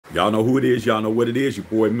Y'all know who it is. Y'all know what it is. Your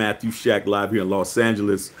boy Matthew Shack live here in Los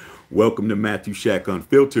Angeles. Welcome to Matthew Shack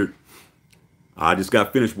Unfiltered. I just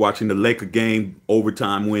got finished watching the Laker game,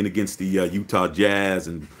 overtime win against the Utah Jazz,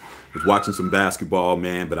 and was watching some basketball,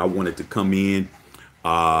 man. But I wanted to come in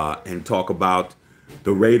and talk about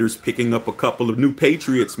the Raiders picking up a couple of new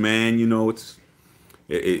Patriots, man. You know,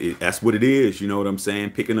 that's what it is. You know what I'm saying?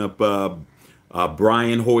 Picking up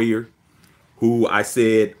Brian Hoyer, who I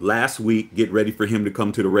said last week, get ready for him to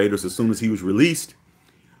come to the Raiders as soon as he was released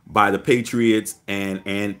by the Patriots, and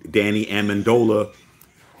Danny Amendola,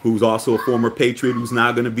 who's also a former Patriot, who's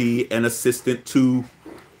now going to be an assistant to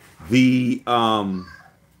the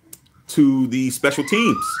special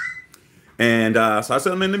teams. And so I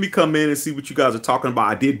said, man, let me come in and see what you guys are talking about.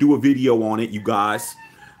 I did do a video on it, you guys.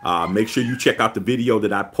 Make sure you check out the video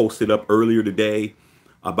that I posted up earlier today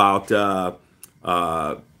about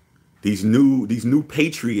these new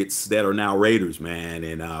Patriots that are now Raiders, man.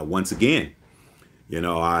 And once again, you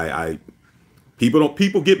know,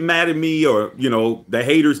 people get mad at me, or you know, the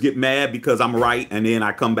haters get mad because I'm right, and then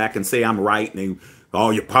I come back and say I'm right, and they, oh,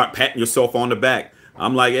 you're patting yourself on the back.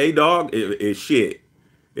 I'm like, hey, dog, it's shit.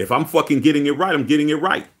 If I'm fucking getting it right, I'm getting it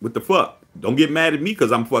right. What the fuck? Don't get mad at me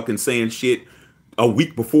because I'm fucking saying shit a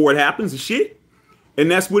week before it happens and shit. And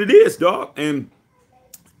that's what it is, dog. And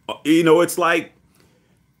you know, it's like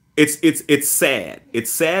it's sad. It's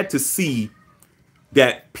sad to see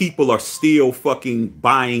that people are still fucking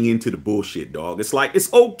buying into the bullshit, dog. It's like,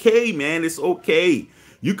 it's okay, man. It's okay.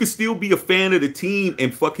 You can still be a fan of the team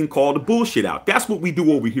and fucking call the bullshit out. That's what we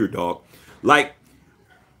do over here, dog. Like,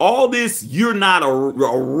 all this, you're not a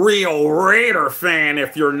real Raider fan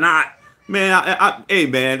if you're not. Man, hey,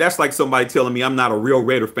 man, that's like somebody telling me I'm not a real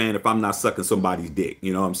Raider fan if I'm not sucking somebody's dick.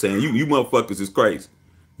 You know what I'm saying? You motherfuckers is crazy.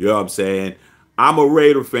 You know what I'm saying? I'm a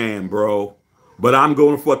Raider fan, bro. But I'm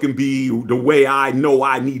going to fucking be the way I know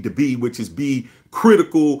I need to be, which is be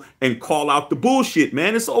critical and call out the bullshit,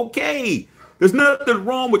 man. It's okay. There's nothing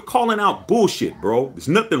wrong with calling out bullshit, bro. There's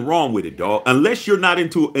nothing wrong with it, dog. Unless you're not in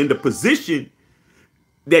the position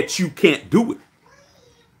that you can't do it.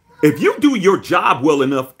 If you do your job well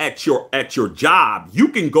enough at your job, you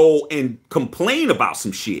can go and complain about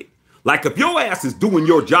some shit. Like, if your ass is doing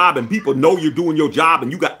your job and people know you're doing your job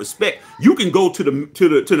and you got respect, you can go to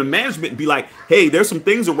the management and be like, hey, there's some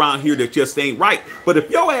things around here that just ain't right. But if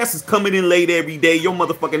your ass is coming in late every day, your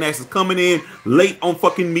motherfucking ass is coming in late on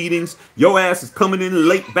fucking meetings, your ass is coming in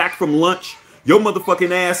late back from lunch, your motherfucking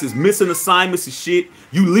ass is missing assignments and shit,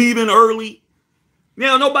 you leaving early.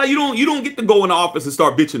 Now, you don't get to go in the office and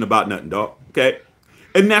start bitching about nothing, dog. Okay?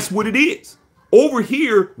 And that's what it is. Over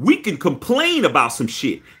here, we can complain about some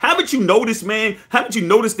shit. Haven't you noticed, man? Haven't you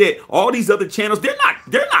noticed that all these other channels, they're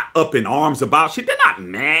not up in arms about shit. They're not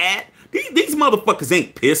mad. These motherfuckers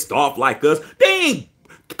ain't pissed off like us. They ain't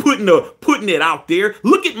putting it out there.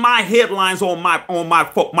 Look at my headlines on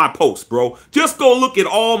my post, bro. Just go look at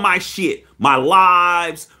all my shit, my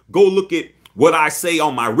lives. Go look at what I say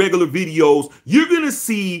on my regular videos. You're gonna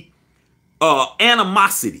see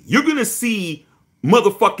animosity. You're gonna see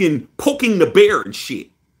motherfucking poking the bear and shit.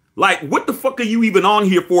 Like, what the fuck are you even on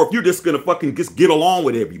here for if you're just gonna fucking just get along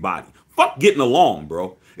with everybody? Fuck getting along,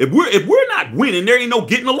 bro. If we're not winning, there ain't no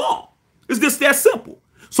getting along. It's just that simple.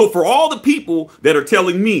 So for all the people that are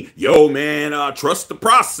telling me, yo, man, trust the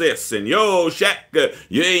process, and yo, Shaq,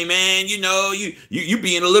 yeah, man, you know, you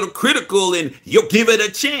being a little critical and you'll give it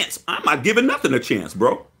a chance. I'm not giving nothing a chance,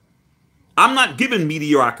 bro. I'm not giving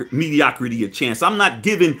mediocrity a chance. I'm not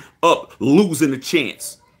giving up losing a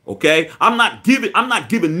chance. Okay? I'm not giving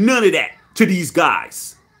none of that to these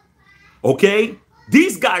guys. Okay?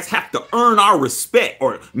 These guys have to earn our respect,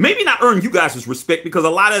 or maybe not earn you guys' respect, because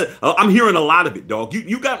I'm hearing a lot of it, dog.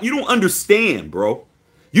 You don't understand, bro.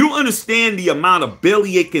 You don't understand the amount of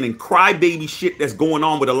belly aching and crybaby shit that's going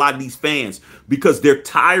on with a lot of these fans, because they're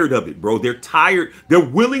tired of it, bro. They're tired. They're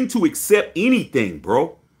willing to accept anything,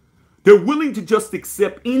 bro. They're willing to just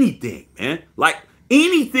accept anything, man. Like,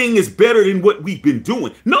 anything is better than what we've been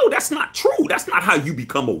doing. No, that's not true. That's not how you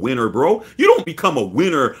become a winner, bro. You don't become a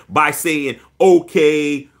winner by saying,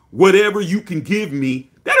 okay, whatever you can give me.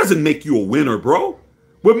 That doesn't make you a winner, bro.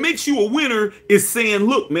 What makes you a winner is saying,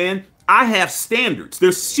 look, man, I have standards.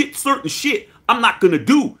 There's certain shit I'm not going to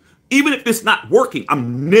do. Even if it's not working,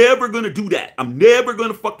 I'm never going to do that. I'm never going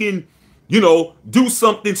to fucking, you know, do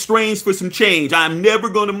something strange for some change. I'm never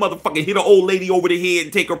going to motherfucking hit an old lady over the head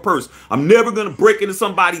and take her purse. I'm never going to break into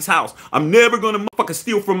somebody's house. I'm never going to motherfucking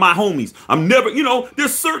steal from my homies. I'm never, you know,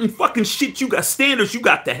 there's certain fucking shit you got, standards you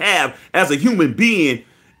got to have as a human being,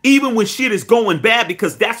 even when shit is going bad,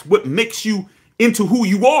 because that's what makes you into who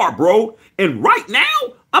you are, bro. And right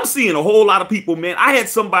now, I'm seeing a whole lot of people, man. I had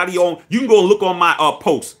somebody on, you can go look on my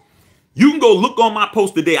post. You can go look on my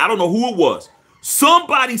post today. I don't know who it was.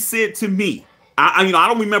 Somebody said to me, I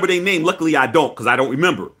don't remember their name. Luckily, I don't, because I don't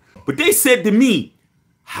remember. But they said to me,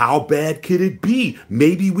 how bad could it be?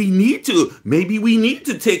 Maybe we need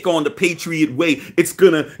to take on the Patriot way. It's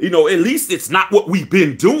gonna, at least it's not what we've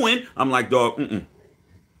been doing. I'm like, dog,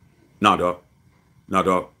 no, dog. No,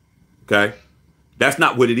 dog. Okay? That's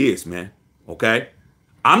not what it is, man. Okay?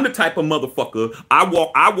 I'm the type of motherfucker, I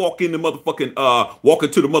walk into the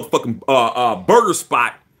motherfucking burger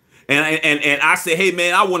spot, and I say, hey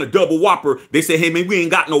man, I want a double Whopper. They say, hey man, we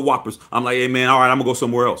ain't got no Whoppers. I'm like, hey man, all right, I'm gonna go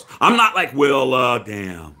somewhere else. I'm not like, well,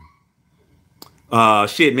 damn.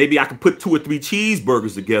 Shit, maybe I could put 2 or 3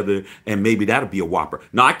 cheeseburgers together and maybe that'll be a Whopper.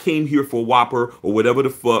 No, I came here for a Whopper or whatever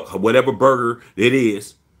the fuck, or whatever burger it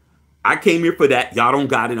is. I came here for that. Y'all don't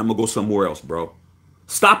got it. I'm gonna go somewhere else, bro.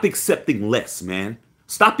 Stop accepting less, man.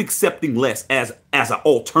 Stop accepting less as an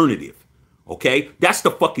alternative. Okay? That's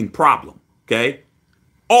the fucking problem. Okay?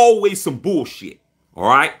 Always some bullshit. All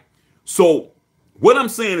right? So what I'm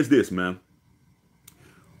saying is this, man.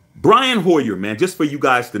 Brian Hoyer, man, just for you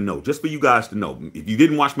guys to know, if you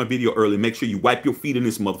didn't watch my video earlier, make sure you wipe your feet in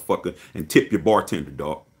this motherfucker and tip your bartender,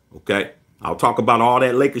 dog. Okay? I'll talk about all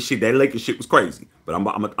that Lakers shit. That Lakers shit was crazy, but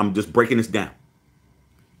I'm just breaking this down.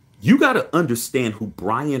 You got to understand who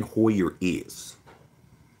Brian Hoyer is.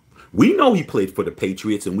 We know he played for the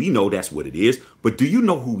Patriots, and we know that's what it is, but do you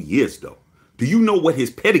know who he is, though? Do you know what his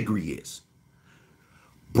pedigree is?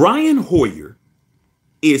 Brian Hoyer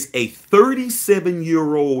is a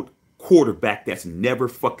 37-year-old quarterback that's never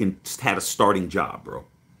fucking had a starting job, bro.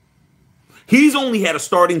 He's only had a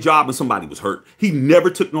starting job when somebody was hurt. He never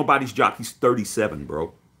took nobody's job. He's 37,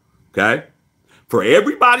 bro. Okay? For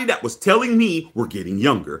everybody that was telling me we're getting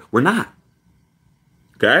younger, we're not.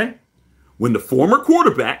 Okay? When the former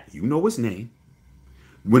quarterback, you know his name,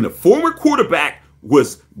 when the former quarterback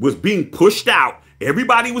was being pushed out,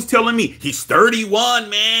 everybody was telling me, he's 31,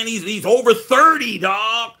 man. He's over 30,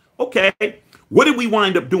 dog. Okay. What did we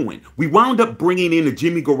wind up doing? We wound up bringing in a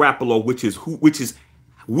Jimmy Garoppolo,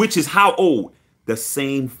 which is how old? The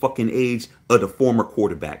same fucking age of the former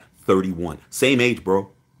quarterback, 31. Same age, bro.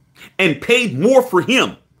 And paid more for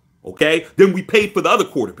him, okay, than we paid for the other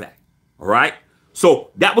quarterback. All right? So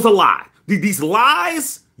that was a lie. These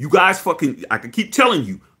lies, you guys fucking, I can keep telling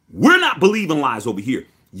you, we're not believing lies over here.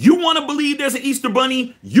 You want to believe there's an Easter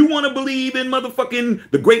bunny? You want to believe in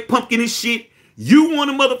motherfucking the great pumpkin and shit? You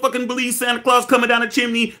want to motherfucking believe Santa Claus coming down the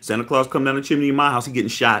chimney? Santa Claus coming down the chimney in my house, he getting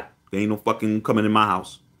shot. There ain't no fucking coming in my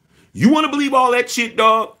house. You want to believe all that shit,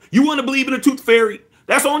 dog? You want to believe in the tooth fairy?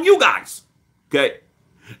 That's on you guys. Okay?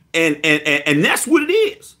 And that's what it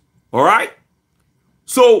is. All right?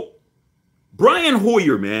 So, Brian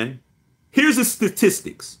Hoyer, man, here's his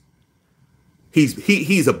statistics.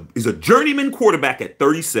 He's a journeyman quarterback at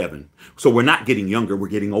 37. So we're not getting younger, we're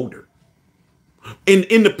getting older.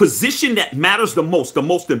 In the position that matters the most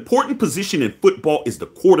important position in football is the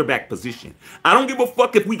quarterback position. I don't give a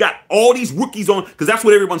fuck if we got all these rookies on, because that's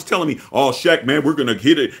what everyone's telling me. Oh, Shaq, man, we're going to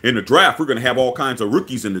hit it in the draft. We're going to have all kinds of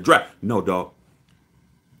rookies in the draft. No, dog.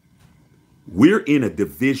 We're in a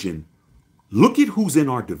division. Look at who's in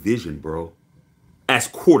our division, bro, as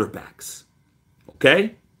quarterbacks.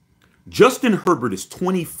 Okay? Justin Herbert is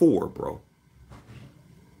 24, bro.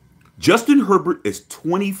 Justin Herbert is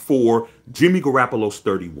 24. Jimmy Garoppolo's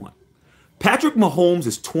 31. Patrick Mahomes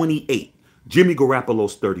is 28. Jimmy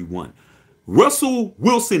Garoppolo's 31. Russell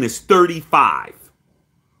Wilson is 35.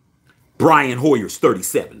 Brian Hoyer's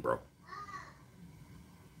 37, bro.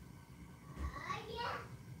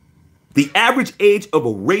 The average age of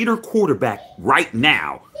a Raider quarterback right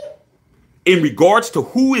now, in regards to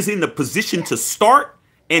who is in the position to start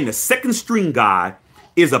and the second string guy,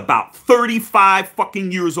 is about 35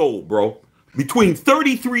 fucking years old, bro. Between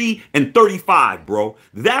 33 and 35, bro.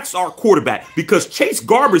 That's our quarterback, because Chase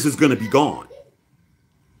Garbers is going to be gone.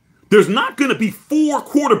 There's not going to be 4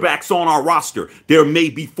 quarterbacks on our roster. There may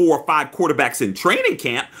be 4 or 5 quarterbacks in training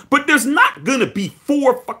camp, but there's not going to be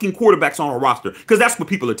 4 fucking quarterbacks on our roster, because that's what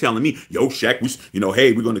people are telling me. Yo, Shaq,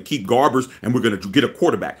 hey, we're going to keep Garbers and we're going to get a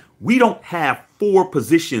quarterback. We don't have 4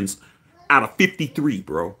 positions out of 53,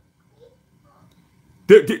 bro.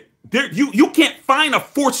 You can't find a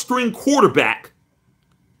 4th string quarterback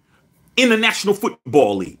in the National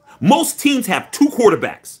Football League. Most teams have 2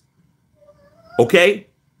 quarterbacks. Okay?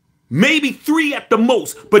 Maybe 3 at the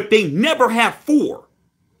most, but they never have 4.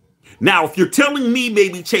 Now, if you're telling me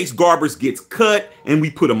maybe Chase Garbers gets cut and we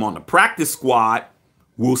put him on the practice squad,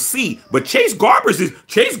 We'll see. But Chase Garbers is good.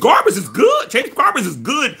 Chase Garbers is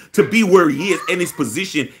good to be where he is in his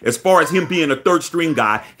position as far as him being a third string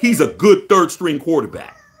guy. He's a good third string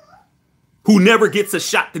quarterback who never gets a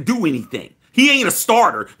shot to do anything. He ain't a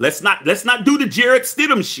starter. Let's not do the Jarrett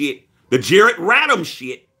Stidham shit, the Jarrett Radham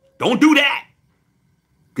shit. Don't do that.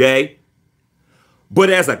 Okay?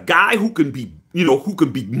 But as a guy who can be, who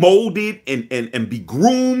can be molded and be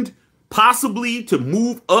groomed possibly to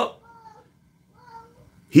move up,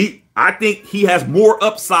 I think he has more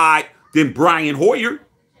upside than Brian Hoyer.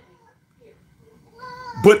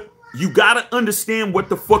 But you got to understand what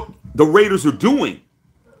the fuck the Raiders are doing.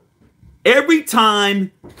 Every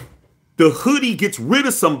time the hoodie gets rid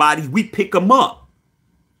of somebody, we pick them up.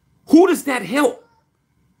 Who does that help?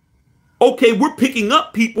 Okay, we're picking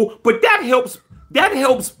up people, but that helps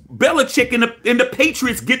Belichick and the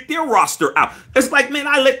Patriots get their roster out. It's like, man,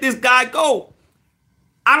 I let this guy go.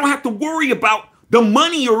 I don't have to worry about the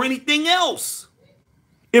money or anything else.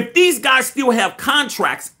 If these guys still have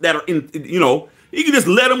contracts that are in, you can just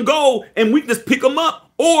let them go and we can just pick them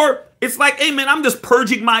up. Or it's like, hey, man, I'm just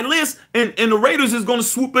purging my list and the Raiders is going to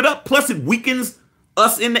swoop it up. Plus, it weakens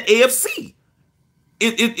us in the AFC.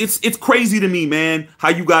 It's crazy to me, man, how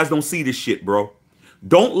you guys don't see this shit, bro.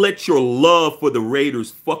 Don't let your love for the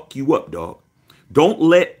Raiders fuck you up, dog. Don't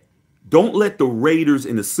let the Raiders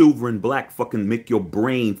and the silver and black fucking make your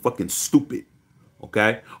brain fucking stupid.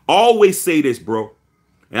 Okay? Always say this, bro.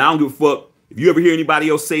 And I don't give a fuck. If you ever hear anybody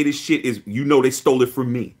else say this shit, they stole it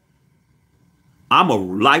from me. I'm a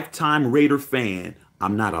lifetime Raider fan.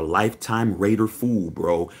 I'm not a lifetime Raider fool,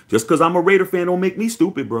 bro. Just because I'm a Raider fan don't make me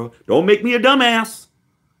stupid, bro. Don't make me a dumbass.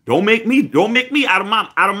 Don't make me out of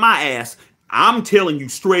my ass. I'm telling you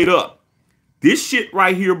straight up. This shit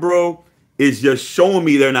right here, bro, is just showing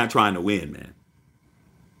me they're not trying to win, man.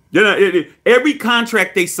 Every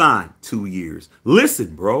contract they sign, 2 years.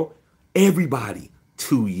 Listen, bro, everybody,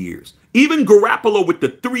 2 years. Even Garoppolo with the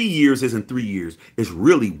 3 years isn't 3 years. It's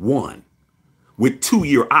really 1 with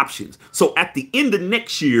 2-year options. So at the end of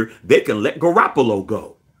next year, they can let Garoppolo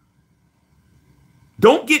go.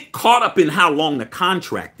 Don't get caught up in how long the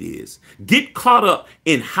contract is. Get caught up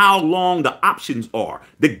in how long the options are.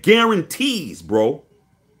 The guarantees, bro.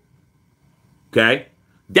 Okay?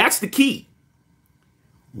 That's the key.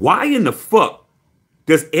 Why in the fuck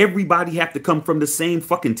does everybody have to come from the same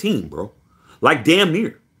fucking team, bro? Like damn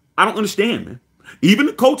near. I don't understand, man. Even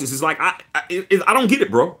the coaches is like, I don't get it,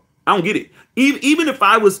 bro. I don't get it. Even if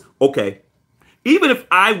I was, even if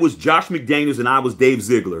I was Josh McDaniels and I was Dave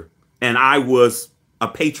Ziegler and I was a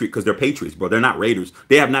Patriot, because they're Patriots, bro. They're not Raiders.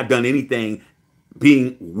 They have not done anything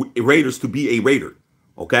being Raiders to be a Raider,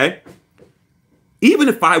 okay? Even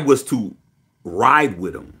if I was to ride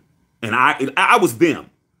with them and I was them,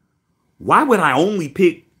 why would I only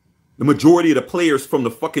pick the majority of the players from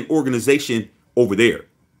the fucking organization over there?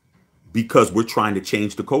 Because we're trying to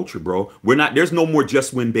change the culture, bro. There's no more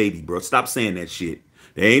just win baby, bro. Stop saying that shit.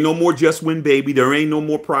 There ain't no more just win baby. There ain't no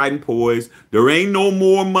more pride and poise. There ain't no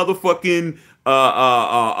more motherfucking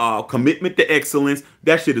commitment to excellence.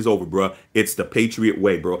 That shit is over, bro. It's the Patriot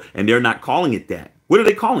way, bro. And they're not calling it that. What are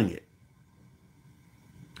they calling it?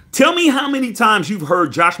 Tell me how many times you've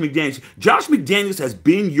heard Josh McDaniels. Josh McDaniels has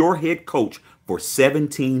been your head coach for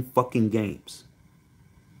 17 fucking games.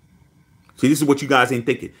 See, this is what you guys ain't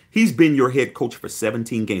thinking. He's been your head coach for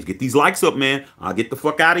 17 games. Get these likes up, man. I'll get the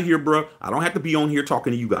fuck out of here, bro. I don't have to be on here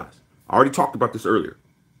talking to you guys. I already talked about this earlier.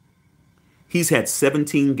 He's had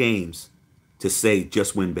 17 games to say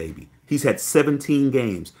just win, baby. He's had 17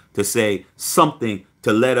 games to say something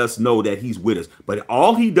to let us know that he's with us. But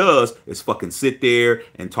all he does is fucking sit there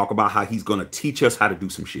and talk about how he's going to teach us how to do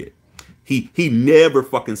some shit. He never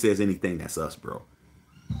fucking says anything that's us, bro.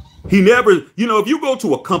 He never, if you go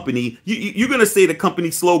to a company, you're going to say the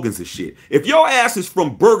company slogans and shit. If your ass is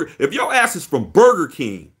from Burger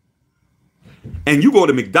King and you go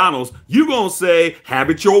to McDonald's, you're going to say, have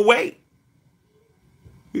it your way.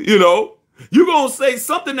 You're going to say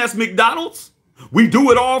something that's McDonald's. We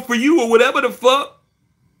do it all for you or whatever the fuck.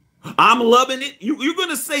 I'm loving it. You're going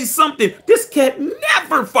to say something. This cat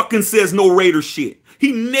never fucking says no Raiders shit.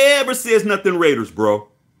 He never says nothing Raiders, bro.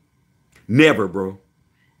 Never, bro.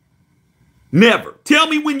 Never. Tell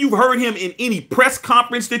me when you've heard him in any press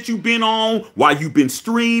conference that you've been on, while you've been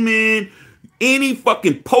streaming, any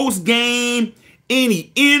fucking post game,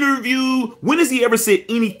 any interview. When has he ever said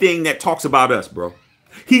anything that talks about us, bro?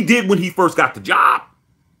 He did when he first got the job.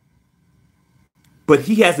 But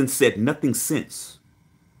he hasn't said nothing since.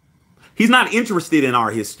 He's not interested in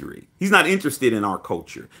our history. He's not interested in our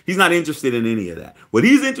culture. He's not interested in any of that. What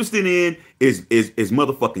he's interested in is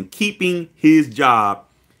motherfucking keeping his job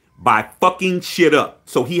by fucking shit up.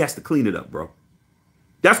 So he has to clean it up, bro.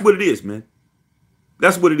 That's what it is, man.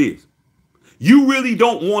 That's what it is. You really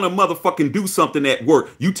don't want to motherfucking do something at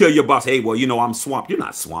work. You tell your boss, hey, well, you know, I'm swamped. You're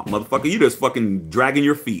not swamped, motherfucker. You're just fucking dragging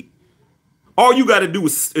your feet. All you got to do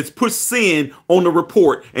is push send on the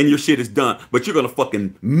report and your shit is done. But you're going to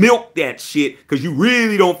fucking milk that shit because you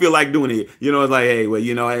really don't feel like doing it. You know, it's like, hey, well,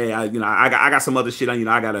 you know, hey, I got some other shit on,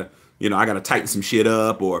 I got to tighten some shit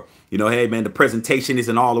up, or, you know, hey, man, the presentation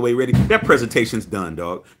isn't all the way ready. That presentation's done,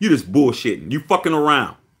 dog. You just bullshitting. You fucking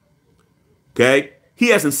around. Okay? He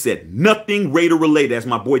hasn't said nothing Raider related, as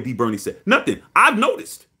my boy D. Bernie said. Nothing. I've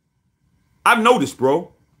noticed,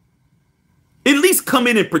 bro. At least come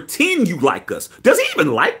in and pretend you like us. Does he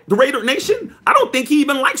even like the Raider Nation? I don't think he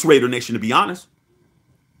even likes Raider Nation, to be honest.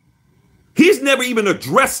 He's never even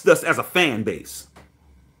addressed us as a fan base.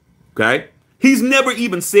 Okay? He's never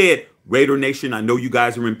even said, Raider Nation, I know you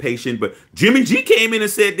guys are impatient, but Jimmy G came in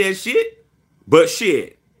and said that shit. But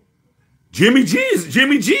shit, Jimmy G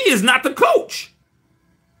is not the coach.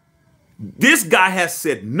 This guy has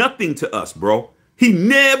said nothing to us, bro. He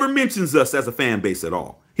never mentions us as a fan base at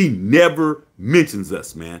all. He never mentions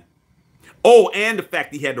us, man. Oh, and the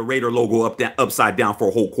fact he had the Raider logo upside down for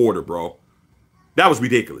a whole quarter, bro. That was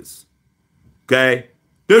ridiculous. Okay?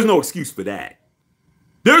 There's no excuse for that.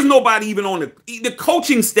 There's nobody even on the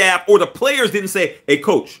coaching staff or the players didn't say, hey,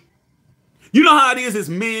 coach, you know how it is as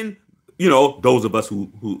men, you know, those of us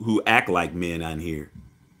who act like men on here.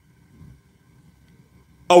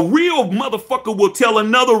 A real motherfucker will tell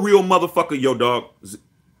another real motherfucker, yo, dog,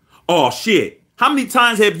 oh, shit. How many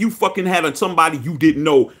times have you fucking had somebody you didn't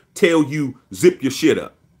know tell you zip your shit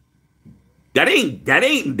up? That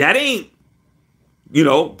ain't, you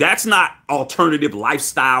know, that's not alternative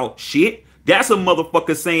lifestyle shit. That's a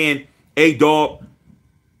motherfucker saying, hey, dog,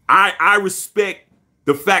 I respect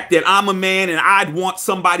the fact that I'm a man and I'd want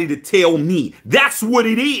somebody to tell me. That's what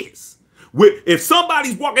it is. If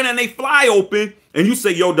somebody's walking and they fly open and you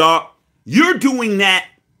say, yo, dog, you're doing that,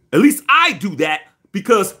 at least I do that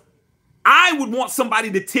because I would want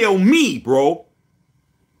somebody to tell me, bro.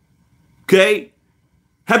 Okay?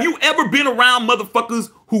 Have you ever been around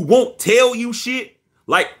motherfuckers who won't tell you shit?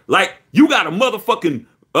 Like you got a motherfucking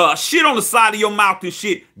shit on the side of your mouth and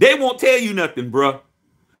shit. They won't tell you nothing, bro.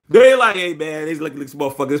 They like, hey, man, this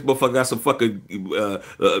motherfucker got some fucking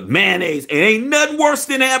mayonnaise. And ain't nothing worse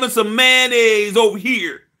than having some mayonnaise over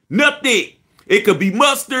here. Nothing. It could be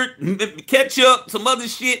mustard, ketchup, some other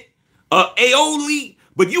shit, aioli.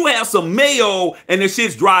 But you have some mayo and the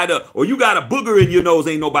shit's dried up, or you got a booger in your nose,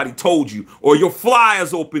 ain't nobody told you, or your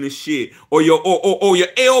flyers open and shit, or your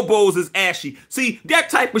elbows is ashy. See, that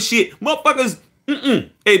type of shit, motherfuckers.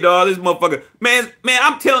 Hey, dog, this motherfucker, man,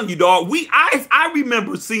 I'm telling you, dog. I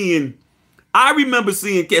remember seeing,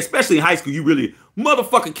 especially in high school, you really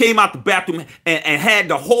motherfucker came out the bathroom and had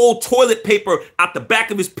the whole toilet paper out the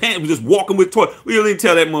back of his pants, was just walking with toilet. We didn't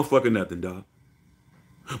tell that motherfucker nothing, dog.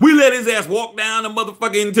 We let his ass walk down the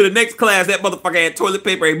motherfucker into the next class. That motherfucker had toilet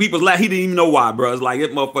paper and people like, he didn't even know why, bro. It's like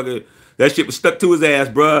that motherfucker, that shit was stuck to his ass,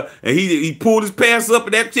 bro. And he pulled his pants up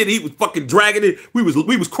and that shit, he was fucking dragging it. We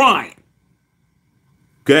was crying.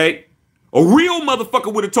 Okay? A real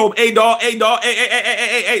motherfucker would have told me, hey, dog,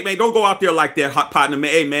 hey, man, don't go out there like that, hot partner,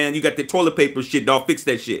 man. Hey, man, you got the toilet paper shit, dog. Fix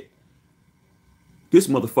that shit. This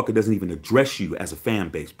motherfucker doesn't even address you as a fan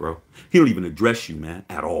base, bro. He don't even address you, man,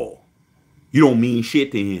 at all. You don't mean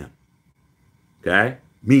shit to him. Okay?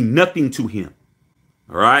 Mean nothing to him.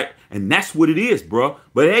 All right? And that's what it is, bro.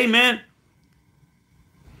 But hey, man,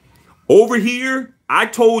 over here, I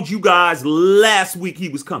told you guys last week he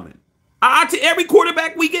was coming. Every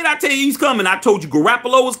quarterback we get, I tell you he's coming. I told you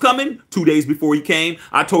Garoppolo was coming 2 days before he came.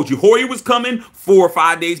 I told you Hoyer was coming 4 or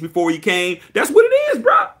 5 days before he came. That's what it is,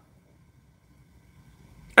 bro.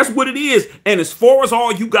 That's what it is. And as far as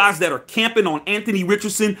all you guys that are camping on Anthony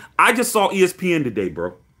Richardson, I just saw ESPN today,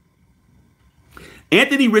 bro.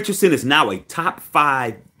 Anthony Richardson is now a top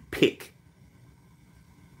 5 pick.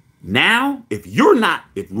 Now, if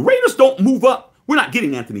Raiders don't move up, we're not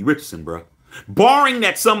getting Anthony Richardson, bro. Barring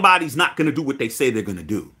that somebody's not going to do what they say they're going to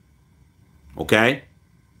do. Okay?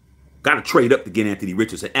 Got to trade up to get Anthony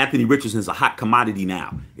Richardson. Anthony Richardson is a hot commodity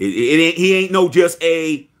now. He ain't no just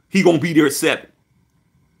he going to be there at 7.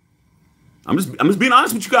 I'm just being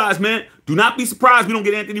honest with you guys, man. Do not be surprised we don't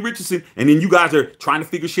get Anthony Richardson, and then you guys are trying to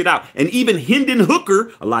figure shit out. And even Hendon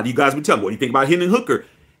Hooker, a lot of you guys would tell me, what do you think about Hendon Hooker?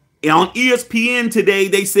 And on ESPN today,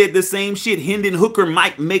 they said the same shit. Hendon Hooker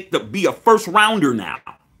might be a first rounder now.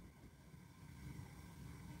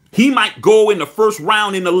 He might go in the first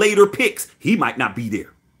round in the later picks. He might not be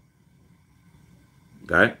there.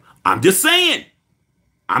 Okay? I'm just saying.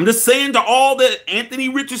 I'm just saying to all the Anthony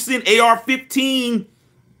Richardson AR-15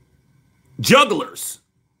 jugglers,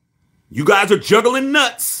 you guys are juggling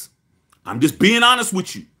nuts. I'm just being honest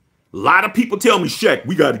with you. A lot of people tell me, Shaq,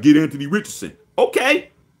 we got to get Anthony Richardson. Okay,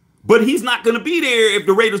 but he's not going to be there if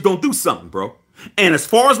the Raiders don't do something, bro. And as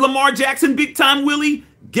far as Lamar Jackson, big time Willie,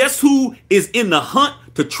 guess who is in the hunt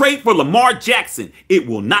to trade for Lamar Jackson? It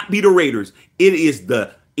will not be the Raiders. It is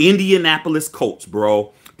the Indianapolis Colts,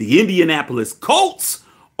 bro. The Indianapolis Colts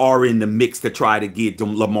are in the mix to try to get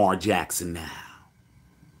Lamar Jackson now.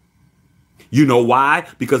 You know why?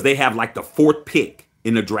 Because they have like the 4th pick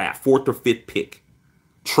in the draft, 4th or 5th pick.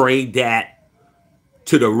 Trade that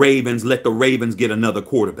to the Ravens. Let the Ravens get another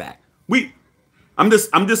quarterback. I'm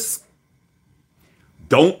just.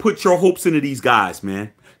 Don't put your hopes into these guys,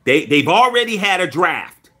 man. They've already had a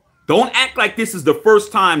draft. Don't act like this is the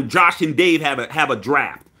first time Josh and Dave have a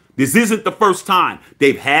draft. This isn't the first time.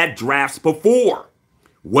 They've had drafts before.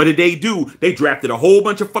 What did they do? They drafted a whole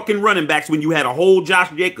bunch of fucking running backs when you had a whole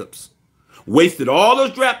Josh Jacobs. Wasted all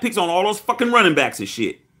those draft picks on all those fucking running backs and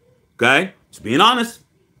shit. Okay? Just being honest.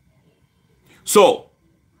 So,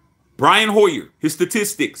 Brian Hoyer, his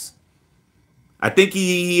statistics. I think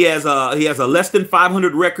he has a less than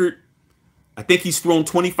 500 record. I think he's thrown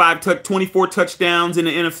 24 touchdowns in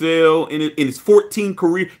the NFL in his 14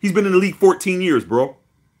 career. He's been in the league 14 years, bro.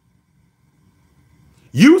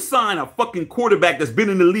 You sign a fucking quarterback that's been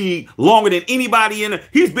in the league longer than anybody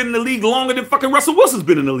he's been in the league longer than fucking Russell Wilson's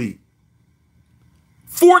been in the league.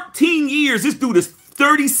 14 years. This dude is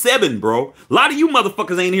 37, bro. A lot of you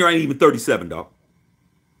motherfuckers ain't even 37, dog.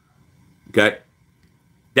 Okay?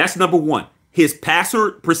 That's number one. His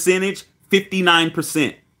passer percentage,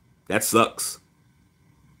 59%. That sucks.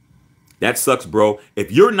 That sucks, bro.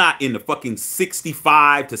 If you're not in the fucking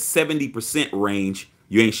 65 to 70% range,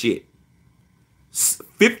 you ain't shit.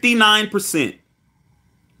 59%.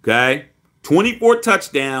 Okay? 24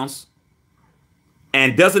 touchdowns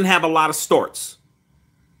and doesn't have a lot of starts.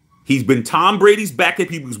 He's been Tom Brady's backup.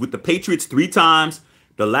 He was with the Patriots 3 times.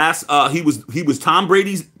 The last he was Tom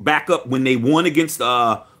Brady's backup when they won against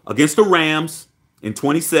the Rams in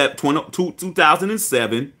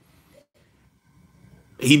 2007.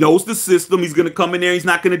 He knows the system. He's going to come in there. He's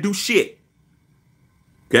not going to do shit.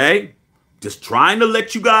 Okay? Just trying to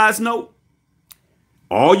let you guys know.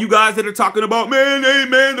 All you guys that are talking about, man, hey,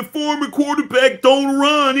 man, the former quarterback don't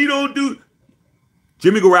run. He don't do.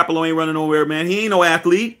 Jimmy Garoppolo ain't running nowhere, man. He ain't no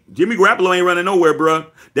athlete. Jimmy Garoppolo ain't running nowhere, bro.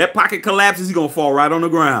 That pocket collapses, he's going to fall right on the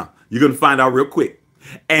ground. You're going to find out real quick.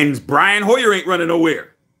 And Brian Hoyer ain't running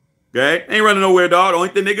nowhere. Okay? Ain't running nowhere, dog. The only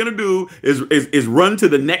thing they're going to do is run to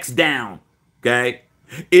the next down. Okay?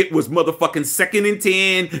 It was motherfucking 2nd and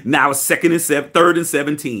 10. Now it's 3rd and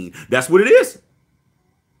 17. That's what it is.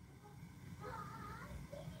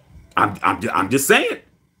 I'm just saying.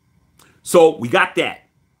 So we got that.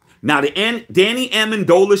 Now the Danny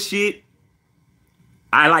Amendola shit.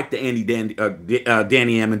 I like the Danny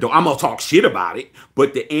Amendola. I'm gonna talk shit about it,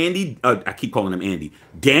 but the I keep calling him Andy.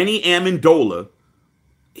 Danny Amendola.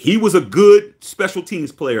 He was a good special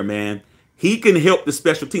teams player, man. He can help the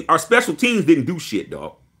special team. Our special teams didn't do shit,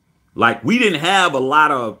 dog. Like we didn't have a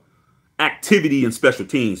lot of activity in special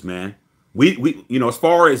teams, man. We as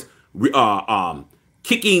far as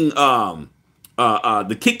kicking the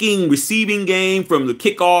kicking receiving game from the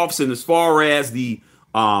kickoffs and as far as the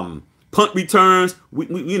punt returns, we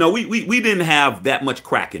didn't have that much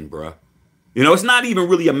cracking, bro. It's not even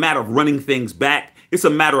really a matter of running things back. It's a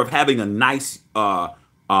matter of having a nice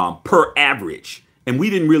per average. And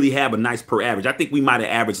we didn't really have a nice per average. I think we might have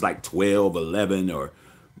averaged like 12, 11 or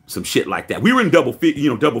some shit like that. We were in double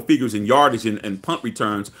figures in yardage and punt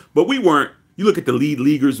returns, but we weren't. You look at the lead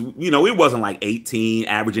leaguers, it wasn't like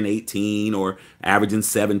averaging 18 or averaging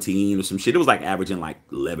 17 or some shit. It was like averaging like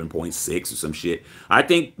 11.6 or some shit. I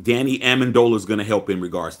think Danny Amendola is going to help in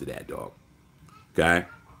regards to that, dog. Okay?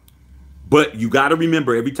 But you got to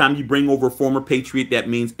remember, every time you bring over a former Patriot, that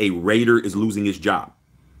means a Raider is losing his job.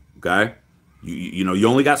 Okay? You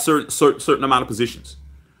only got certain amount of positions.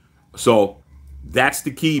 So that's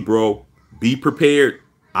the key, bro. Be prepared.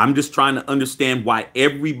 I'm just trying to understand why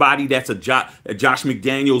everybody that's a Josh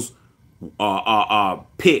McDaniels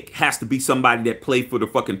pick has to be somebody that played for the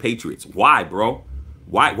fucking Patriots. Why, bro?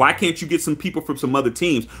 Why can't you get some people from some other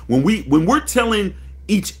teams? When we're telling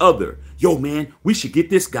each other, yo, man, we should get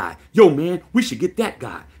this guy. Yo, man, we should get that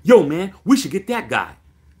guy. Yo, man, we should get that guy.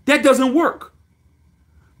 That doesn't work.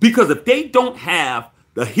 Because if they don't have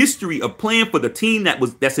the history of playing for the team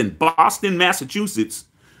that's in Boston, Massachusetts,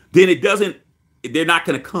 then they're not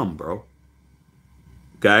going to come, bro.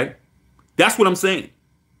 Okay? That's what I'm saying.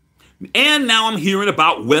 And now I'm hearing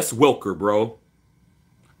about Wes Welker, bro.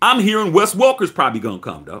 I'm hearing Wes Welker's probably gonna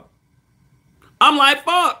come, though. I'm like,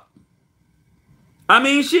 fuck. I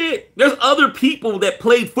mean, shit. There's other people that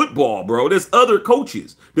played football, bro. There's other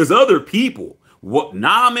coaches. There's other people. What?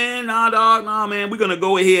 Nah, man. Nah, dog. Nah, man. We're gonna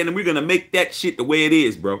go ahead and we're gonna make that shit the way it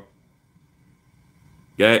is, bro.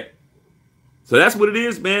 Okay. So that's what it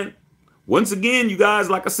is, man. Once again, you guys,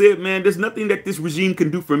 like I said, man, there's nothing that this regime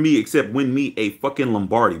can do for me except win me a fucking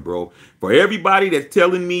Lombardi, bro. For everybody that's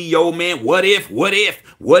telling me, yo, man, what if?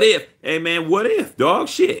 Hey, man, what if, dog?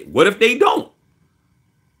 Shit. What if they don't?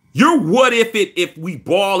 Your what if we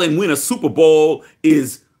ball and win a Super Bowl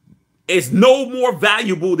is no more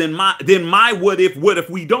valuable than my what if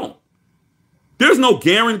we don't. There's no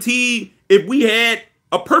guarantee if we had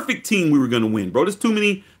a perfect team we were going to win, bro. There's too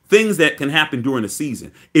many things that can happen during the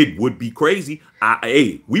season. It would be crazy.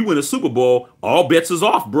 Hey, we win a Super Bowl, all bets is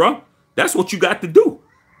off, bro. That's what you got to do.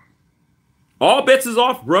 All bets is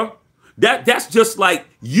off, bro. That's just like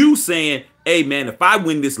you saying, hey, man, if I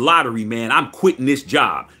win this lottery, man, I'm quitting this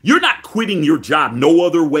job. You're not quitting your job no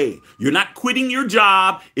other way. You're not quitting your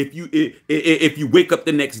job if you wake up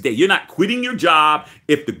the next day. You're not quitting your job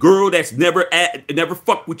if the girl that's never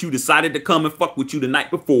fucked with you decided to come and fuck with you the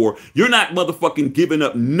night before. You're not motherfucking giving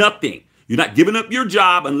up nothing. You're not giving up your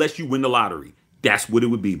job unless you win the lottery. That's what it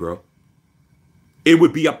would be, bro. It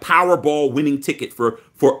would be a Powerball winning ticket for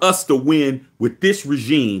us to win with this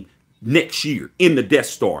regime next year in the Death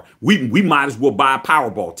Star. We might as well buy a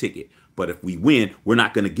Powerball ticket. But if we win, we're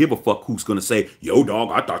not going to give a fuck who's going to say, yo, dog,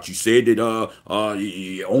 I thought you said that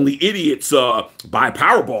only idiots buy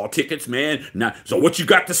Powerball tickets, man. Now, so what you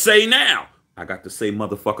got to say now? I got to say,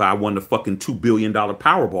 motherfucker, I won the fucking $2 billion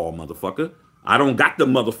Powerball, motherfucker. I don't got the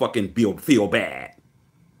motherfucking feel bad.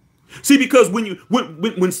 See, because when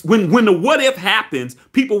the what if happens,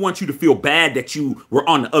 people want you to feel bad that you were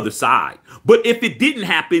on the other side. But if it didn't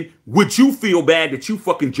happen, would you feel bad that you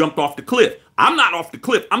fucking jumped off the cliff? I'm not off the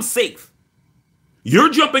cliff. I'm safe.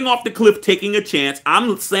 You're jumping off the cliff, taking a chance.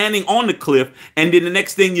 I'm standing on the cliff, and then the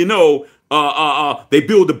next thing you know, they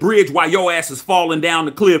build a bridge while your ass is falling down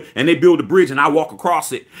the cliff, and they build a bridge and I walk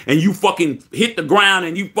across it, and you fucking hit the ground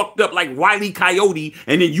and you fucked up like Wile E. Coyote,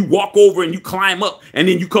 and then you walk over and you climb up, and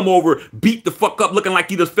then you come over, beat the fuck up looking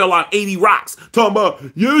like you just fell on 80 rocks. Talking about,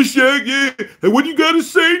 yeah, Shaq, yeah. Hey, what you gotta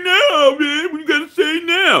say now, man? What you gotta say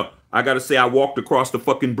now? I gotta say I walked across the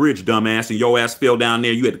fucking bridge, dumbass, and your ass fell down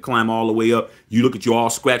there. You had to climb all the way up. You look at you all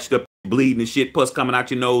scratched up, bleeding and shit, pus coming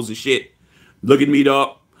out your nose and shit. Look at me,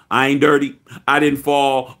 dog. I ain't dirty. I didn't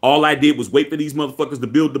fall. All I did was wait for these motherfuckers to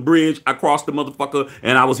build the bridge. I crossed the motherfucker,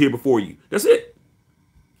 and I was here before you. That's it.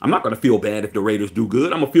 I'm not going to feel bad if the Raiders do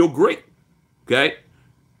good. I'm going to feel great. Okay?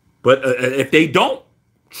 But if they don't,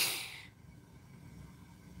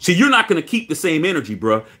 see, you're not going to keep the same energy,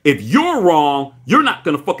 bro. If you're wrong, you're not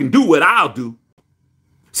going to fucking do what I'll do.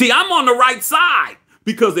 See, I'm on the right side,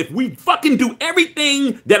 because if we fucking do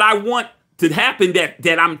everything that I want to happen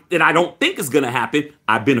that I don't think is gonna happen,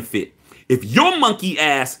 I benefit. If your monkey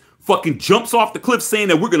ass fucking jumps off the cliff saying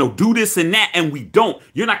that we're gonna do this and that, and we don't,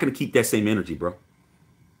 you're not gonna keep that same energy, bro.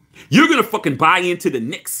 You're gonna fucking buy into the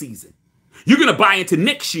next season. You're gonna buy into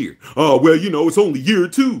next year. Oh, well, you know, it's only year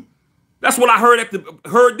 2. That's what I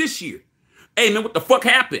heard this year. Hey, man, what the fuck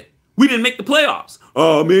happened? We didn't make the playoffs.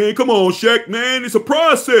 Oh, man, come on, Shaq, man. It's a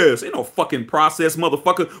process. Ain't no fucking process,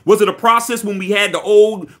 motherfucker. Was it a process when we had the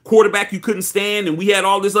old quarterback you couldn't stand and we had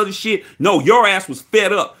all this other shit? No, your ass was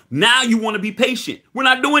fed up. Now you want to be patient. We're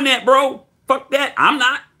not doing that, bro. Fuck that. I'm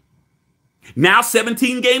not. Now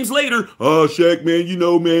 17 games later, oh, Shaq, man, you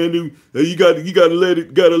know, man, you gotta let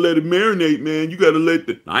it marinate, man. You gotta let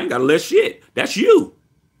I ain't gotta let shit. That's you.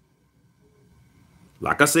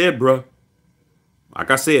 Like I said, bro. Like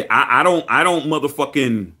I said, I don't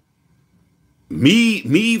motherfucking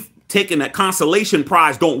me taking that consolation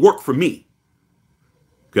prize don't work for me.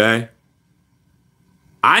 Okay?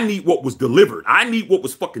 I need what was delivered. I need what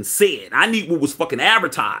was fucking said. I need what was fucking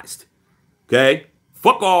advertised. Okay?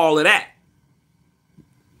 Fuck all of that.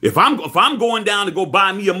 If I'm going down to go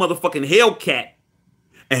buy me a motherfucking Hellcat,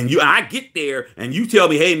 and I get there and you tell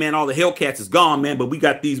me, hey man, all the Hellcats is gone, man, but we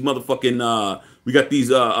got these motherfucking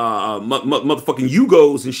motherfucking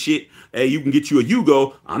Yugos and shit. Hey, you can get you a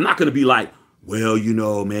Yugo. I'm not gonna be like, well, you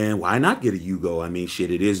know, man, why not get a Yugo? I mean, shit,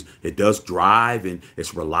 it does drive and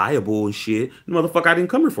it's reliable and shit. Motherfucker, I didn't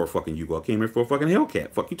come here for a fucking Yugo. I came here for a fucking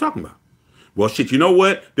Hellcat. Fuck you talking about? Well, shit, you know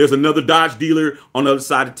what? There's another Dodge dealer on the other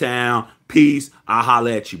side of town. Peace. I'll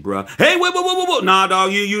holler at you, bro. Hey, wait. Nah,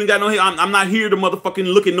 dog, you ain't got no... I'm not here to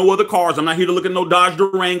motherfucking look at no other cars. I'm not here to look at no Dodge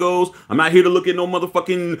Durangos. I'm not here to look at no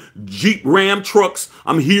motherfucking Jeep Ram trucks.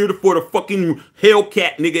 I'm here for the fucking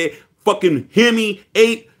Hellcat, nigga. Fucking Hemi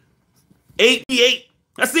 88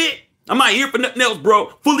 That's it. I'm not here for nothing else, bro.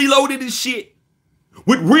 Fully loaded and shit.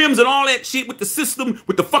 With rims and all that shit, with the system,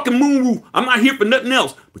 with the fucking moonroof. I'm not here for nothing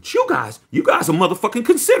else. But you guys are motherfucking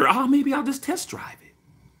consider. Oh, maybe I'll just test drive it.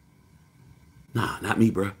 Nah, not me,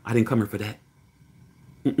 bro. I didn't come here for that.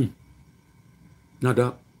 No,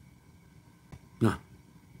 dog. No.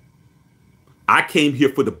 I came here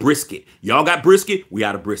for the brisket. Y'all got brisket? We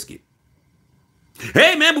got a brisket.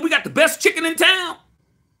 Hey, man, but we got the best chicken in town.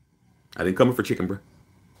 I didn't come here for chicken, bro.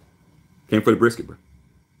 Came for the brisket, bro.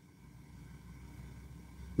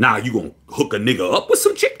 Now you gonna hook a nigga up with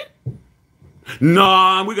some chicken?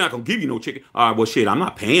 Nah, we're not gonna give you no chicken. All right, well, shit, I'm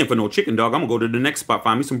not paying for no chicken, dog. I'm gonna go to the next spot,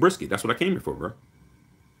 find me some brisket. That's what I came here for, bro.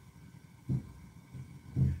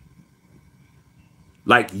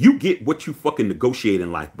 Like, you get what you fucking negotiate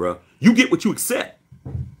in life, bro. You get what you accept.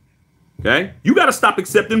 Okay? You gotta stop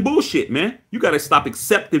accepting bullshit, man. You gotta stop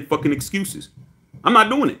accepting fucking excuses. I'm not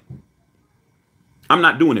doing it. I'm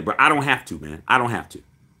not doing it, bro. I don't have to, man. I don't have to.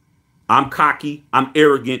 I'm cocky, I'm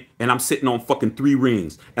arrogant, and I'm sitting on fucking 3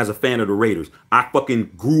 rings as a fan of the Raiders. I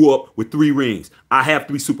fucking grew up with 3 rings. I have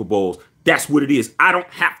 3 Super Bowls. That's what it is. I don't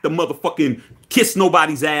have to motherfucking kiss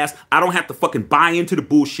nobody's ass. I don't have to fucking buy into the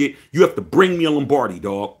bullshit. You have to bring me a Lombardi,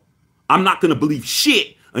 dog. I'm not going to believe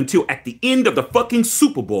shit until at the end of the fucking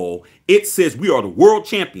Super Bowl, it says we are the world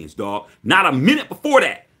champions, dog. Not a minute before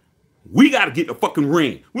that. We got to get the fucking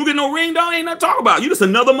ring. We don't get no ring, dog. Ain't nothing to talk about. You just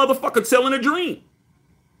another motherfucker selling a dream.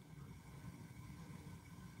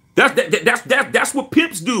 That's what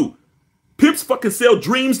pimps do. Pimps fucking sell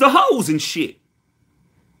dreams to hoes and shit.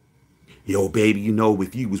 Yo, baby, you know,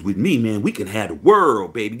 if you was with me, man, we can have the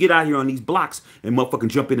world, baby. Get out here on these blocks and motherfucking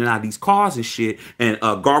jump in and out of these cars and shit and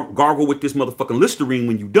gargle with this motherfucking Listerine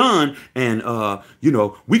when you done. And, you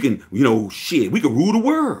know, we can, you know, shit, we can rule the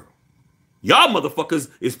world. Y'all motherfuckers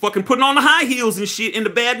is fucking putting on the high heels and shit and the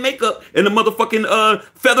bad makeup and the motherfucking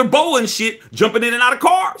feather boa and shit, jumping in and out of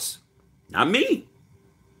cars. Not me.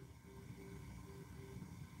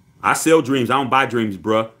 I sell dreams. I don't buy dreams,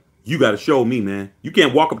 bruh. You got to show me, man. You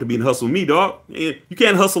can't walk up to me and hustle me, dog. You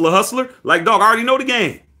can't hustle a hustler. Like, dog, I already know the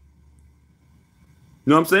game. You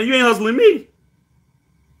know what I'm saying? You ain't hustling me.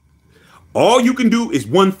 All you can do is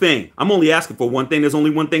one thing. I'm only asking for one thing. There's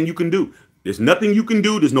only one thing you can do. There's nothing you can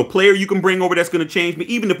do. There's no player you can bring over that's going to change me.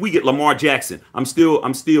 Even if we get Lamar Jackson, I'm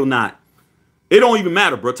still not. It don't even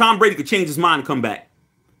matter, bro. Tom Brady could change his mind and come back.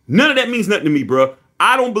 None of that means nothing to me, bro.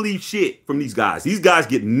 I don't believe shit from these guys. These guys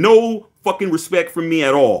get no fucking respect from me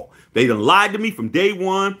at all. They done lied to me from day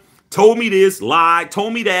one, told me this, lied,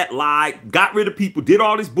 told me that, lied, got rid of people, did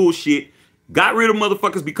all this bullshit, got rid of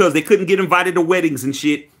motherfuckers because they couldn't get invited to weddings and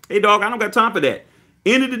shit. Hey, dog, I don't got time for that.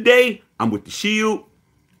 End of the day, I'm with the Shield.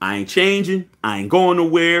 I ain't changing. I ain't going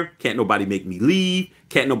nowhere. Can't nobody make me leave.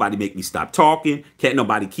 Can't nobody make me stop talking. Can't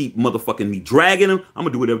nobody keep motherfucking me dragging them. I'm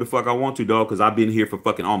gonna do whatever the fuck I want to, dog, because I've been here for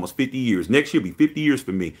fucking almost 50 years. Next year will be 50 years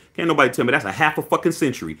for me. Can't nobody tell me that's a half a fucking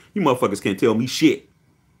century. You motherfuckers can't tell me shit.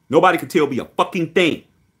 Nobody can tell me a fucking thing.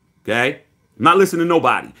 Okay? I'm not listening to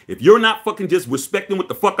nobody. If you're not fucking just respecting what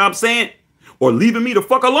the fuck I'm saying or leaving me the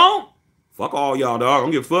fuck alone, fuck all y'all, dog. I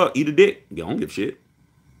don't give a fuck. Eat a dick. I don't give a shit.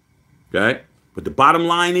 Okay? But the bottom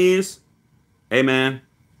line is, hey, man,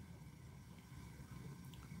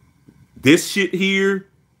 this shit here,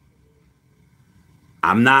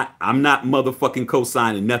 I'm not motherfucking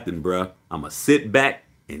co-signing nothing, bruh. I'm going to sit back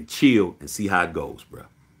and chill and see how it goes, bruh.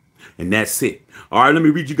 And that's it. All right, let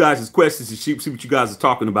me read you guys' questions and see what you guys are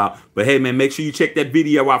talking about. But hey, man, make sure you check that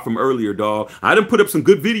video out from earlier, dog. I done put up some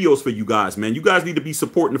good videos for you guys, man. You guys need to be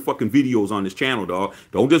supporting the fucking videos on this channel, dog.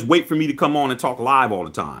 Don't just wait for me to come on and talk live all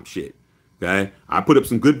the time, shit. Okay? I put up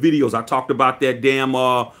some good videos. I talked about that damn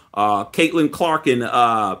Caitlin Clark and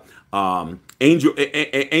Angel,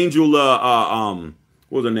 what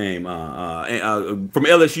was her name? From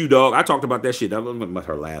LSU, dog. I talked about that shit. I don't know what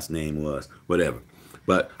her last name was. Whatever.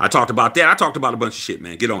 But I talked about that. I talked about a bunch of shit,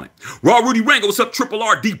 man. Get on it. Raw Rudy Rango, what's up? Triple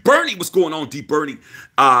R. D Bernie, what's going on? D Bernie.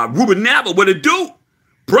 Ruben Nava, what it do?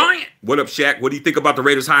 Bryant, what up, Shaq? What do you think about the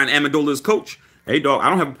Raiders hiring Amendola as coach? Hey, dog, I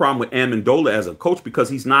don't have a problem with Amendola as a coach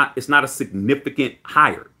because it's not a significant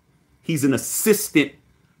hire. He's an assistant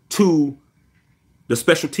to the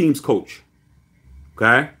special teams coach.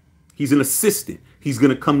 Okay? He's an assistant. He's going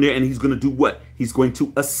to come there and he's going to do what? He's going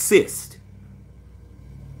to assist.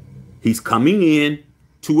 He's coming in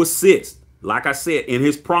to assist. Like I said, in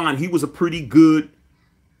his prime, he was a pretty good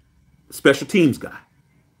special teams guy.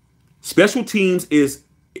 Special teams is,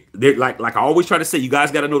 they're like I always try to say, you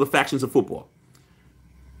guys got to know the factions of football.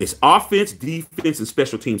 It's offense, defense, and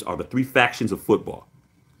special teams are the 3 factions of football.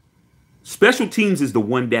 Special teams is the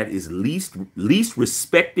one that is least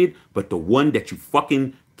respected, but the one that you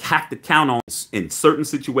fucking have to count on in certain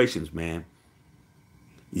situations, man.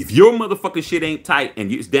 If your motherfucking shit ain't tight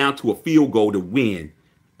and it's down to a field goal to win,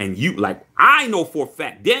 and you, like, I know for a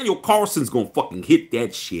fact, Daniel Carlson's gonna fucking hit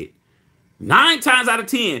that shit. 9 times out of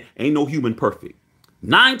 10, ain't no human perfect.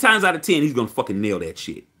 9 times out of 10, he's gonna fucking nail that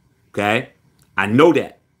shit. Okay? I know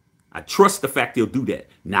that. I trust the fact he'll do that.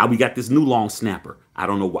 Now we got this new long snapper. I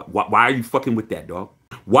don't know why are you fucking with that, dog?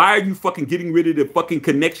 Why are you fucking getting rid of the fucking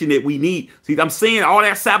connection that we need? See, I'm saying all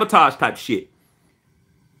that sabotage type shit.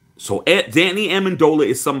 So Danny Amendola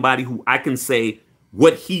is somebody who I can say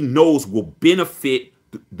what he knows will benefit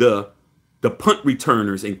the punt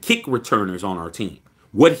returners and kick returners on our team.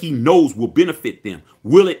 What he knows will benefit them.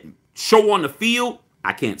 Will it show on the field?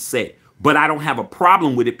 I can't say. But I don't have a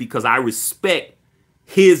problem with it because I respect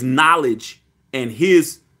his knowledge and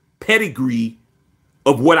his pedigree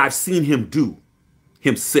of what I've seen him do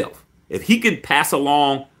himself. If he can pass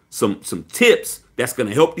along some tips that's going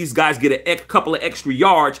to help these guys get a couple of extra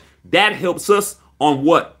yards, that helps us on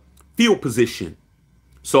what? Field position.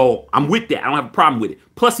 So I'm with that. I don't have a problem with it.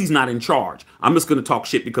 Plus, he's not in charge. I'm just going to talk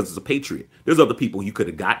shit because it's a Patriot. There's other people you could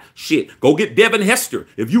have got. Shit, go get Devin Hester.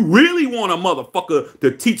 If you really want a motherfucker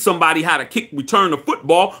to teach somebody how to kick return the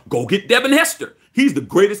football, go get Devin Hester. He's the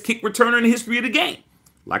greatest kick returner in the history of the game.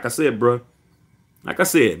 Like I said, bro. Like I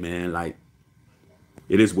said, man, like,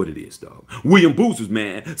 it is what it is, dog. William Boozers,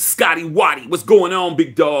 man. Scotty Waddy, what's going on,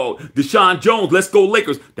 big dog? Deshaun Jones, let's go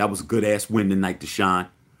Lakers. That was a good-ass win tonight, Deshaun.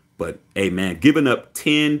 But, hey, man, giving up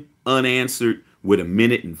 10 unanswered with a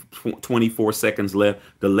minute and 24 seconds left,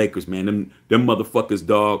 the Lakers, man, them motherfuckers,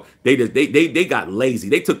 dog, they got lazy.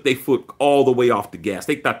 They took their foot all the way off the gas.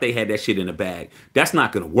 They thought they had that shit in the bag. That's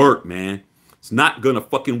not going to work, man. It's not going to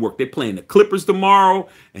fucking work. They're playing the Clippers tomorrow,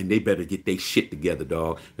 and they better get their shit together,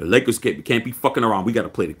 dog. The Lakers can't be fucking around. We got to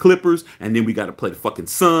play the Clippers, and then we got to play the fucking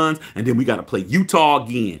Suns, and then we got to play Utah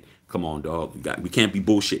again. Come on, dog. We can't be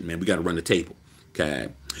bullshitting, man. We got to run the table. Okay.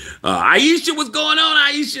 Aisha, what's going on,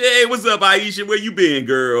 Aisha? Hey, what's up, Aisha? Where you been,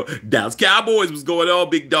 girl? Dallas Cowboys, what's going on,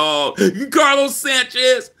 big dog? Carlos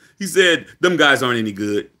Sanchez. He said, them guys aren't any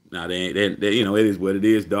good. Now, they you know, it is what it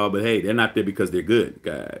is, dog. But, hey, they're not there because they're good.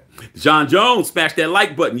 God. John Jones, smash that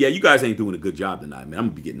like button. Yeah, you guys ain't doing a good job tonight, man. I'm going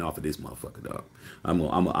to be getting off of this motherfucker, dog. I'm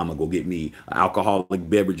gonna go get me an alcoholic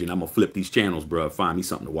beverage, and I'm going to flip these channels, bro. Find me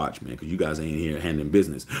something to watch, man, because you guys ain't here handling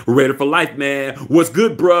business. Raider for life, man. What's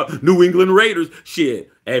good, bro? New England Raiders.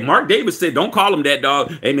 Shit. Hey, Mark Davis said, don't call them that,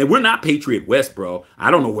 dog. Hey, man, we're not Patriot West, bro.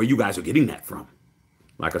 I don't know where you guys are getting that from.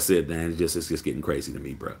 Like I said, man, it's just getting crazy to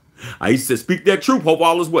me, bro. Aisha said, speak that truth. Hope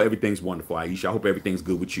all is well. Everything's wonderful, Aisha. I hope everything's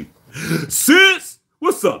good with you. Sis!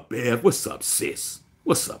 What's up, Bev? What's up, sis?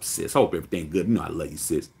 What's up, sis? Hope everything good. You know I love you,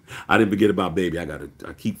 sis. I didn't forget about baby. I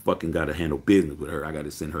keep fucking gotta handle business with her. I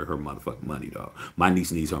gotta send her motherfucking money, dog. My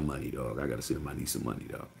niece needs her money, dog. I gotta send my niece some money,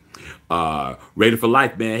 dog. Raider for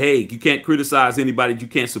life, man. Hey, you can't criticize anybody that you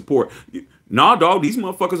can't support. Nah, dog, these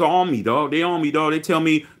motherfuckers are on me, dog. They on me, dog. They tell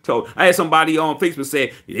me, I had somebody on Facebook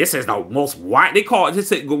say, this is the most white. They call it,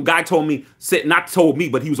 this guy told me, not told me,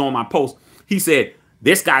 but he was on my post. He said,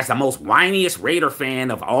 this guy's the most whiniest Raider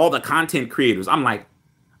fan of all the content creators. I'm like,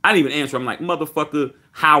 I didn't even answer. I'm like, motherfucker,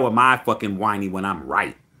 how am I fucking whiny when I'm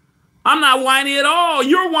right? I'm not whiny at all.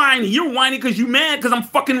 You're whiny. You're whiny because you mad because I'm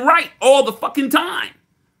fucking right all the fucking time.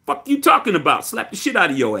 Fuck you talking about? Slap the shit out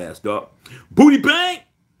of your ass, dog. Booty bang.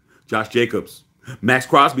 Josh Jacobs, Max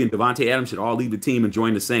Crosby, and Devontae Adams should all leave the team and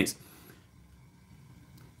join the Saints.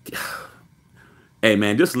 Hey,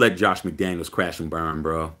 man, just let Josh McDaniels crash and burn,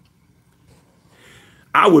 bro.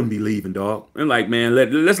 I wouldn't be leaving, dog. And like, man,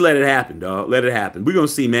 let's let it happen, dog. Let it happen. We're going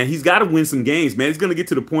to see, man. He's got to win some games, man. He's going to get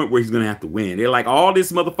to the point where he's going to have to win. They're like, all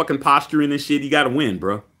this motherfucking posturing and shit, you got to win,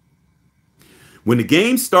 bro. When the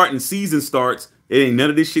games start and season starts, it ain't none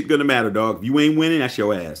of this shit going to matter, dog. If you ain't winning, that's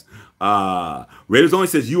your ass. Raiders only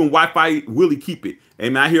says you and Wi-Fi Willie keep it. Hey,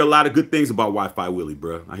 man, I hear a lot of good things about Wi-Fi Willie,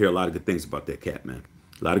 bro. I hear a lot of good things about that cat, man.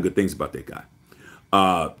 A lot of good things about that guy.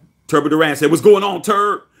 Turbo Duran said, what's going on,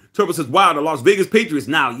 Turb? Turbo says, wow, the Las Vegas Patriots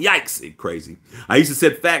now, yikes. It crazy. I used to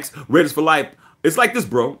said facts, Raiders for life. It's like this,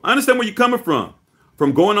 bro. I understand where you're coming from.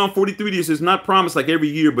 From going on 43 years, it's not promised like every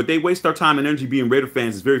year, but they waste our time and energy being Raider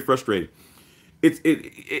fans. It's very frustrating. It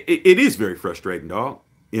is very frustrating, dog.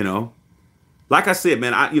 You know? Like I said,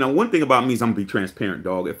 man, one thing about me is I'm gonna be transparent,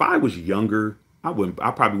 dog. If I was younger, I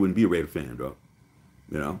probably wouldn't be a Raider fan, dog.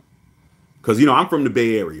 You know, because I'm from the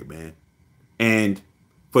Bay Area, man, and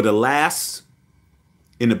for the last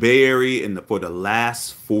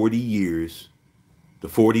 40 years, the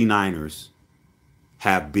 49ers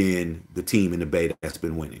have been the team in the Bay that's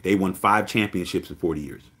been winning. They won 5 championships in 40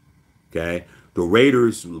 years. Okay, the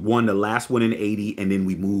Raiders won the last one in '80, and then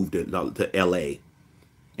we moved to LA.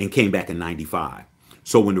 and came back in 95.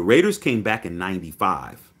 So when the Raiders came back in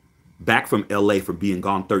 95, back from LA from being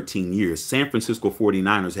gone 13 years, San Francisco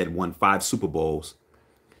 49ers had won 5 Super Bowls.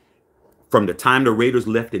 From the time the Raiders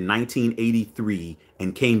left in 1983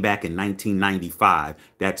 and came back in 1995,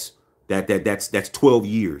 that's 12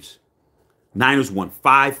 years. Niners won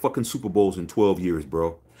 5 fucking Super Bowls in 12 years,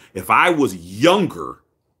 bro. If I was younger,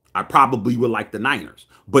 I probably would like the Niners.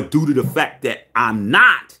 But due to the fact that I'm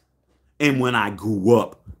not, and when I grew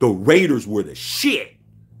up, the Raiders were the shit.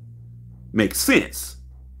 Makes sense.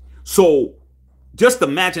 So just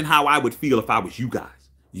imagine how I would feel if I was you guys.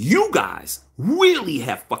 You guys really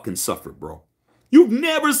have fucking suffered, bro. You've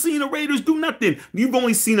never seen the Raiders do nothing. You've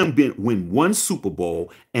only seen them win 1 Super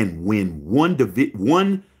Bowl and win one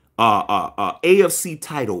AFC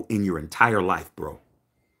title in your entire life, bro.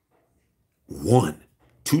 1,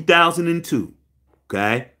 2002.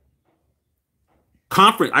 Okay.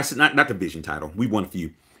 Conference. I said not division title. We won a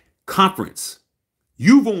few. Conference.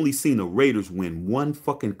 You've only seen the Raiders win 1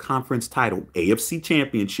 fucking conference title, AFC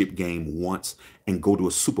championship game once, and go to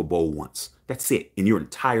a Super Bowl once. That's it in your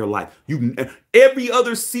entire life. Every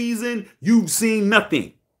other season, you've seen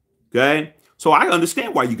nothing. Okay? So I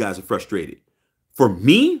understand why you guys are frustrated. For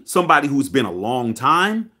me, somebody who's been a long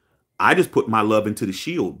time, I just put my love into the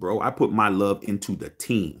Shield, bro. I put my love into the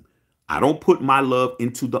team. I don't put my love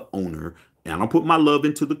into the owner. And I don't put my love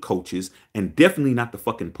into the coaches, and definitely not the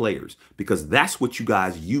fucking players, because that's what you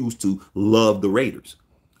guys use to love the Raiders.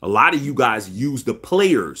 A lot of you guys use the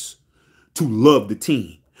players to love the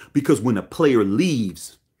team, because when a player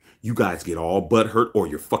leaves, you guys get all butthurt, or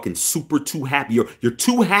you're fucking super too happy. You're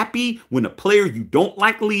too happy when a player you don't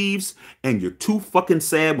like leaves, and you're too fucking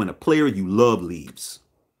sad when a player you love leaves.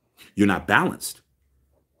 You're not balanced.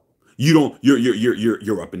 You're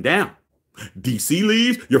up and down. DC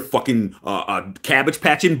leaves, you're fucking cabbage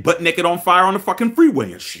patching, butt naked on fire on the fucking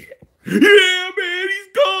freeway and shit. Yeah, man, he's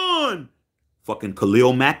gone. Fucking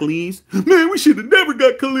Khalil Mack leaves. Man, we should have never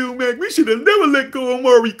got Khalil Mack. We should have never let go of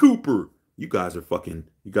Amari Cooper. You guys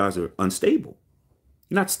are unstable.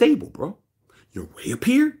 You're not stable, bro. You're way up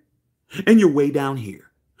here and you're way down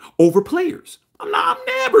here over players. I'm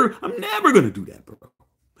never gonna do that, bro.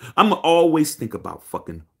 I'm gonna always think about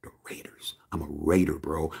fucking the Raiders. I'm a Raider,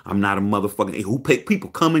 bro. I'm not a motherfucking people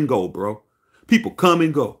come and go, bro. People come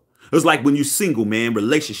and go. It's like when you're single, man,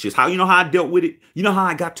 relationships. You know how I dealt with it? You know how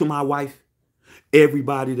I got to my wife?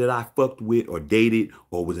 Everybody that I fucked with or dated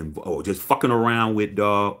or was or just fucking around with,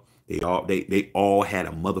 dog, they all had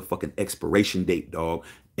a motherfucking expiration date, dog.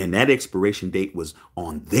 And that expiration date was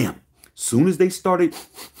on them. Soon as they started,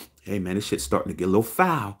 hey man, this shit's starting to get a little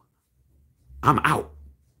foul. I'm out.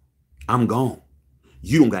 I'm gone.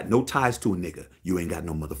 You don't got no ties to a nigga. You ain't got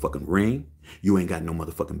no motherfucking ring. You ain't got no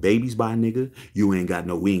motherfucking babies by a nigga. We ain't got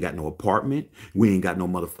no apartment. We ain't got no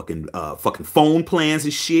motherfucking fucking phone plans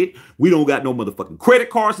and shit. We don't got no motherfucking credit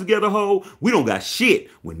cards together, ho. We don't got shit.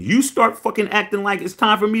 When you start fucking acting like it's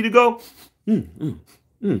time for me to go, I'm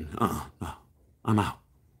out.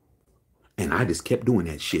 And I just kept doing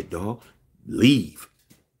that shit, dog. Leave.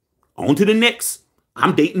 On to the next.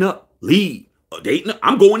 I'm dating up. Leave. Dating up.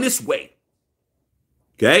 I'm going this way.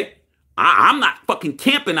 Okay? I'm not fucking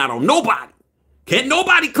camping out on nobody. Can't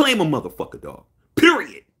nobody claim a motherfucker, dog.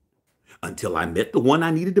 Period. Until I met the one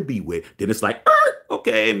I needed to be with. Then it's like,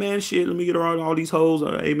 okay, man, shit, let me get around all these hoes.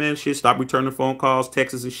 Hey, man, shit, stop returning phone calls,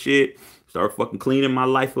 texts and shit. Start fucking cleaning my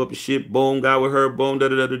life up and shit. Boom, got with her. Boom,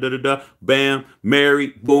 da-da-da-da-da-da. Bam,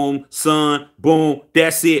 married. Boom, son. Boom.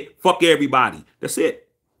 That's it. Fuck everybody. That's it.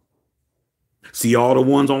 See all the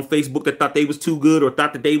ones on Facebook that thought they was too good or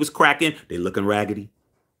thought that they was cracking. They looking raggedy.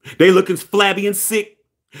 They looking flabby and sick.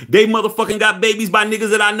 They motherfucking got babies by niggas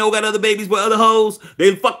that I know got other babies with other hoes.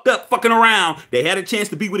 They fucked up fucking around. They had a chance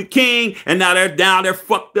to be with a king, and now they're down. They're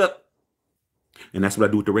fucked up. And that's what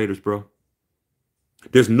I do with the Raiders, bro.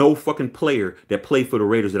 There's no fucking player that played for the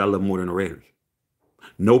Raiders that I love more than the Raiders.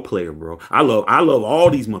 No player, bro. I love all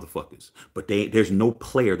these motherfuckers, but there's no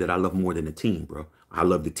player that I love more than the team, bro. I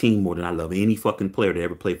love the team more than I love any fucking player that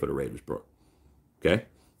ever played for the Raiders, bro. Okay?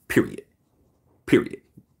 Period. Period.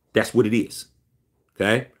 That's what it is.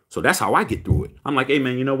 Okay? So that's how I get through it. I'm like, hey,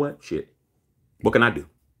 man, you know what? Shit. What can I do?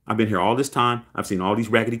 I've been here all this time. I've seen all these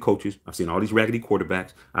raggedy coaches. I've seen all these raggedy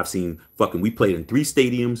quarterbacks. I've seen we played in 3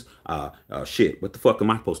 stadiums. Shit. What the fuck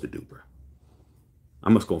am I supposed to do, bro?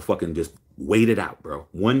 I'm just going to fucking just wait it out, bro.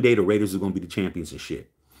 One day the Raiders are going to be the champions and shit.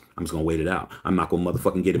 I'm just going to wait it out. I'm not going to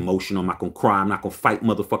motherfucking get emotional. I'm not going to cry. I'm not going to fight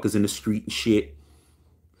motherfuckers in the street and shit.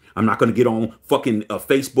 I'm not going to get on fucking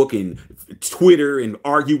Facebook and Twitter and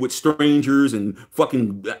argue with strangers and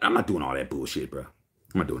fucking, I'm not doing all that bullshit, bro.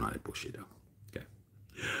 I'm not doing all that bullshit, though.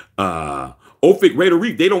 Okay. Ophik, Raider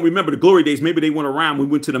Reef, they don't remember the glory days. Maybe they went around. We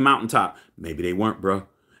went to the mountaintop. Maybe they weren't, bro.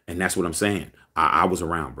 And that's what I'm saying. I was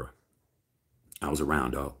around, bro. I was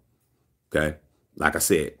around, dog. Okay? Like I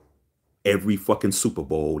said, every fucking Super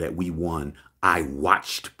Bowl that we won, I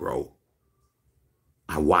watched, bro.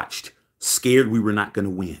 I watched. Scared we were not going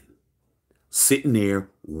to win. Sitting there,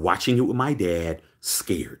 watching it with my dad,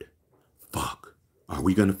 scared. Fuck. Are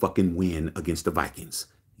we going to fucking win against the Vikings?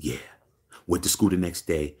 Yeah. Went to school the next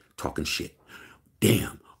day, talking shit.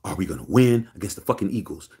 Damn. Are we going to win against the fucking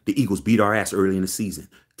Eagles? The Eagles beat our ass early in the season.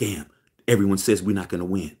 Damn. Everyone says we're not going to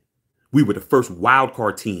win. We were the first wild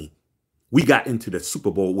card team. We got into the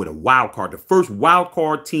Super Bowl with a wild card. The first wild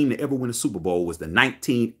card team to ever win a Super Bowl was the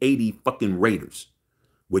 1980 fucking Raiders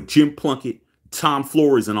with Jim Plunkett, Tom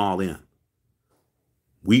Flores, and all them.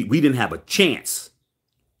 We didn't have a chance.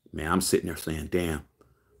 Man, I'm sitting there saying, damn,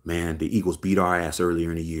 man, the Eagles beat our ass earlier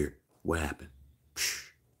in the year. What happened?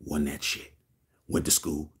 Psh, won that shit. Went to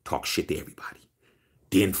school, talked shit to everybody.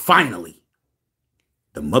 Then finally,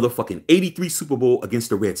 the motherfucking 83 Super Bowl against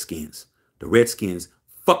the Redskins. The Redskins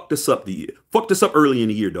fucked us up early in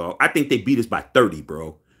the year, dog. I think they beat us by 30,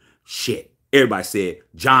 bro. Shit. Everybody said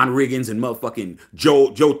John Riggins and motherfucking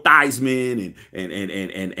Joe Theismann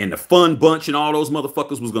and the Fun Bunch and all those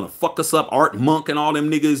motherfuckers was gonna fuck us up. Art Monk and all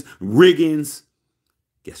them niggas, Riggins.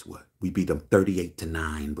 Guess what? We beat them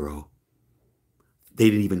 38-9, bro. They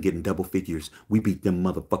didn't even get in double figures. We beat them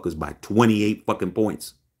motherfuckers by 28 fucking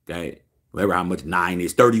points. Okay, whatever how much 9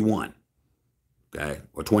 is, 31. Okay,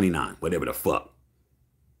 or 29, whatever the fuck.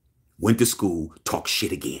 Went to school, talk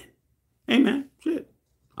shit again. Hey man, shit,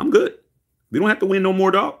 I'm good. We don't have to win no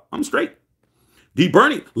more, dog. I'm straight. D.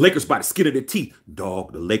 Bernie, Lakers by the skin of their teeth.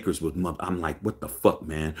 Dog, the Lakers was I'm like, what the fuck,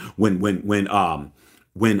 man? When Rivers,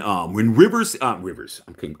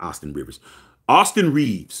 I'm kidding, Austin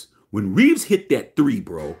Reeves, when Reeves hit that 3,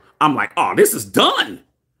 bro, I'm like, oh, this is done.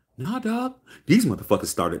 Nah, dog. These motherfuckers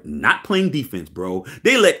started not playing defense, bro.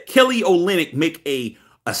 They let Kelly Olynyk make a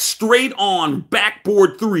straight on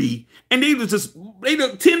backboard 3, and they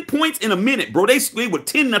did 10 points in a minute, bro. They were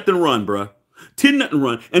 10-0 run, bro. 10-0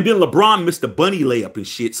 run. And then LeBron missed a bunny layup and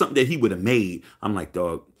shit, something that he would have made. I'm like,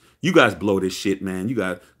 dog, you guys blow this shit, man. You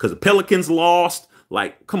guys, because the Pelicans lost.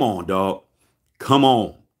 Like, come on, dog. Come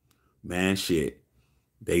on. Man, shit.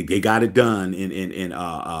 They got it done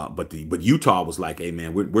but Utah was like, hey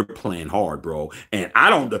man, we're playing hard, bro. And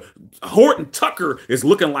Horton Tucker is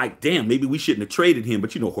looking like, damn, maybe we shouldn't have traded him.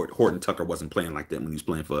 But you know, Horton Tucker wasn't playing like that when he was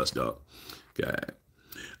playing for us, dog. Okay.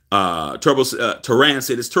 Turan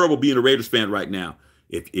said it's terrible being a Raiders fan right now.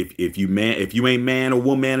 If you ain't man or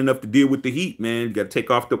woman enough to deal with the heat, man, you got to take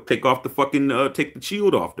the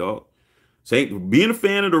shield off, dog. So being a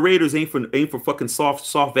fan of the Raiders ain't for fucking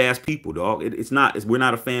soft ass people, dog. We're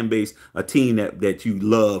not a fan base, a team that you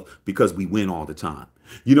love because we win all the time.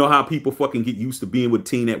 You know how people fucking get used to being with a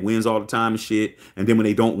team that wins all the time and shit, and then when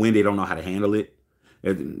they don't win, they don't know how to handle it.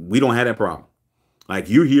 We don't have that problem. Like,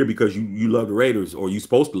 you're here because you love the Raiders, or you're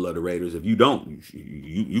supposed to love the Raiders. If you don't,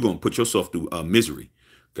 you're gonna put yourself through misery.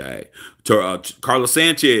 Okay. Carlos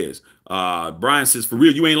Sanchez. Brian says, for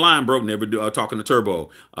real, you ain't lying, bro. Never talking to Turbo.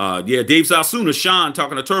 Yeah, Dave Sasuna, Sean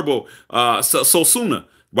talking to Turbo. Sosuna,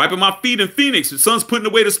 wiping my feet in Phoenix. The Suns putting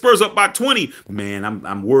away the Spurs up by 20. Man,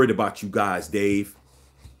 I'm worried about you guys, Dave.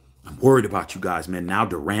 I'm worried about you guys, man. Now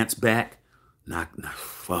Durant's back.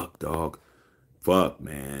 Fuck, dog. Fuck,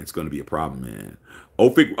 man. It's gonna be a problem, man.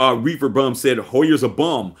 Ophik Reefer Bum said Hoyer's a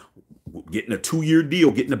bum. Getting a 2-year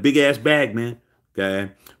deal, getting a big ass bag, man.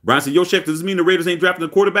 Okay. Brian said, yo, Chef, does this mean the Raiders ain't drafting a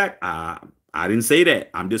quarterback? I didn't say that.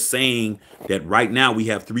 I'm just saying that right now we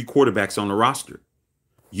have 3 quarterbacks on the roster.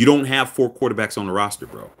 You don't have 4 quarterbacks on the roster,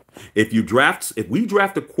 bro. If we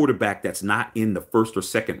draft a quarterback that's not in the 1st or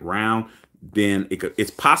 2nd round, then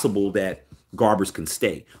it's possible that Garbers can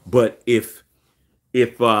stay. But if we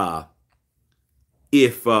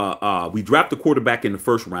draft a quarterback in the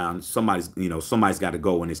 1st round, somebody's got to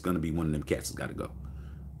go, and it's going to be one of them cats that's got to go.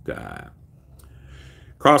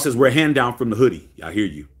 Carl says, we're a hand down from the hoodie. I hear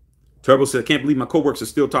you. Turbo said, I can't believe my coworkers are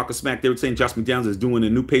still talking smack. They were saying Josh McDaniels is doing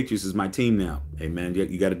the new Patriots is my team now. Hey, man,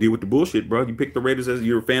 you got to deal with the bullshit, bro. You pick the Raiders as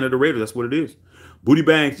you're a fan of the Raiders. That's what it is. Booty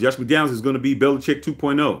Banks, Josh McDaniels is going to be Belichick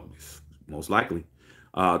 2.0. Most likely.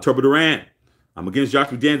 Turbo Durant, I'm against Josh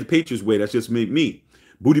McDaniels the Patriots way. That's just me.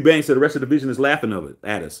 Booty Banks said the rest of the division is laughing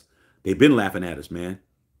at us. They've been laughing at us, man.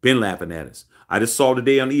 Been laughing at us. I just saw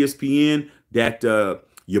today on ESPN that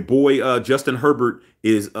your boy Justin Herbert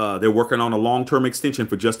is they're working on a long-term extension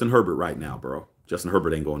for Justin Herbert right now, bro. Justin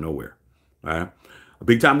Herbert ain't going nowhere. All right. A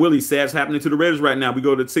big time Willie, sad's happening to the Raiders right now. We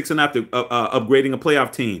go to 6 and after upgrading a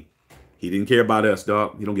playoff team. He didn't care about us,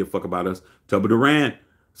 dog. He don't give a fuck about us. Turbo Durant,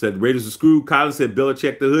 Said the Raiders are screwed. Kylan said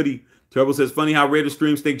Belichick the hoodie. Turbo says, funny how Raiders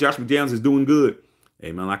streams think Josh McDaniels is doing good.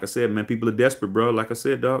 Hey, man, like I said, man, people are desperate, bro. Like I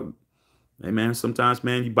said, dog. Hey, man, sometimes,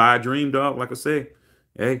 man, you buy a dream, dog. Like I said,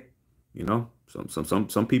 hey, you know,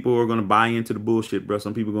 some people are gonna buy into the bullshit, bro.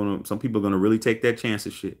 Some people are gonna really take that chance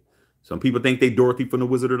and shit. Some people think they Dorothy from the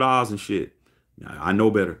Wizard of Oz and shit. I know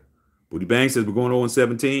better. Booty Bang says we're going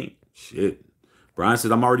 0-17. Shit. Brian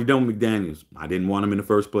says I'm already done with McDaniels. I didn't want him in the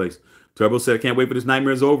first place. Turbo said I can't wait for this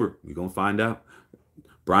nightmare is over. We're gonna find out.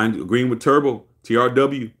 Brian agreeing with Turbo.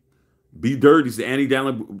 TRW. B Dirt is the Andy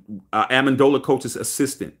Amendola coach's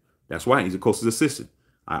assistant. That's right. He's a coach's assistant.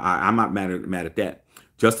 I'm not mad at that.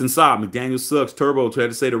 Justin Saab, McDaniels sucks. Turbo tried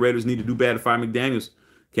to say the Raiders need to do bad to fire McDaniels.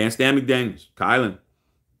 Can't stand McDaniels. Kylan.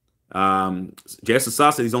 Justin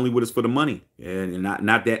Saab said he's only with us for the money. And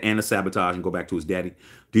not that and the sabotage and go back to his daddy.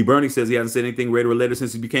 D. Bernie says he hasn't said anything Raider related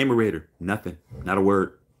since he became a Raider. Nothing. Not a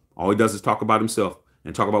word. All he does is talk about himself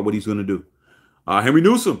and talk about what he's going to do. Henry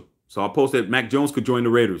Newsom. So I'll post that Mac Jones could join the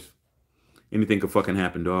Raiders. Anything could fucking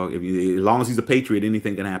happen, dog. As long as he's a Patriot,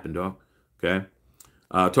 anything can happen, dog. Okay.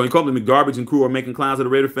 Tony Copeland, McGarbage and crew are making clowns of the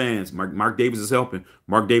Raider fans. Mark Davis is helping.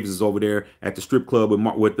 Mark Davis is over there at the strip club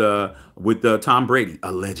with Tom Brady,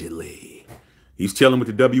 allegedly. He's chilling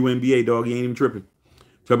with the WNBA, dog. He ain't even tripping.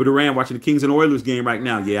 Trevor Durant watching the Kings and Oilers game right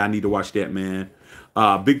now. Yeah, I need to watch that, man.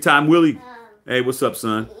 Big Time Willie. Hey, what's up,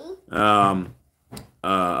 son?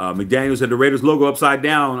 McDaniels had the Raiders logo upside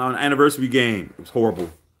down on an anniversary game. It was horrible.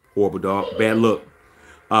 Horrible, dog. Bad look.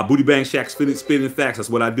 Booty Bang Shack spitting facts. That's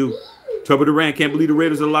what I do. Trevor Durant can't believe the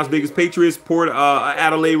Raiders are the Las Vegas Patriots. Poor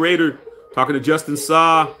Adelaide Raider. Talking to Justin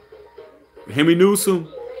Saw. Henry Newsom.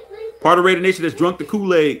 Part of Raider Nation that's drunk the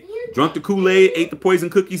Kool-Aid. Drunk the Kool-Aid, ate the poison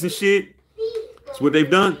cookies and shit. That's what they've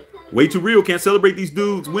done. Way too real. Can't celebrate these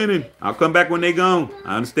dudes winning. I'll come back when they gone.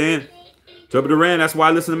 I understand. Trevor Durant, that's why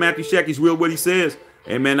I listen to Matthew Shack. He's real what he says.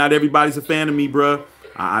 Hey, man, not everybody's a fan of me, bro.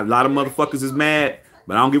 A lot of motherfuckers is mad.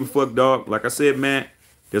 But I don't give a fuck, dog. Like I said, man,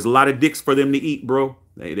 there's a lot of dicks for them to eat, bro.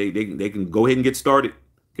 They can go ahead and get started.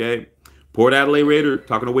 Okay. Port Adelaide Raider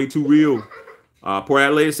talking to Way Too Real. Port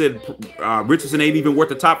Adelaide said Richardson ain't even worth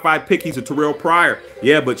the top 5 pick. He's a Terrell Pryor.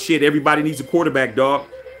 Yeah, but shit, everybody needs a quarterback, dog.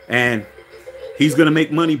 And he's gonna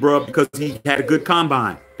make money, bro, because he had a good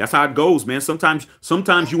combine. That's how it goes, man. Sometimes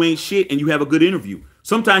you ain't shit and you have a good interview.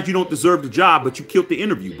 Sometimes you don't deserve the job, but you killed the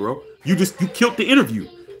interview, bro. You killed the interview.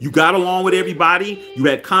 You got along with everybody. You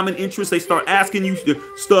had common interests. They start asking you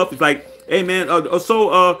stuff. It's like, hey man,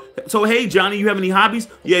 so hey Johnny, you have any hobbies?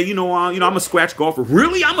 Yeah, I'm a scratch golfer.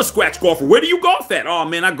 Really? I'm a scratch golfer. Where do you golf at? Oh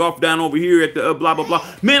man, I golf down over here at the blah blah blah.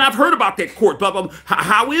 Man, I've heard about that court. Blah blah blah.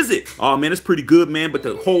 How is it? Oh man, it's pretty good, man. But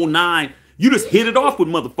the whole 9. You just hit it off with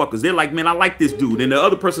motherfuckers. They're like, man, I like this dude. And the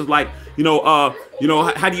other person's like, how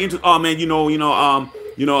do you oh man,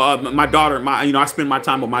 my daughter, I spend my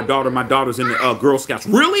time with my daughter. My daughter's in the Girl Scouts.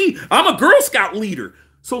 Really? I'm a Girl Scout leader.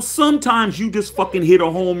 So sometimes you just fucking hit a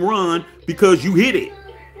home run because you hit it.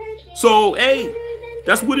 So, hey,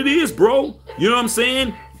 that's what it is, bro. You know what I'm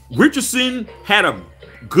saying? Richardson had a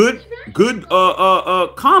good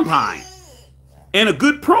combine and a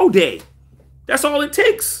good pro day. That's all it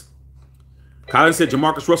takes. Kylie said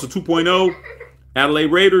Jamarcus Russell 2.0, Adelaide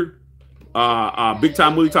Raider. Big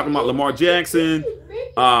Time Willie talking about Lamar Jackson,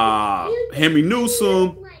 Henry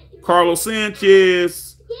Newsom, Carlos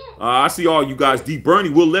Sanchez. I see all you guys. D. Bernie,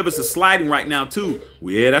 Will Levis is sliding right now too.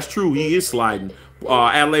 Well, yeah, that's true. He is sliding.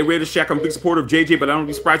 Adelaide Raiders, Shaq, I'm a big supporter of JJ, but I don't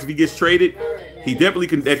be surprised if he gets traded. He definitely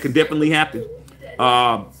can. That can definitely happen.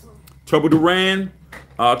 Trouble Duran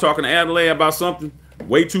talking to Adelaide about something.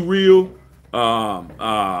 Way too real.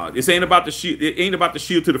 This ain't about the shield. It ain't about the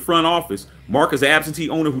shield to the front office. Mark is an absentee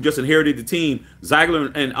owner who just inherited the team.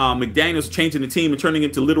 Ziegler and McDaniels changing the team and turning it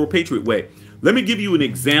into literal Patriot way. Let me give you an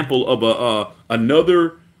example of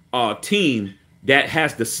another team that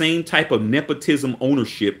has the same type of nepotism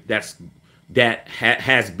ownership that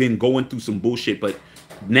has been going through some bullshit, but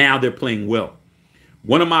now they're playing well.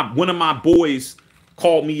 One of my boys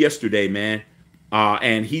called me yesterday, man.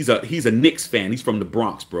 And he's a Knicks fan. He's from the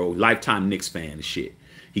Bronx, bro. Lifetime Knicks fan and shit.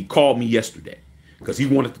 He called me yesterday because he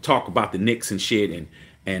wanted to talk about the Knicks and shit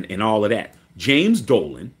and all of that. James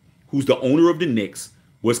Dolan, who's the owner of the Knicks,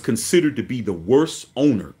 was considered to be the worst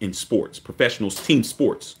owner in sports, professional team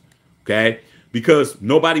sports, okay? Because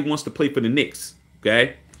nobody wants to play for the Knicks,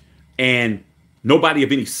 okay? And nobody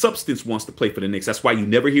of any substance wants to play for the Knicks. That's why you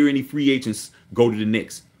never hear any free agents go to the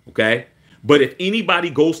Knicks, okay? But if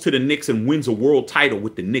anybody goes to the Knicks and wins a world title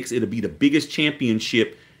with the Knicks, it'll be the biggest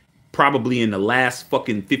championship probably in the last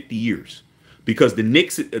fucking 50 years. Because the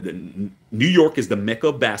Knicks, New York is the mecca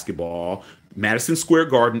of basketball. Madison Square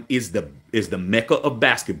Garden is the mecca of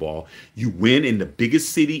basketball. You win in the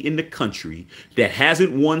biggest city in the country that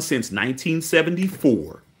hasn't won since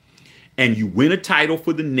 1974, and you win a title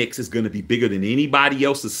for the Knicks is going to be bigger than anybody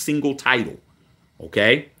else's single title,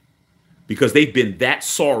 okay? Because they've been that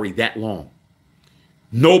sorry that long.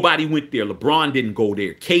 Nobody went there. LeBron didn't go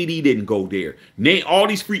there. KD didn't go there. All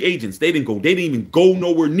these free agents, they didn't go. They didn't even go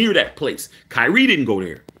nowhere near that place. Kyrie didn't go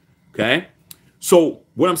there, okay? So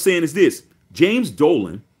what I'm saying is this. James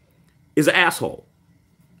Dolan is an asshole.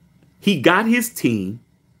 He got his team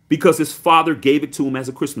because his father gave it to him as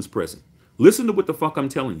a Christmas present. Listen to what the fuck I'm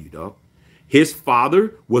telling you, dog. His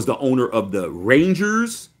father was the owner of the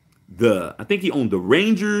Rangers. I think he owned the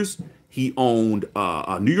Rangers. He owned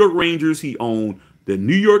New York Rangers. He owned the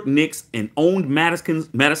New York Knicks and owned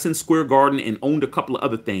Madison Square Garden and owned a couple of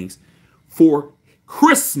other things for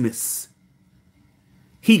Christmas.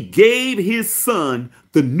 He gave his son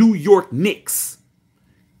the New York Knicks.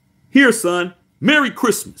 Here, son, Merry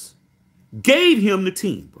Christmas. Gave him the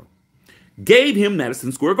team, bro. Gave him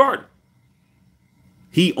Madison Square Garden.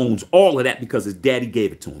 He owns all of that because his daddy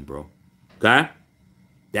gave it to him, bro. Okay?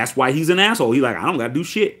 That's why he's an asshole. He's like, I don't got to do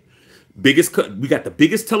shit. We got the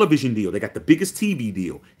biggest television deal. They got the biggest TV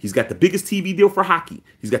deal. He's got the biggest TV deal for hockey.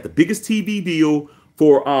 He's got the biggest TV deal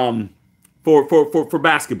for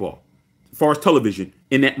basketball, as far as television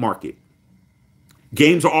in that market.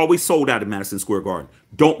 Games are always sold out at Madison Square Garden.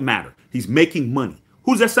 Don't matter. He's making money.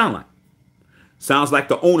 Who does that sound like? Sounds like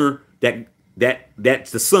the owner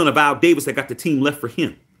that's the son of Al Davis that got the team left for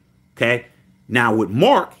him. Okay? Now with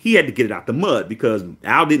Mark, he had to get it out the mud because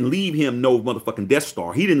Al didn't leave him no motherfucking Death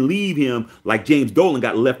Star. He didn't leave him like James Dolan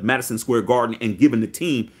got left Madison Square Garden and given the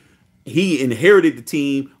team. He inherited the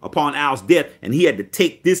team upon Al's death, and he had to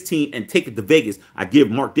take this team and take it to Vegas. I give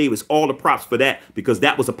Mark Davis all the props for that because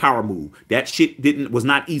that was a power move. That shit was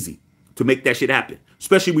not easy to make that shit happen,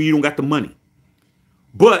 especially when you don't got the money.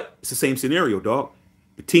 But it's the same scenario, dog.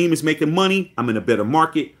 The team is making money. I'm in a better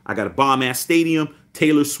market. I got a bomb-ass stadium.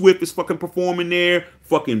 Taylor Swift is fucking performing there.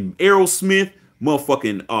 Fucking Aerosmith.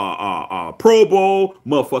 Motherfucking Pro Bowl.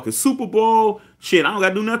 Motherfucking Super Bowl. Shit, I don't got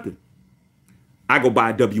to do nothing. I go buy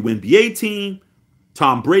a WNBA team.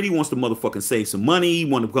 Tom Brady wants to motherfucking save some money. He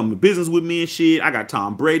want to come to business with me and shit. I got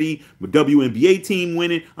Tom Brady, my WNBA team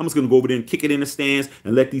winning. I'm just going to go over there and kick it in the stands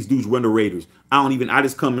and let these dudes run the Raiders. I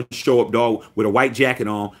just come and show up, dog, with a white jacket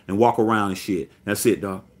on and walk around and shit. That's it,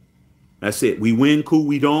 dog. That's it. We win, cool.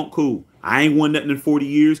 We don't, cool. I ain't won nothing in 40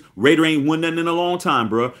 years. Raider ain't won nothing in a long time,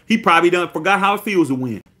 bro. He probably forgot how it feels to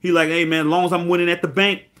win. He like, hey, man, as long as I'm winning at the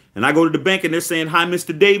bank, and I go to the bank and they're saying, hi,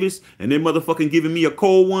 Mr. Davis, and they're motherfucking giving me a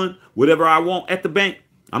cold one, whatever I want at the bank,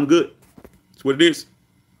 I'm good. That's what it is.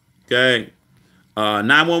 Okay.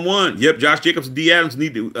 911. Yep, Josh Jacobs and D. Adams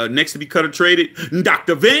need to next to be cut or traded.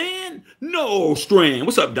 Dr. Van Nostrand.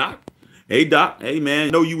 What's up, Doc? Hey, Doc. Hey, man.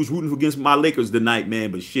 I know you was rooting against my Lakers tonight,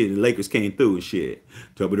 man, but shit, the Lakers came through and shit.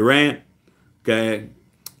 Toby Durant. Okay.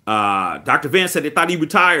 Dr. Van said they thought he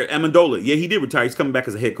retired. Amendola. Yeah, he did retire. He's coming back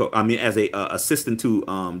as a head coach. I mean, as a assistant to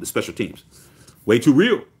the special teams. Way too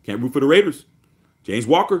real. Can't root for the Raiders. James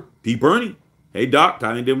Walker. P. Burney. Hey, Doc.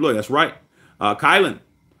 Tyler Dave Lloyd. That's right. Kylan.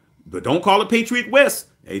 But don't call it Patriot West.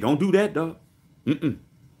 Hey, don't do that, dog.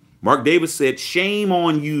 Mark Davis said, shame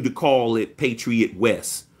on you to call it Patriot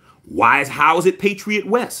West. How is it Patriot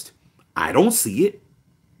West? I don't see it.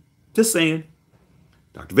 Just saying.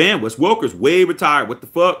 Dr. Van, Wes Welker's way retired. What the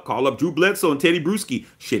fuck? Call up Drew Bledsoe and Teddy Bruschi.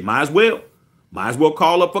 Shit, might as well. Might as well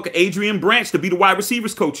call up fucking Adrian Branch to be the wide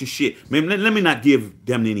receivers coach and shit. Man, let me not give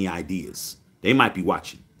them any ideas. They might be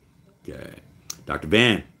watching. Okay. Dr.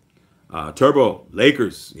 Van. Turbo.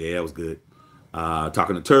 Lakers. Yeah, that was good.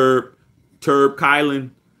 Talking to Turb, Kylan.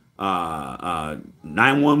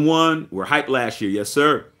 911. We're hyped last year. Yes,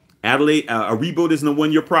 sir. Adelaide. A rebuild isn't a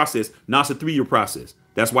 1-year process. Now it's a 3-year process.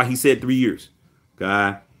 That's why he said 3 years.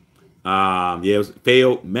 Okay. Yeah, it was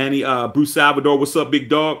failed. Manny, Bruce Salvador, what's up, big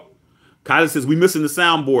dog? Kyler says we missing the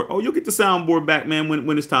soundboard. Oh, you'll get the soundboard back, man,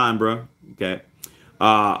 when it's time, bro. Okay.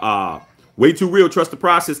 Way too real. Trust the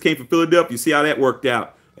process. Came from Philadelphia. See how that worked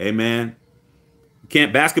out. Hey, man.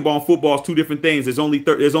 Can't basketball and football is two different things. There's only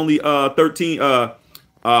 12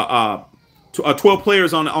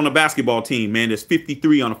 players on a basketball team, man. There's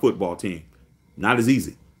 53 on a football team. Not as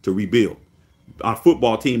easy to rebuild. Our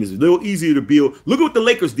football team is a little easier to build. Look at what the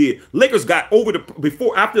Lakers did. Lakers got over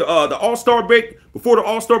after the All-Star break. Before the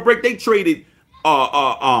All-Star break, they traded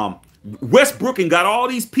Westbrook and got all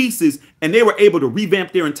these pieces, and they were able to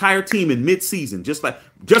revamp their entire team in mid-season, just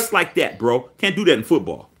like that, bro. Can't do that in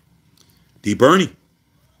football. D. Burney,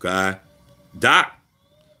 okay. Doc,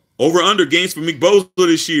 over/under games for McBozo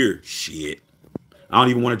this year. Shit, I don't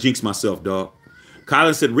even want to jinx myself, dog.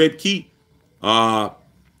 Kylan said Red Key. Turbo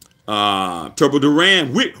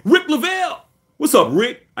Duran. Rick Lavelle. What's up,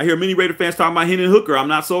 Rick? I hear many Raider fans talking about Hendon Hooker. I'm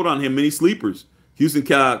not sold on him. Many sleepers. Houston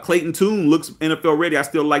Clayton Tune looks NFL ready. I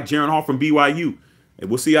still like Jaron Hall from BYU. And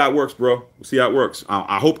we'll see how it works, bro. We'll see how it works.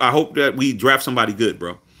 I hope that we draft somebody good,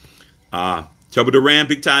 bro. Turbo Duran,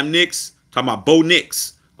 big time Knicks. Talking about Bo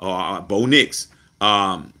Nix. Bo Nix.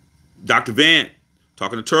 Dr. Van.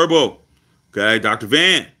 Talking to Turbo. Okay, Dr.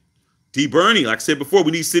 Van. D. Bernie, like I said before,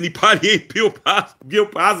 we need Sidney Poitier,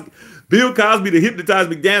 Bill Cosby to hypnotize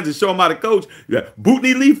McDaniels and show him how to coach. Yeah.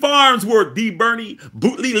 Bootney Lee Farnsworth, D. Bernie.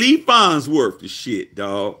 Bootney Lee Farnsworth. The shit,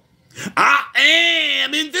 dog. I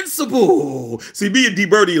am invincible. See, me and D.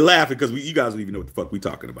 Bernie laughing because you guys don't even know what the fuck we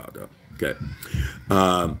talking about, though. Okay.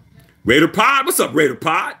 Raider Pod. What's up, Raider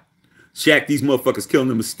Pod? Shaq, these motherfuckers killing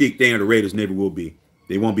the mystique. They ain't the Raiders, never will be.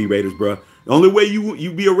 They won't be Raiders, bro. The only way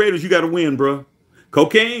you be a Raiders, you got to win, bro.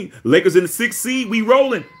 Cocaine, Lakers in the 6th seed, we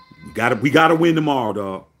rolling. We gotta win tomorrow,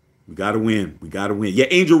 dog. We gotta win. We gotta win. Yeah,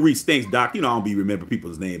 Angel Reese, thanks, Doc. You know I don't be remember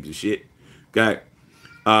people's names and shit. Okay.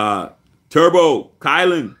 Turbo,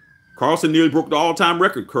 Kylan, Carlson nearly broke the all-time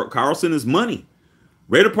record. Carlson is money.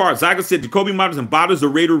 Raider Part, Zyga said Jacoby Myers and Botters are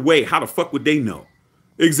Raider way. How the fuck would they know?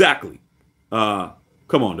 Exactly. Come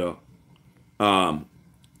on, dog.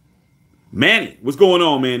 Manny, what's going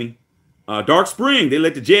on, Manny? Dark Spring, they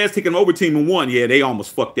let the Jazz take an over team and won. Yeah, they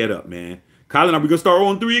almost fucked that up, man. Colin, are we going to start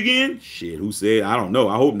 0-3 again? Shit, who said? I don't know.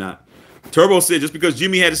 I hope not. Turbo said just because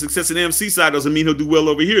Jimmy had a success in the MC side doesn't mean he'll do well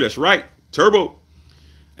over here. That's right. Turbo.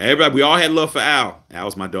 Everybody, we all had love for Al.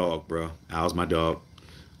 Al's my dog, bro. Al's my dog.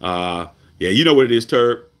 Yeah, you know what it is,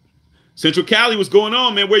 Turb. Central Cali, what's going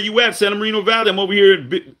on, man? Where you at? Santa Marino Valley. I'm over here at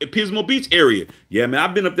Pismo Beach area. Yeah, man,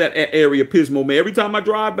 I've been up that area, Pismo, man. Every time I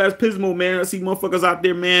drive past Pismo, man, I see motherfuckers out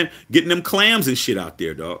there, man, getting them clams and shit out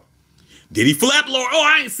there, dog. Diddy Flap Lord. Oh,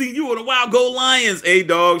 I ain't seen you in a while. Go Lions. Hey,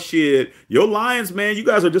 dog, shit. Yo, Lions, man, you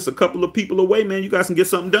guys are just a couple of people away, man. You guys can get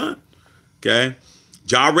something done. Okay.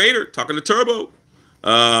 Ja Raider talking to Turbo.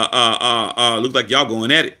 Looks like y'all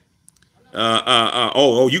going at it.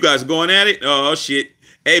 You guys are going at it? Oh, shit.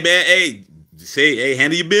 Hey, man, hey,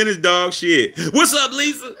 handle your business, dog. Shit. What's up,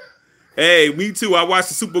 Lisa? Hey, me too. I watched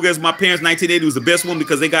the Super Bowl against my parents. 1980 was the best one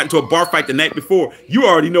because they got into a bar fight the night before. You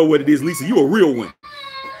already know what it is, Lisa. You a real one.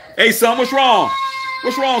 Hey, son, what's wrong?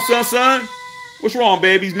 What's wrong, son? What's wrong,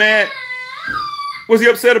 baby? He's mad. What's he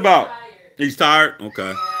upset about? He's tired?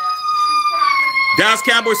 Okay. Dallas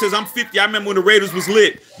Cowboy says, I'm 50. I remember when the Raiders was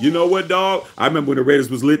lit. You know what, dog? I remember when the Raiders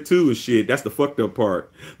was lit, too, and shit. That's the fucked up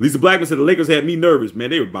part. Lisa Blackman said the Lakers had me nervous, man.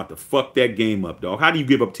 They were about to fuck that game up, dog. How do you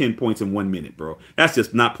give up 10 points in 1 minute, bro? That's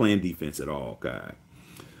just not playing defense at all, guy.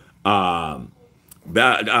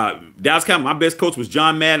 Dallas Cowboy, my best coach was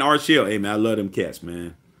John Madden, Art Shell. Hey, man, I love them cats,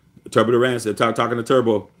 man. Turbo Duran said, talking to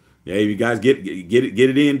Turbo. Yeah, you guys get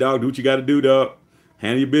it in, dog. Do what you got to do, dog.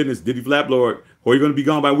 Handle your business. Diddy Flap Lord. Or you're going to be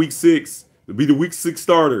gone by week 6. It'll be the week 6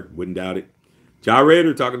 starter. Wouldn't doubt it. Ja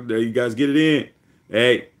Raider talking to you guys, get it in.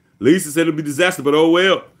 Hey, Lisa said it'll be disaster, but oh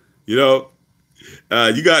well. You know,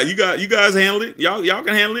 you guys handle it. Y'all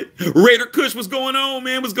can handle it. Raider Kush, what's going on,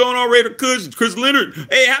 man? What's going on, Raider Kush? Chris Leonard.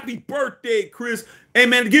 Hey, happy birthday, Chris. Hey,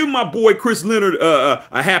 man, give my boy Chris Leonard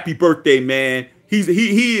a happy birthday, man.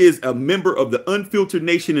 He is a member of the Unfiltered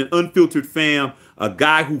Nation and Unfiltered Fam. A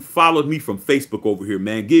guy who followed me from Facebook over here,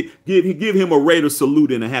 man. Give him a Raider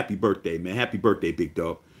salute and a happy birthday, man. Happy birthday, big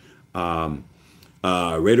dog.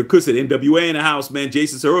 Raider Kush said NWA in the house, man.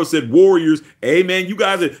 Jason Serrell said Warriors. Hey, man,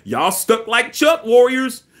 y'all stuck like Chuck,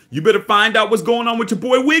 Warriors. You better find out what's going on with your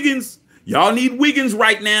boy Wiggins. Y'all need Wiggins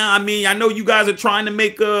right now. I mean, I know you guys are trying to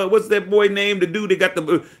make what's that boy name? The dude that got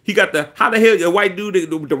how the hell the white dude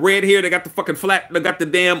with the red hair? They got the fucking flat. They got the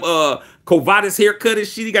damn Covatis haircut and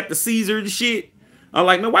shit. He got the Caesar and shit. I'm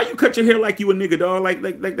like, man, why you cut your hair like you a nigga, dog? Like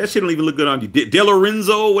that shit don't even look good on you. De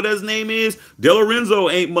Lorenzo, what his name is? De Lorenzo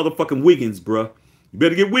ain't motherfucking Wiggins, bruh. You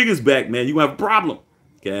better get Wiggins back, man. You gonna have a problem.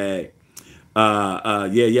 Okay.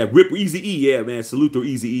 Yeah. Rip Easy E, yeah, man. Salute to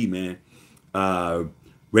Easy E, man.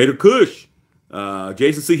 Raider Kush.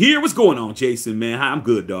 Jason see here. What's going on, Jason, man? Hi, I'm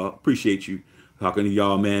good, dog. Appreciate you talking to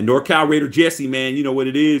y'all, man. NorCal Raider Jesse, man. You know what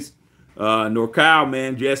it is. NorCal,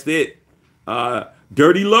 man. Just it.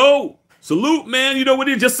 Dirty Low. Salute, man. You know what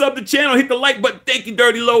it is. Just sub the channel. Hit the like button. Thank you,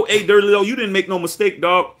 Dirty Low. Hey, Dirty Low, you didn't make no mistake,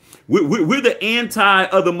 dog. We're the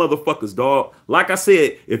anti-other motherfuckers, dog. Like I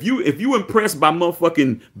said, if you impressed by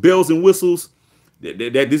motherfucking bells and whistles,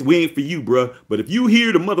 that this we ain't for you, bro. But if you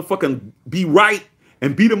here to motherfucking be right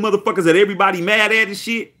and be the motherfuckers that everybody mad at and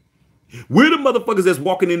shit, we're the motherfuckers that's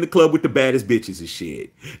walking in the club with the baddest bitches and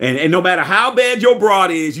shit. And no matter how bad your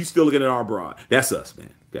broad is, you still looking at our broad. That's us,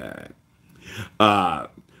 man. God.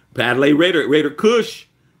 Padley Raider Kush.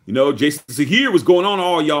 You know, Jason Zahir, what's going on,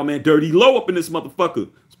 all y'all, man? Dirty Low up in this motherfucker.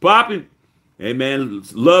 It's popping. Hey, man,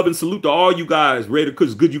 love and salute to all you guys. Raider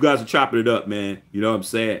Kush, good you guys are chopping it up, man. You know what I'm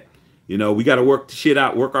saying? You know, we got to work the shit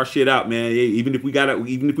out, work our shit out, man. Even if we gotta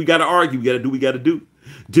argue, we gotta do what we gotta do.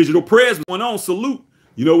 Digital prayers going on, salute.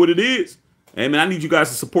 You know what it is. Hey, man, I need you guys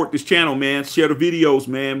to support this channel, man. Share the videos,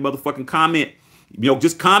 man. Motherfucking comment. You know,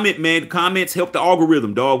 just comment, man. Comments help the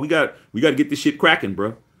algorithm, dog. We got to get this shit cracking,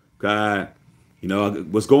 bro. God, you know,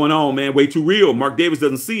 what's going on, man? Way too real. Mark Davis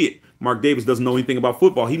doesn't see it. Mark Davis doesn't know anything about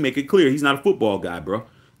football. He make it clear he's not a football guy, bro.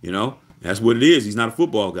 You know, that's what it is. He's not a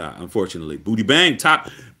football guy, unfortunately. Booty Bang, top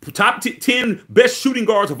 10 best shooting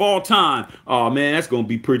guards of all time. Oh, man, that's going to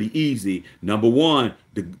be pretty easy. Number 1,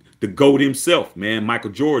 the GOAT himself, man,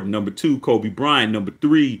 Michael Jordan. Number 2, Kobe Bryant. Number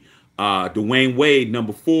 3, Dwayne Wade.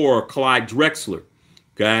 Number 4, Clyde Drexler.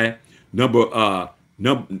 Okay. Number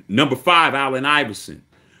 5, Allen Iverson.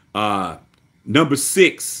 Number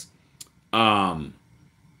 6, I'm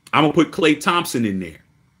gonna put Klay Thompson in there.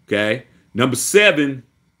 Okay. Number 7,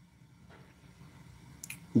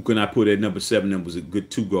 who can I put at number 7? That was a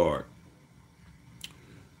good 2 guard.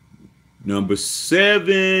 Number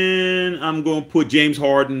 7, I'm going to put James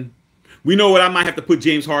Harden. We know what, I might have to put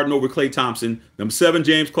James Harden over Klay Thompson. Number 7,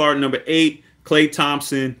 James Harden. Number 8, Klay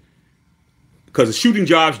Thompson. Because the shooting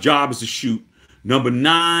job is to shoot. Number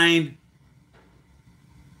 9,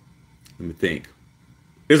 let me think.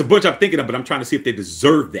 There's a bunch I'm thinking of, but I'm trying to see if they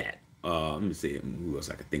deserve that. Let me see who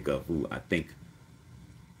else I can think of. Who I think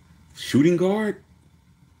shooting guard.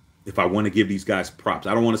 If I want to give these guys props,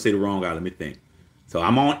 I don't want to say the wrong guy. Let me think. So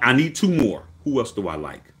I need 2 more. Who else do I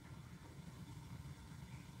like?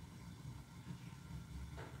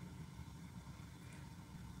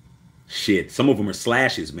 Shit, some of them are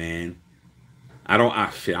slashes, man. I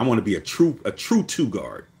want to be a true 2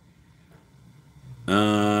 guard.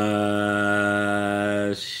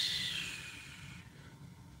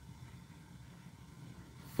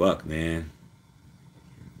 Fuck, man.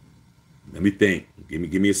 Let me think.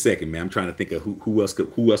 Give me a second, man. I'm trying to think of who else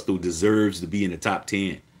deserves to be in the top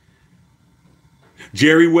 10.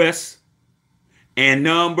 Jerry West. And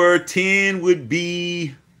number 10 would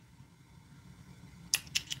be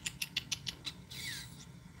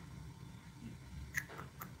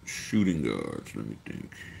shooting guards. Let me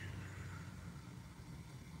think.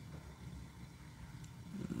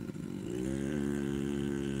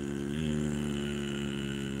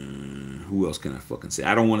 Who else can I fucking say?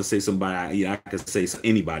 I don't want to say somebody. Yeah, I could say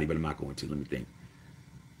anybody, but I'm not going to. Let me think.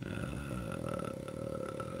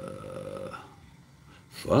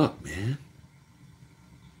 Fuck, man.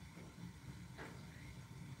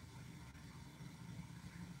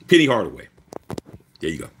 Penny Hardaway. There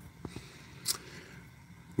you go.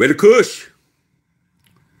 Where the Kush?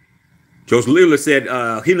 Joseph Lillard said,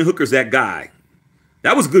 Hendon Hooker's that guy.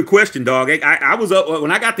 That was a good question, dog. I was up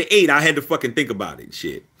when I got to 8. I had to fucking think about it.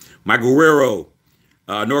 Shit. Mike Guerrero,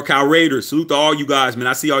 NorCal Raiders. Salute to all you guys, man.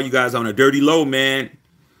 I see all you guys on a dirty low, man.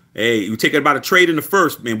 Hey, you take it about a trade in the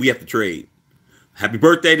first, man. We have to trade. Happy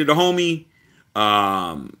birthday to the homie.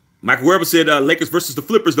 Michael Weber said Lakers versus the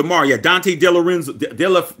Flippers tomorrow. Yeah, Dante De La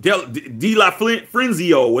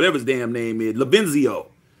Frenzio, whatever his damn name is, Lavenzio.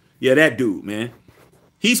 Yeah, that dude, man.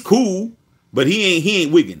 He's cool, but he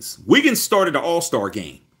ain't Wiggins. Wiggins started the All-Star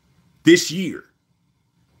game this year.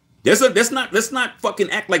 Let's not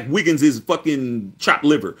fucking act like Wiggins is fucking chopped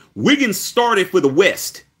liver. Wiggins started for the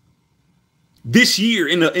West this year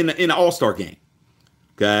in the All-Star game.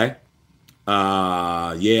 Okay.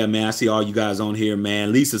 Yeah, man. I see all you guys on here,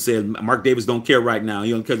 man. Lisa said Mark Davis don't care right now.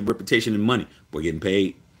 He only cares about reputation and money. We're getting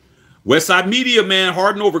paid. Westside Media, man.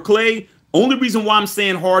 Harden over Klay. Only reason why I'm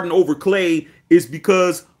saying Harden over Klay is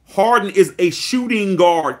because Harden is a shooting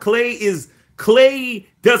guard. Klay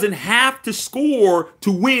doesn't have to score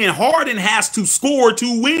to win. Harden has to score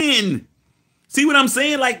to win. See what I'm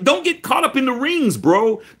saying? Like, don't get caught up in the rings,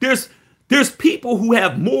 bro. There's people who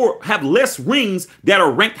have less rings that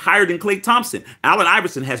are ranked higher than Klay Thompson. Allen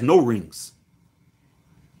Iverson has no rings.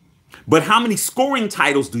 But how many scoring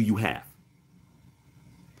titles do you have?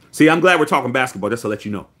 See, I'm glad we're talking basketball, just to let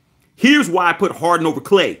you know. Here's why I put Harden over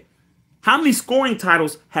Klay. How many scoring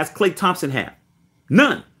titles has Klay Thompson have?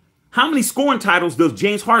 None. How many scoring titles does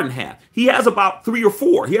James Harden have? He has about 3 or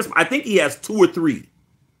 4. I think he has 2 or 3.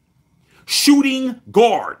 Shooting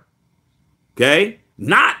guard. Okay?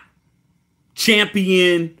 Not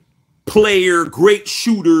champion, player, great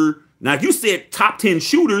shooter. Now, if you said top 10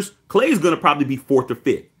 shooters, Klay's going to probably be 4th or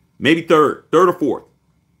 5th. Maybe 3rd or 4th.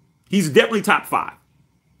 He's definitely top 5.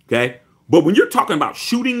 Okay? But when you're talking about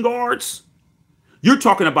shooting guards, you're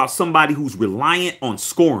talking about somebody who's reliant on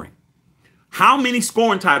scoring. How many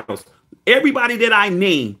scoring titles? Everybody that I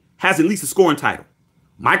name has at least a scoring title.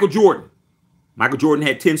 Michael Jordan. Michael Jordan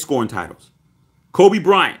had 10 scoring titles. Kobe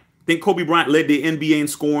Bryant. I think Kobe Bryant led the NBA in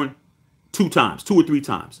scoring 2 or 3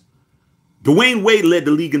 times. Dwayne Wade led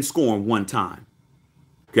the league in scoring 1 time.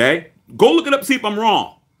 Okay? Go look it up, see if I'm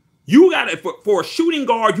wrong. You got to, for a shooting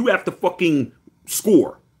guard, you have to fucking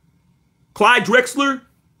score. Clyde Drexler,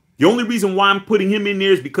 the only reason why I'm putting him in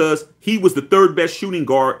there is because he was the 3rd best shooting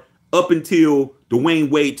guard up until Dwayne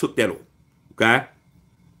Wade took that over. Okay?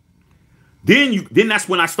 Then that's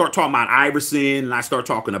when I start talking about Iverson and I start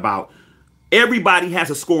talking about everybody has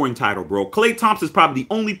a scoring title, bro. Klay Thompson is probably the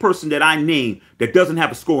only person that I name that doesn't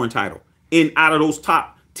have a scoring title out of those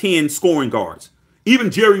top 10 scoring guards. Even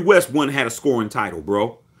Jerry West had a scoring title,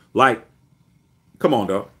 bro. Like, come on,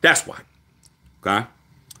 dog. That's why. Okay?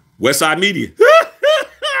 Westside Media.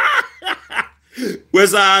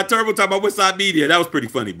 Westside Turbo talking about Westside Media. That was pretty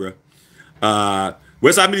funny, bro.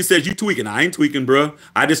 Westside Media says you tweaking. I ain't tweaking, bro.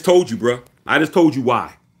 I just told you, bro. I just told you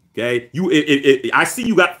why. Okay? I see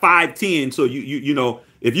you got 5'10", so you know,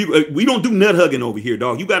 if you we don't do nut hugging over here,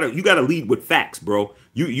 dog. You gotta lead with facts, bro.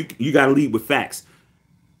 You gotta lead with facts.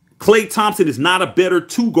 Klay Thompson is not a better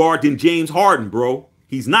 2 guard than James Harden, bro.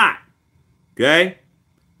 He's not. Okay?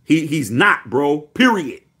 He's not, bro.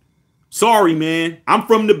 Period. Sorry, man. I'm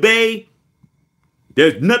from the Bay.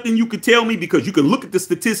 There's nothing you could tell me because you can look at the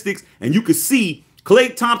statistics and you can see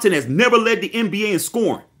Klay Thompson has never led the NBA in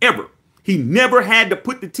scoring, ever. He never had to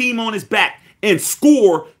put the team on his back and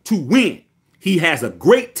score to win. He has a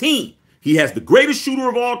great team. He has the greatest shooter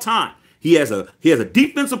of all time. He has a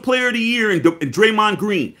defensive player of the year in Draymond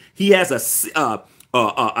Green. He has a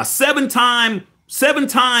 7-time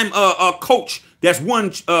coach that's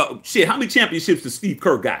won how many championships does Steve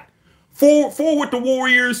Kerr got? 4 with the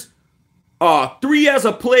Warriors, 3 as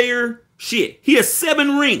a player. Shit, he has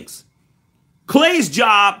 7 rings. Klay's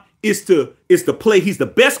job is to play. He's the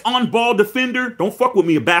best on-ball defender. Don't fuck with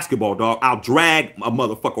me in basketball, dog. I'll drag a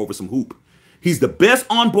motherfucker over some hoop. He's the best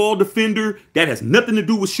on-ball defender. That has nothing to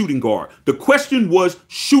do with shooting guard. The question was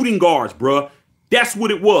shooting guards, bruh. That's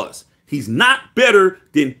what it was. He's not better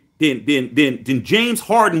than James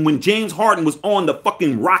Harden when James Harden was on the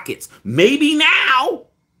fucking Rockets. Maybe now,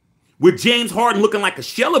 with James Harden looking like a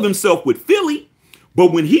shell of himself with Philly.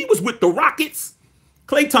 But when he was with the Rockets,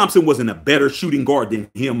 Klay Thompson wasn't a better shooting guard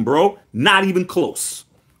than him, bro. Not even close.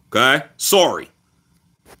 Okay? Sorry.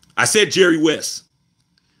 I said Jerry West.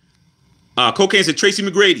 Cocaine said Tracy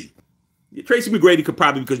McGrady. Yeah, Tracy McGrady could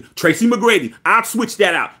probably, because Tracy McGrady, I'll switch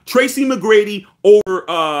that out. Tracy McGrady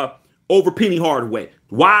over Penny Hardaway.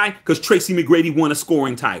 Why? Because Tracy McGrady won a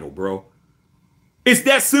scoring title, bro. It's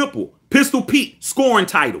that simple. Pistol Pete, scoring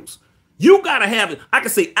titles. You got to have it. I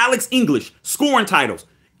could say Alex English, scoring titles.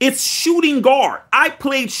 It's shooting guard. I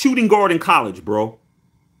played shooting guard in college, bro.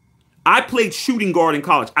 I played shooting guard in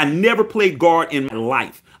college. I never played guard in my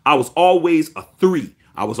life. I was always a 3.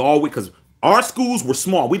 I was always, because our schools were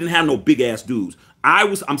small. We didn't have no big ass dudes. I'm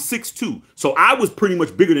 6'2", so I was pretty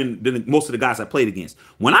much bigger than most of the guys I played against.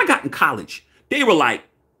 When I got in college, they were like,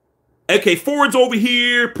 okay, forwards over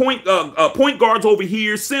here, point guards over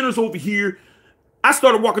here, centers over here. I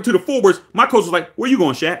started walking to the forwards. My coach was like, where you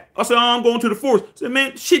going, Shaq? I said, oh, I'm going to the forwards. I said,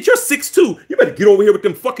 man, shit, you're 6'2". You better get over here with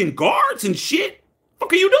them fucking guards and shit.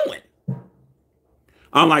 What are you doing?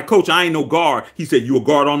 I'm like, coach, I ain't no guard. He said, you a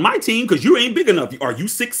guard on my team because you ain't big enough. Are you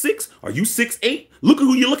 6'6"? Are you 6'8"? Look at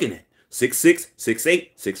who you're looking at. 6'6", 6'8",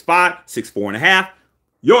 6'5", 6'4.5".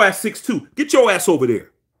 Your ass 6'2". Get your ass over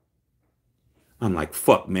there. I'm like,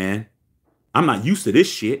 fuck, man. I'm not used to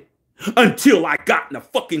this shit. Until I got in a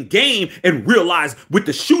fucking game and realized with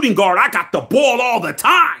the shooting guard, I got the ball all the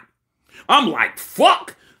time. I'm like,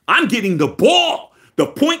 fuck, I'm getting the ball. The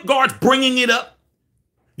point guard's bringing it up.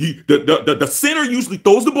 The center usually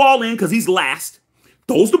throws the ball in because he's last.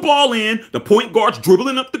 Throws the ball in. The point guard's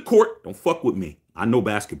dribbling up the court. Don't fuck with me. I know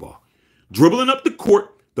basketball. Dribbling up the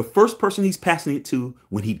court. The first person he's passing it to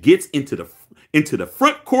when he gets into the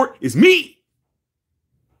front court is me.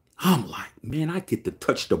 I'm like, man, I get to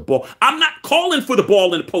touch the ball. I'm not calling for the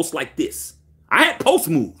ball in the post like this. I had post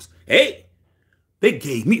moves. Hey, they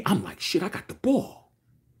gave me, I'm like, shit, I got the ball.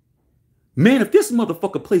 Man, if this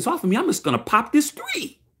motherfucker plays off of me, I'm just going to pop this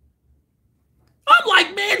 3. I'm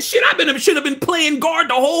like, man, shit, should have been playing guard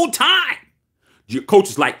the whole time. Your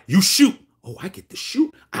coach is like, you shoot. Oh, I get to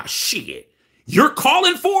shoot? Ah, shit. You're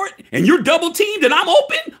calling for it and you're double teamed and I'm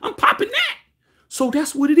open? I'm popping that. So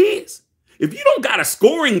that's what it is. If you don't got a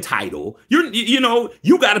scoring title, you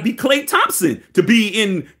got to be Klay Thompson to be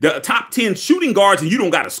in the top 10 shooting guards and you don't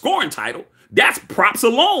got a scoring title. That's props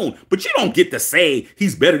alone. But you don't get to say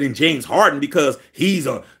he's better than James Harden because he's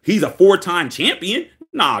a 4-time champion.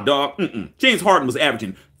 Nah, dog. James Harden was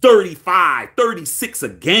averaging 35, 36 a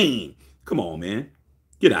game. Come on, man.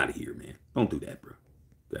 Get out of here, man. Don't do that, bro.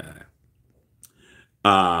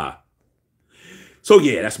 So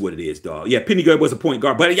yeah, that's what it is, dog. Yeah, Penny Gard was a point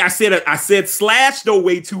guard, but I said Slash though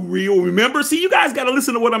way too real. Remember? See, you guys got to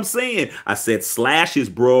listen to what I'm saying. I said Slashes,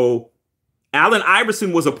 bro. Allen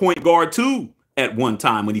Iverson was a point guard too at one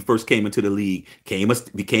time when he first came into the league.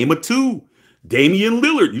 Became a 2. Damian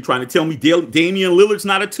Lillard. You trying to tell me Damian Lillard's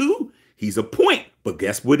not a 2? He's a point, but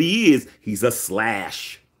guess what he is? He's a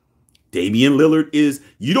slash. Damian Lillard is,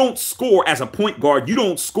 you don't score as a point guard. You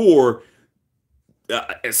don't score.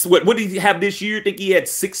 What did he have this year? I think he had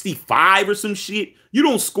 65 or some shit. You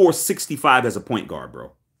don't score 65 as a point guard,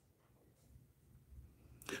 bro.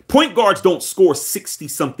 Point guards don't score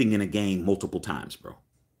 60-something in a game multiple times, bro.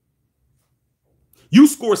 You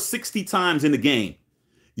score 60 times in a game.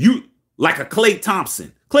 You like a Klay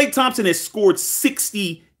Thompson. Klay Thompson has scored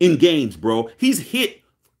 60 in games, bro. He's hit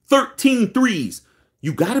 13 threes.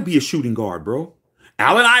 You got to be a shooting guard, bro.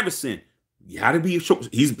 Allen Iverson, you got to be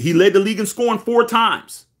he led the league in scoring 4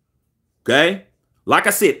 times. Okay? Like I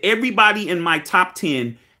said, everybody in my top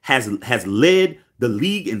 10 has led the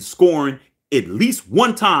league in scoring at least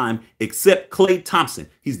one time except Klay Thompson.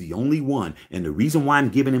 He's the only one. And the reason why I'm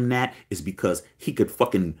giving him that is because he could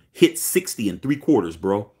fucking hit 60 in 3 quarters,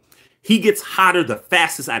 bro. He gets hotter the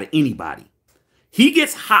fastest out of anybody. He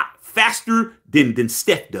gets hot faster than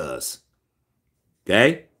Steph does.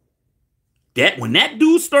 Okay? When that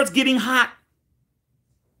dude starts getting hot,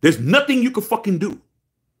 there's nothing you can fucking do.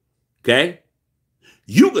 Okay?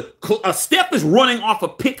 Steph is running off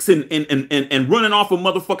of picks and running off of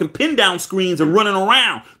motherfucking pin down screens and running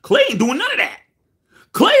around. Klay ain't doing none of that.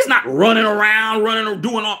 Klay's not running around,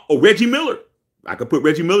 doing all. Oh, Reggie Miller. I could put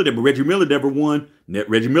Reggie Miller there, but Reggie Miller never won.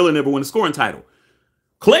 Reggie Miller never won a scoring title.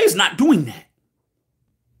 Klay's not doing that.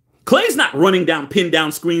 Klay's not running down pin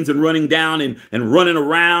down screens and running down and running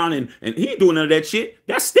around and he ain't doing none of that shit.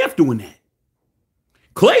 That's Steph doing that.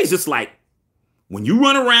 Klay's just like, when you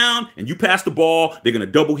run around and you pass the ball, they're going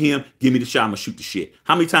to double him. Give me the shot. I'm going to shoot the shit.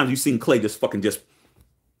 How many times have you seen Klay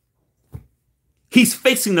he's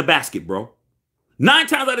facing the basket, bro. 9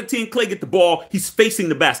 times out of 10, Klay get the ball. He's facing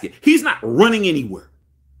the basket. He's not running anywhere.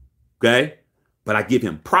 Okay? But I give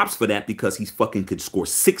him props for that because he's fucking could score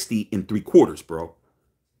 60 in 3 quarters, bro.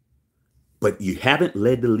 But you haven't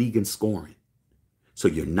led the league in scoring. So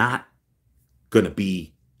you're not going to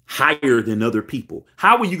be higher than other people.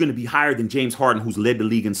 How are you going to be higher than James Harden, who's led the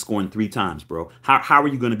league in scoring 3 times, bro? How are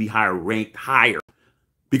you going to be ranked higher?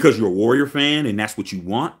 Because you're a Warrior fan and that's what you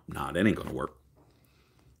want? Nah, that ain't going to work.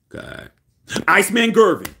 Okay. Iceman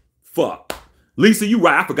Gervin. Fuck. Lisa, you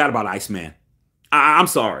right. I forgot about Iceman. I'm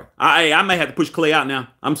sorry. I may have to push Klay out now.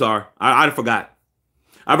 I'm sorry. I forgot.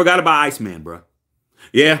 I forgot about Iceman, bro.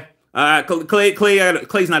 Yeah.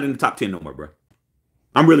 Klay's not in the top 10 no more, bro.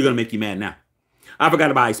 I'm really going to make you mad now. I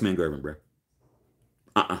forgot about Iceman Gervin, bro.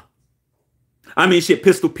 I mean, shit,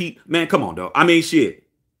 Pistol Pete. Man, come on, dog. I mean, shit.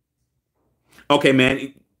 Okay,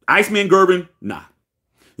 man. Iceman Gervin, nah.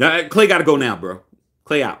 Klay got to go now, bro.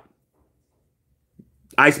 Klay out.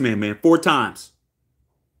 Iceman, man. 4 times.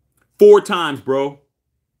 4 times, bro.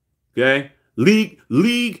 Okay?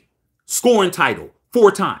 League scoring title.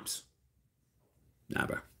 4 times. Nah,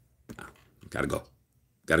 bro. Nah. Gotta go.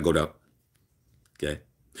 Gotta go, though. Okay?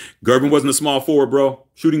 Gervin wasn't a small forward, bro.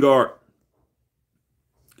 Shooting guard.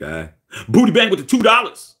 Okay? Booty Bang with the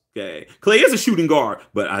 $2. Okay? Klay is a shooting guard.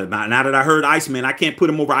 But now that I heard Iceman, I can't put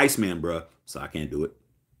him over Iceman, bro. So I can't do it.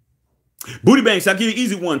 Booty Banks, I'll give you an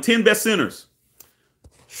easy one. 10 best centers.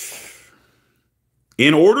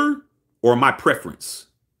 In order or my preference?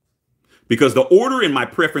 Because the order and my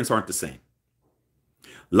preference aren't the same.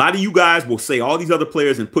 A lot of you guys will say all these other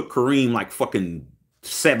players and put Kareem like fucking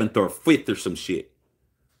 7th or 5th or some shit.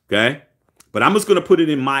 Okay? But I'm just gonna put it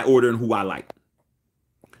in my order and who I like.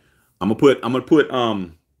 I'm gonna put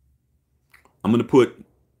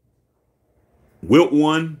Wilt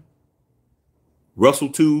 1, Russell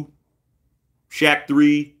 2, Shaq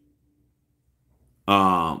 3,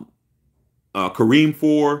 Kareem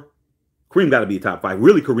 4. Kareem got to be top 5.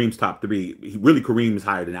 Really, Kareem's top 3. Kareem is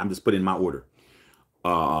higher than that. I'm just putting in my order.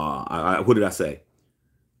 What did I say?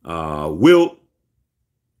 Wilt,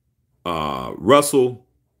 Russell,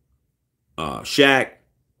 Shaq,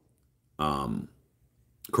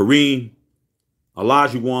 Kareem,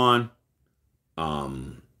 Olajuwon,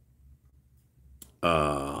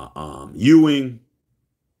 Ewing.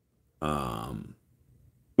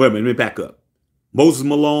 Wait a minute, let me back up. Moses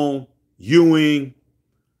Malone, Ewing,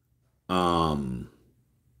 Um,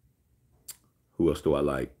 who else do I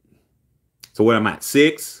like? So what am I at?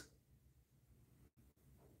 6?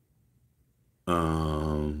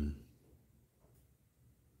 Who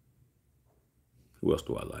else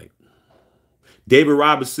do I like? David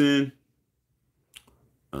Robinson.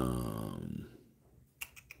 Who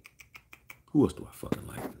else do I fucking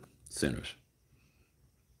like? Centers.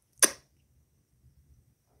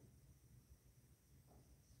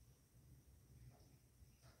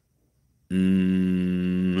 Let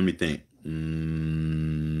me think.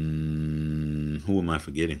 Who am I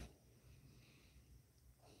forgetting?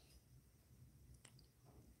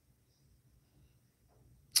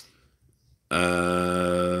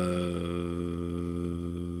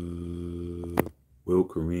 Will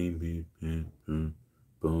Kareem be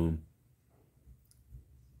boom?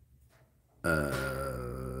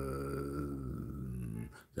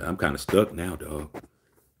 I'm kind of stuck now, dog.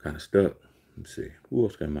 Kind of stuck. Let's see. Who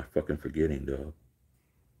else am I fucking forgetting, dog?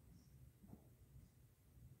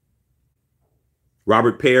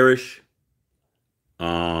 Robert Parrish.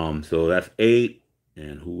 So that's 8.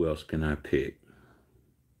 And who else can I pick?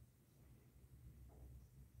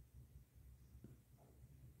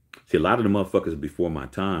 See, a lot of the motherfuckers before my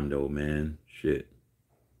time, though, man. Shit.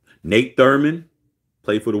 Nate Thurman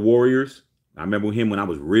played for the Warriors. I remember him when I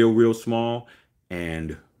was real small.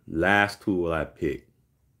 And last, who will I pick?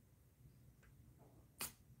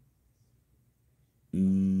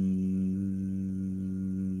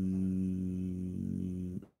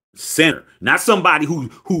 Center, not somebody who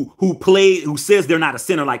played, who says they're not a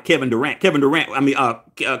center like Kevin Durant. Kevin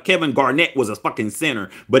Garnett was a fucking center,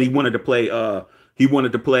 but he wanted to play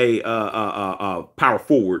power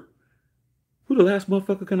forward. Who the last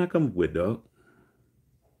motherfucker can I come up with, dog?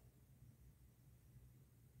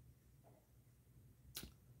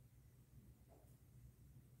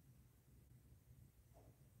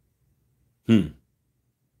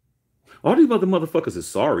 All these other motherfuckers is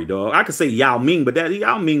sorry, dog. I could say Yao Ming, but that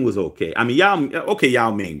Yao Ming was okay. I mean, Yao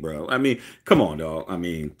Ming, bro. I mean, come on, dog.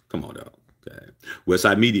 Come on, dog. Okay.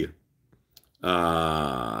 Westside Media.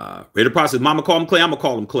 Raider Process. Mama call him Clay. I'm gonna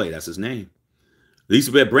call him Clay. That's his name.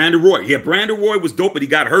 Lisa bet Brandon Roy. Yeah, Brandon Roy was dope, but he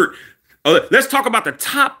got hurt. Let's talk about the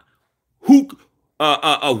top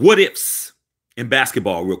what ifs in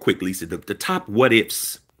basketball real quick, Lisa. The top what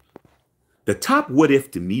ifs. The top what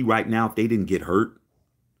if to me right now, if they didn't get hurt,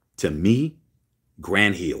 to me,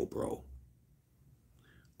 Grant Hill, bro.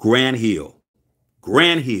 Grant Hill,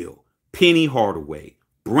 Penny Hardaway,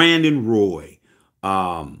 Brandon Roy.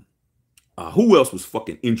 Who else was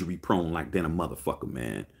fucking injury prone like that? A motherfucker,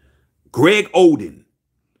 man. Greg Oden.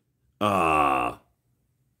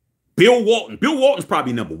 Bill Walton. Bill Walton's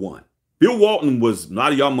probably number 1. Bill Walton was, a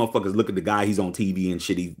lot of y'all motherfuckers look at the guy, he's on TV and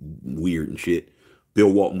shit, he's weird and shit.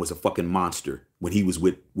 Bill Walton was a fucking monster when he was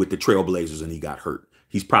with the Trailblazers and he got hurt.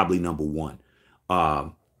 He's probably number 1.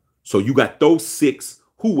 So you got those 6.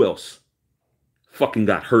 Who else fucking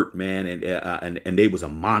got hurt, man? And they was a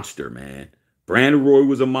monster, man. Brandon Roy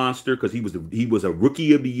was a monster because he was a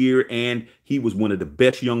rookie of the year and he was one of the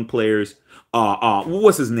best young players.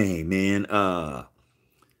 What's his name, man?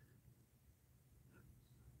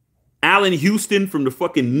 Allen Houston from the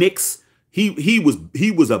fucking Knicks. He was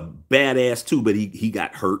a badass too, but he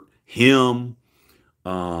got hurt. Him.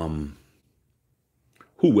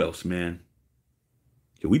 Who else, man?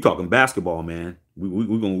 We talking basketball, man.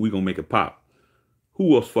 We gonna make it pop.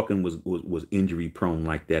 Who else fucking was injury prone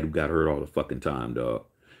like that who got hurt all the fucking time, dog?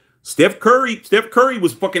 Steph Curry. Steph Curry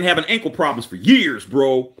was fucking having ankle problems for years,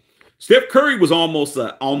 bro. Steph Curry was almost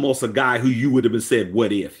a guy who you would have been said,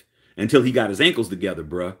 what if? Until he got his ankles together,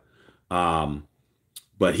 bro.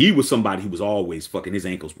 But he was somebody who was always fucking, his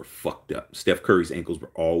ankles were fucked up. Steph Curry's ankles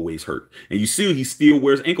were always hurt. And you see, he still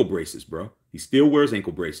wears ankle braces, bro. He still wears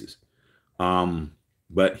ankle braces.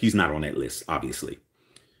 But he's not on that list, obviously.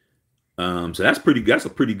 So that's a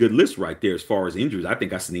pretty good list right there as far as injuries. I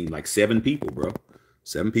think I seen like 7 people, bro.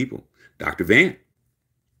 7 people. Dr. Van.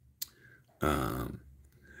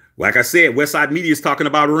 Like I said, Westside Media is talking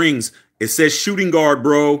about rings. It says shooting guard,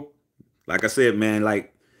 bro. Like I said, man,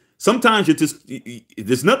 like sometimes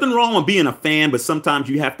there's nothing wrong with being a fan, but sometimes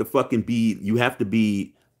you have to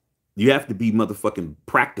be motherfucking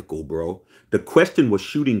practical, bro. The question was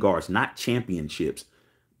shooting guards, not championships.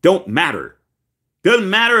 Don't matter. Doesn't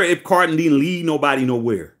matter if Carton didn't lead nobody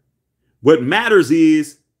nowhere. What matters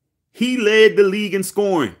is he led the league in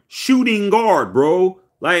scoring. Shooting guard, bro.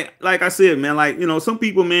 Like I said, man, like, you know, some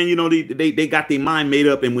people, man, you know, they got their mind made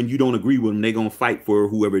up, and when you don't agree with them, they gonna fight for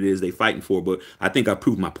whoever it is they fighting for. But I think I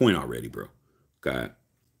proved my point already, bro. Okay.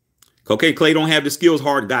 Cocaine Clay don't have the skills.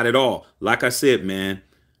 Hard got it all. Like I said, man,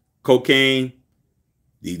 cocaine,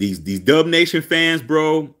 These Dub Nation fans,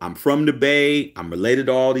 bro, I'm from the Bay. I'm related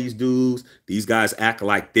to all these dudes. These guys act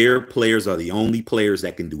like their players are the only players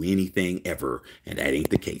that can do anything ever. And that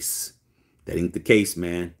ain't the case. That ain't the case,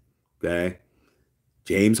 man. Okay.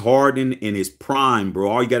 James Harden in his prime, bro.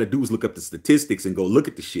 All you got to do is look up the statistics and go look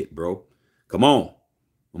at the shit, bro. Come on.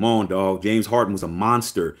 Come on, dog. James Harden was a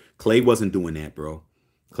monster. Clay wasn't doing that, bro.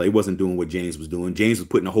 Clay wasn't doing what James was doing. James was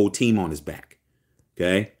putting the whole team on his back.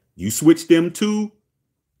 Okay. You switch them two,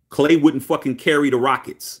 Clay wouldn't fucking carry the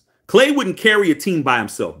Rockets. Clay wouldn't carry a team by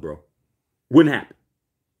himself, bro. Wouldn't happen.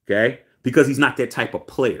 Okay? Because he's not that type of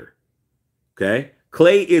player. Okay?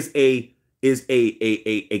 Clay is a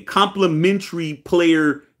complementary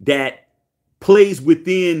player that plays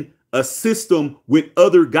within a system with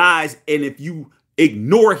other guys, and if you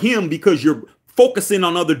ignore him because you're focusing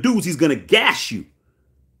on other dudes, he's gonna gash you.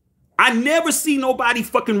 I never see nobody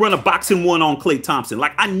fucking run a boxing one on Klay Thompson.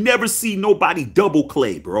 Like, I never see nobody double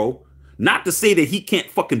Clay, bro. Not to say that he can't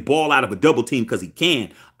fucking ball out of a double team, because he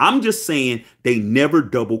can. I'm just saying they never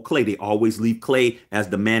double Clay. They always leave Clay as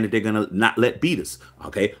the man that they're going to not let beat us.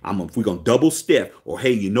 Okay, if we're going to double Steph, or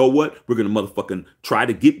hey, you know what? We're going to motherfucking try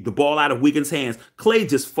to get the ball out of Wiggins' hands. Clay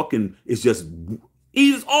just fucking is just...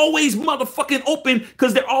 He's always motherfucking open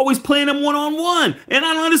because they're always playing him one-on-one. And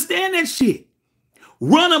I don't understand that shit.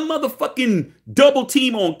 Run a motherfucking double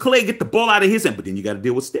team on Clay, get the ball out of his hand, but then you got to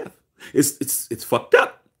deal with Steph. It's fucked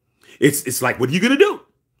up. It's like, what are you gonna do?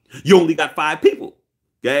 You only got 5 people,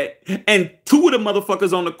 okay? And 2 of the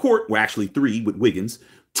motherfuckers on the court, well, actually 3 with Wiggins.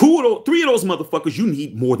 3 of those motherfuckers, you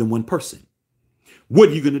need more than one person. What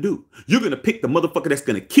are you gonna do? You're gonna pick the motherfucker that's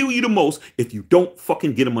gonna kill you the most if you don't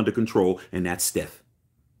fucking get him under control, and that's Steph.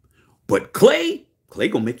 But Clay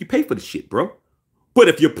gonna make you pay for the shit, bro. But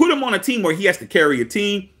if you put him on a team where he has to carry a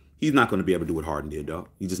team, he's not going to be able to do what Harden did, dog.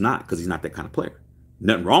 He's just not, because he's not that kind of player.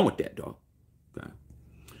 Nothing wrong with that, dog. Okay.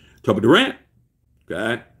 Trouble Durant.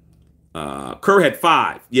 Okay. Kerr had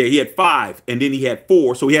 5. Yeah, he had 5, and then he had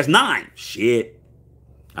 4, so he has 9. Shit.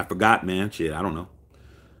 I forgot, man. Shit, I don't know.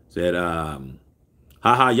 Said,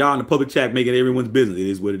 haha, y'all in the public chat making everyone's business. It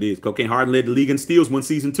is what it is. Cocaine Harden led the league in steals, won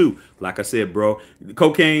season 2. Like I said, bro.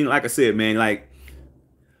 Cocaine, like I said, man, like,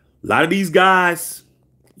 a lot of these guys,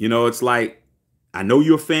 you know, it's like, I know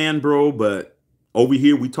you're a fan, bro, but over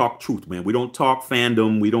here we talk truth, man. We don't talk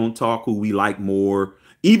fandom. We don't talk who we like more.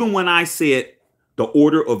 Even when I said the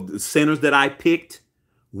order of the centers that I picked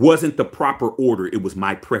wasn't the proper order, it was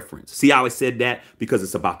my preference. See how I said that? Because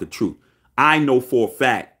it's about the truth. I know for a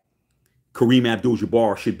fact Kareem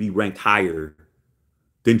Abdul-Jabbar should be ranked higher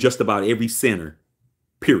than just about every center,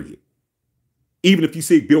 period. Even if you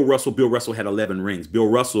see Bill Russell had 11 rings. Bill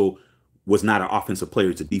Russell was not an offensive player.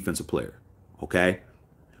 It's a defensive player. Okay?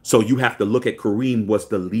 So you have to look at Kareem was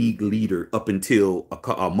the league leader up until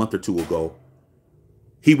a month or 2 ago.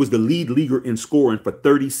 He was the lead leader in scoring for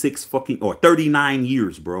 39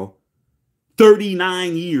 years, bro.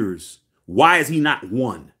 39 years. Why is he not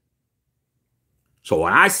 1? So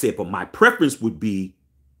I said, but my preference would be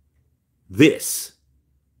this.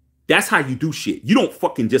 That's how you do shit. You don't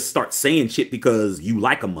fucking just start saying shit because you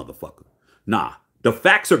like a motherfucker. Nah, the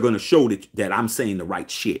facts are going to show that I'm saying the right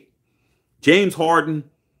shit. James Harden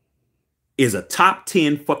is a top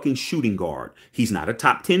 10 fucking shooting guard. He's not a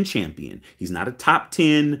top 10 champion. He's not a top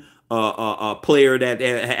 10 player that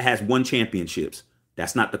has won championships.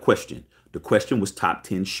 That's not the question. The question was top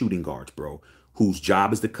 10 shooting guards, bro, whose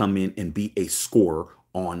job is to come in and be a scorer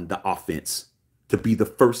on the offense, to be the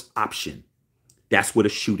first option. That's what a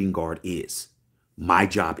shooting guard is. My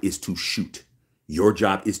job is to shoot. Your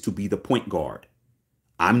job is to be the point guard.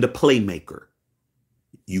 I'm the playmaker.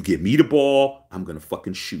 You give me the ball, I'm going to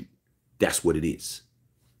fucking shoot. That's what it is.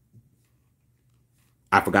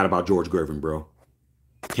 I forgot about George Gervin, bro.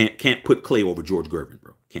 Can't put Clay over George Gervin,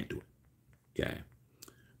 bro. Can't do it. Okay.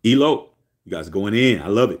 Elo, you guys are going in. I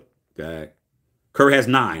love it. Okay. Kerr has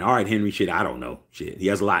 9. All right, Henry. Shit, I don't know. Shit, he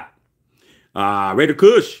has a lot. Raider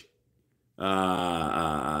Kush. All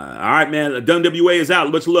right, man. WWA is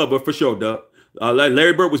out. Much love, but for sure, Doug.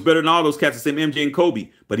 Larry Bird was better than all those cats, the same MJ and Kobe,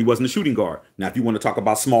 but he wasn't a shooting guard. Now, if you want to talk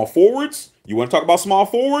about small forwards, we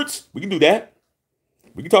can do that.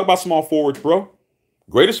 We can talk about small forwards, bro.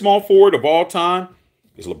 Greatest small forward of all time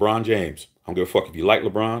is LeBron James. I don't give a fuck if you like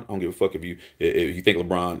LeBron. I don't give a fuck if you think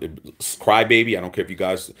LeBron crybaby. I don't care if you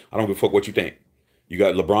guys. I don't give a fuck what you think. You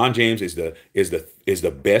got LeBron James is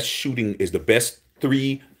the best shooting, is the best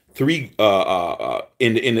three in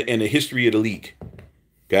the history of the league.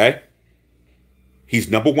 Okay, he's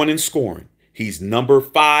number 1 in scoring. He's number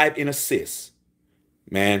 5 in assists.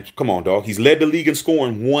 Man, come on, dog. He's led the league in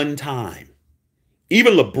scoring 1 time.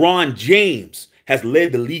 Even LeBron James has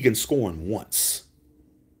led the league in scoring once.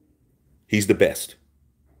 he's the best.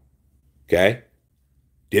 Okay?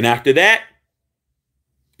 Then after that,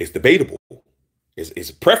 it's debatable. It's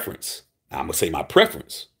a preference. I'm going to say my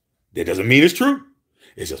preference. That doesn't mean it's true.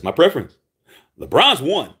 It's just my preference. LeBron's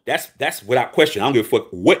one. That's without question. I don't give a fuck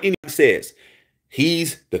what anyone says.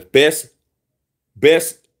 He's the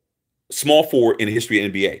best small forward in the history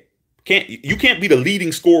of NBA. You can't be the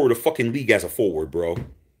leading scorer of the fucking league as a forward, bro.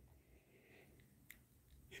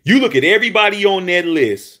 You look at everybody on that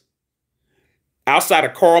list, outside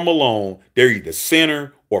of Karl Malone, they're either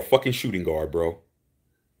center or fucking shooting guard, bro.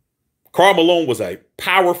 Karl Malone was a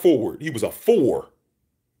power forward. He was a 4.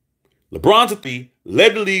 LeBron's a 3,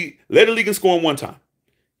 led the league in scoring one time.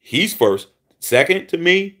 He's first. Second to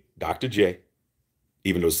me, Dr. J.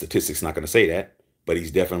 Even though statistics not going to say that, but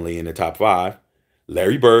he's definitely in the top 5.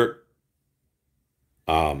 Larry Bird.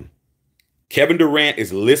 Kevin Durant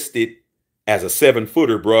is listed as a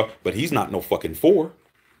 7-footer, bro, but he's not no fucking 4.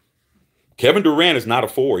 Kevin Durant is not a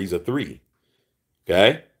 4. He's a 3.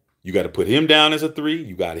 Okay? You got to put him down as a 3.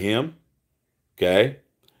 You got him. Okay?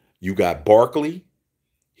 You got Barkley.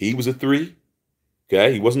 He was a 3.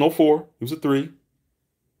 Okay? He wasn't no 4. He was a 3.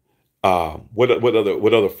 What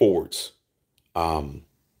other forwards? What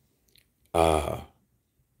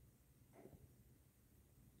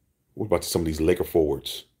about some of these Laker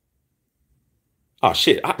forwards? Oh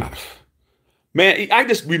shit. Man, I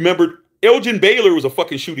just remembered Elgin Baylor was a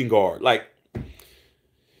fucking shooting guard. Like,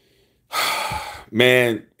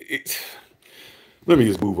 man, let me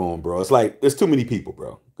just move on, bro. It's like there's too many people,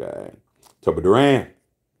 bro. Okay. Turbo Durant.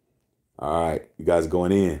 All right, you guys are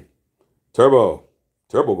going in. Turbo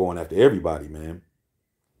going after everybody, man.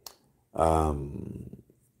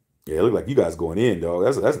 Yeah, it look like you guys going in, dog.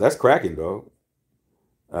 That's cracking, dog.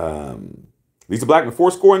 Lisa Blackman,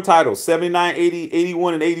 4 scoring titles, 79, 80,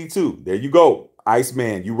 81, and 82. There you go.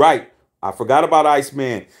 Iceman, you right. I forgot about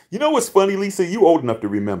Iceman. You know what's funny, Lisa? You old enough to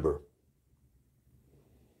remember.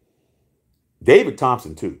 David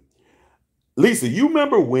Thompson, too. Lisa, you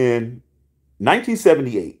remember when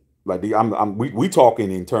 1978, like we talking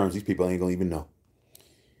in terms these people ain't gonna even know.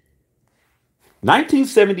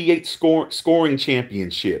 1978 scoring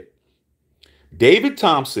championship. David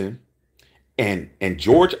Thompson and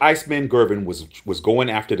George Iceman Gervin was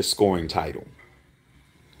going after the scoring title.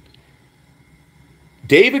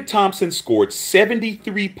 David Thompson scored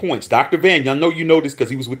 73 points. Dr. Van, y'all know you know this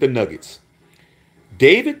because he was with the Nuggets.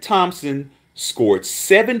 David Thompson scored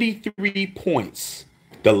 73 points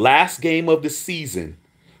the last game of the season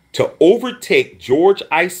to overtake George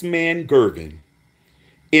Iceman Gervin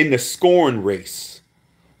in the scoring race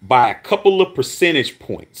by a couple of percentage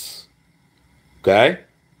points. Okay?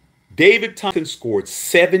 David Thompson scored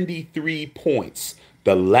 73 points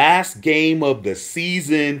the last game of the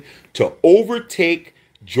season to overtake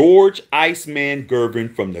George Iceman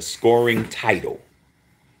Gervin from the scoring title.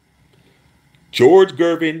 George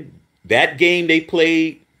Gervin, that game they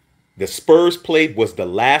played, the Spurs played, was the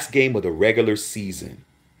last game of the regular season.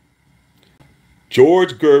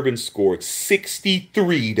 George Gervin scored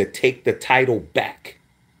 63 to take the title back.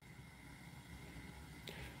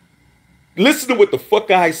 Listen to what the fuck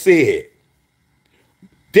I said.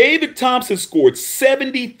 David Thompson scored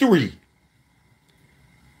 73.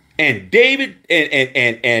 And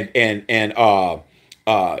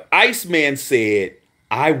Iceman said,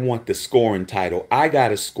 I want the scoring title. I got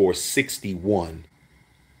to score 61.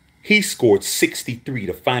 He scored 63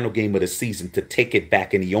 the final game of the season to take it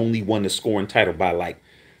back, and he only won the scoring title by like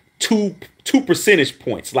two percentage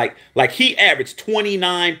points. Like he averaged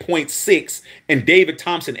 29.6 and David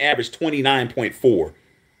Thompson averaged 29.4.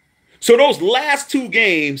 So those last 2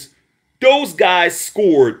 games, those guys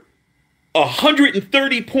scored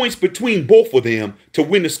 130 points between both of them to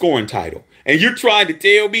win the scoring title. And you're trying to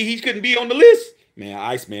tell me he couldn't be on the list? Man,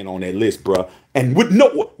 Iceman on that list, bro. And with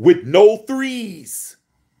no threes.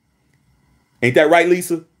 Ain't that right,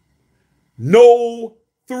 Lisa? No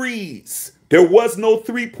threes. There was no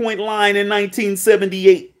 3-point line in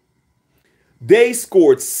 1978. They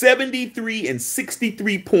scored 73 and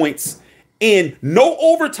 63 points in no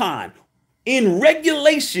overtime, in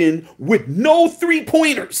regulation with no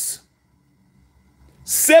 3-pointers.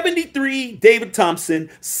 73 David Thompson,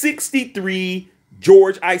 63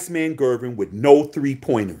 George Iceman Gervin with no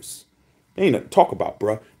 3-pointers. Ain't nothing to talk about,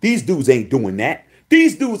 bro. These dudes ain't doing that.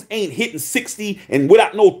 These dudes ain't hitting 60 and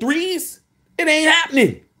without no threes. It ain't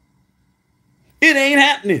happening. It ain't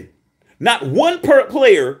happening. Not one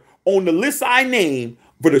player on the list I named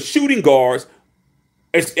for the shooting guards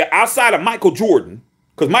outside of Michael Jordan,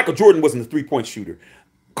 because Michael Jordan wasn't a 3-point shooter.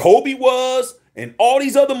 Kobe was, and all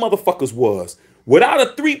these other motherfuckers was. Without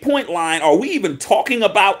a 3-point line, are we even talking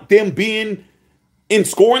about them being in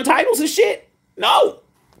scoring titles and shit? No.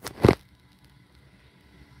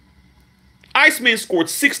 Iceman scored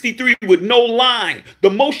 63 with no line. The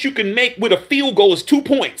most you can make with a field goal is 2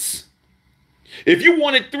 points. If you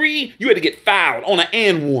wanted 3, you had to get fouled on an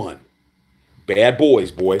and one. Bad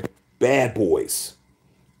boys, boy. Bad boys.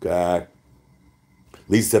 God.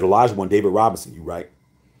 Lisa said Elijah won David Robinson. You right.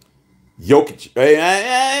 Jokic.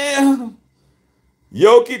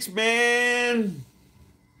 Jokic, man.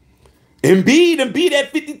 Embiid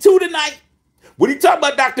at 52 tonight. What are you talking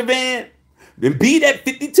about, Dr. Van? Embiid at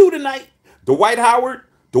 52 tonight. Dwight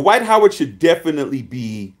Howard should definitely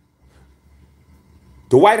be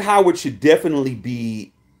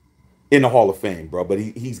in the Hall of Fame, bro. But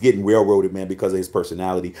he's getting railroaded, man, because of his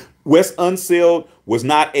personality. Wes Unseld was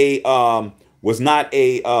not a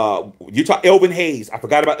you talk Elvin Hayes. I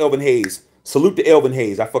forgot about Elvin Hayes. Salute to Elvin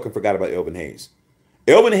Hayes. I fucking forgot about Elvin Hayes.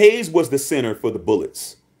 Elvin Hayes was the center for the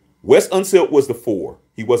Bullets. Wes Unseld was the 4.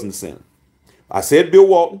 He wasn't the center. I said Bill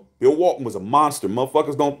Walton. Bill Walton was a monster.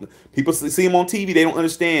 Motherfuckers don't, people see him on TV, they don't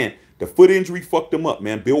understand. The foot injury fucked him up,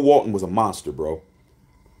 man. Bill Walton was a monster, bro.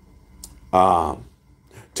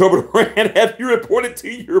 Turbo Durant, have you reported to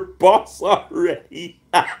your boss already?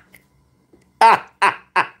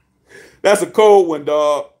 That's a cold one,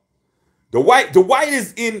 dog. Dwight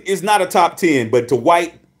is not a top 10, but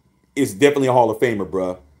Dwight is definitely a Hall of Famer,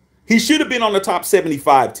 bro. He should have been on the top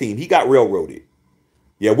 75 team. He got railroaded.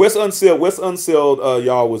 Yeah, Wes Unseld,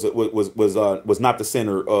 y'all was not the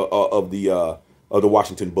center of the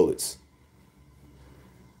Washington Bullets.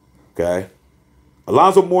 Okay,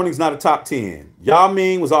 Alonzo Mourning's not a top 10. Yao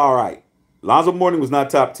Ming was all right. Alonzo Mourning was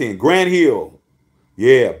not top 10. Grant Hill,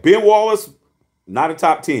 yeah. Ben Wallace, not a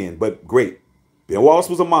top 10, but great. Ben Wallace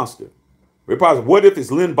was a monster. What if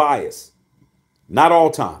it's Len Bias? Not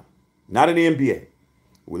all time. Not in the NBA.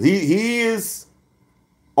 Well, he is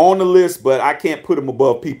on the list, but I can't put him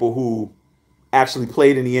above people who actually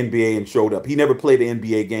played in the NBA and showed up. He never played an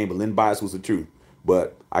NBA game, but Len Bias was the truth.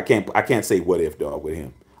 But I can't say what if, dog, with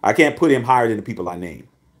him. I can't put him higher than the people I named,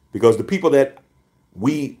 because the people that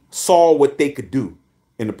we saw what they could do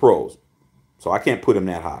in the pros. So I can't put him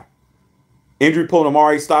that high. Injury prone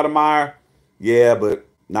Amari Stoudemire, yeah, but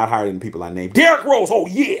not higher than the people I named. Derrick Rose, oh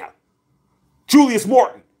yeah. Julius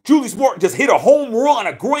Martin just hit a home run,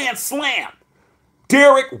 a grand slam.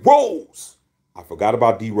 Derrick Rose. I forgot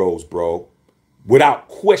about D Rose, bro. Without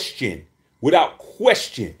question.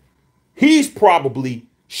 He's probably,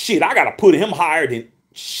 shit, I got to put him higher than,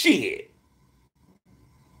 shit.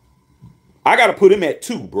 I got to put him at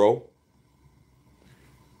 2, bro.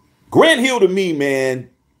 Grant Hill to me, man.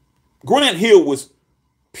 Grant Hill was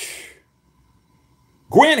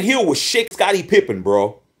Shake Scottie Pippen,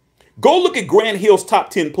 bro. Go look at Grant Hill's top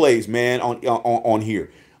 10 plays, man, on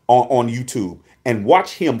YouTube, and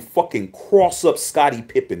watch him fucking cross up Scottie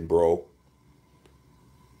Pippen, bro.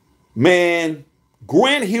 Man,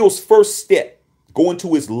 Grant Hill's first step going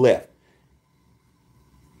to his left.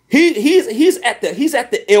 He's at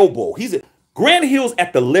the elbow. Grant Hill's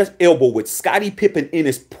at the left elbow with Scottie Pippen in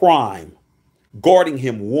his prime, guarding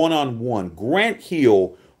him one-on-one. Grant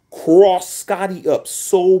Hill crossed Scottie up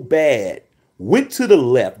so bad, went to the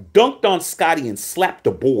left, dunked on Scottie, and slapped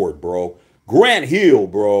the board, bro. Grant Hill,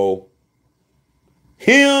 bro.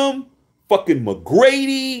 Him, fucking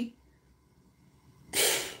McGrady,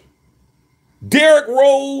 Derrick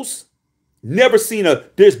Rose. Never seen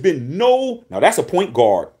there's been no, now that's a point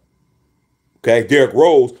guard. Okay, Derrick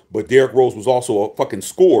Rose, but Derrick Rose was also a fucking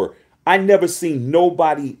scorer. I never seen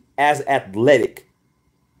nobody as athletic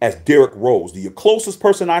as Derrick Rose. The closest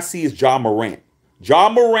person I see is Ja Morant. Ja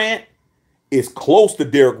Morant is close to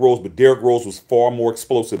Derrick Rose, but Derrick Rose was far more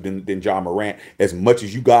explosive than Ja Morant. As much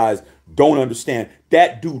as you guys don't understand,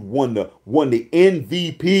 that dude won the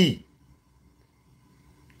MVP.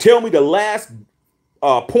 Tell me the last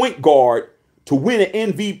point guard to win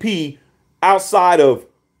an MVP outside of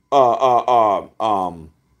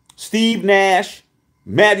Steve Nash,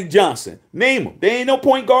 Magic Johnson. Name them. There ain't no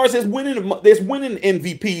point guards that's winning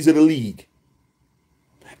MVPs of the league.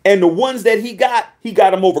 And the ones that he got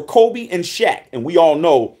them over Kobe and Shaq. And we all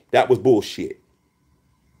know that was bullshit.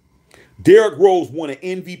 Derrick Rose won an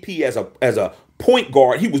MVP as a point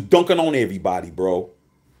guard. He was dunking on everybody, bro.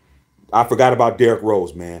 I forgot about Derrick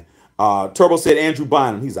Rose, man. Turbo said Andrew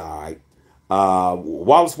Bynum. He's all right.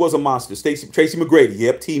 Wallace was a monster. Tracy McGrady.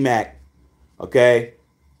 Yep. T-Mac. Okay.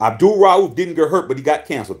 Abdul Rauf didn't get hurt, but he got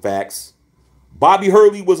canceled. Facts. Bobby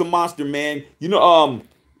Hurley was a monster, man. You know,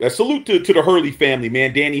 salute to the Hurley family,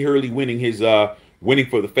 man. Danny Hurley winning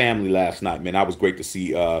for the family last night, man. That was great to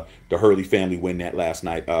see the Hurley family win that last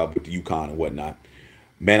night with the UConn and whatnot.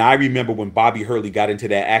 Man, I remember when Bobby Hurley got into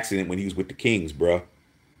that accident when he was with the Kings, bro.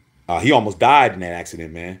 He almost died in that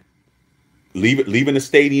accident, man. Leaving the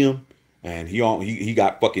stadium, and he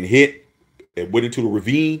got fucking hit and went into the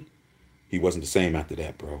ravine. He wasn't the same after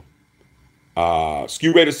that, bro.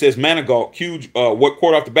 Skew Raider says Manigault, huge. What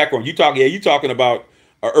quarter off the background? You talking? Yeah, you talking about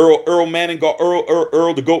Earl Manigault,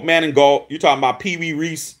 Earl the Goat Manigault. You talking about Pee Wee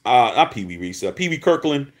Reese? Not Pee Wee Reese. Pee Wee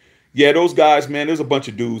Kirkland. Yeah, those guys, man. There's a bunch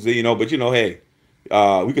of dudes, but hey,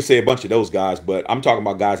 we could say a bunch of those guys, but I'm talking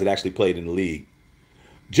about guys that actually played in the league.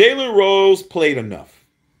 Jalen Rose played enough.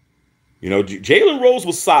 Jalen Rose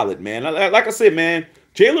was solid, man. Like I said, man,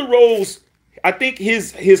 Jalen Rose, I think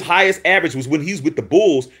his highest average was when he's with the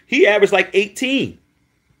Bulls. He averaged like 18.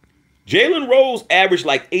 Jalen Rose averaged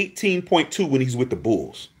like 18.2 when he's with the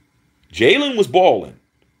Bulls. Jalen was balling.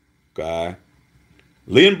 Okay.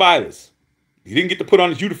 Lynn Bilas, he didn't get to put on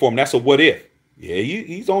his uniform. That's a what if. Yeah,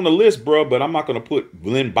 he's on the list, bro, but I'm not going to put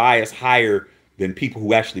Lynn Bias higher than people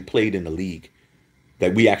who actually played in the league,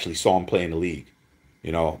 that we actually saw him play in the league.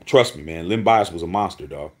 Trust me, man. Lynn Bias was a monster,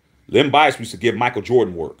 dog. Lynn Bias used to give Michael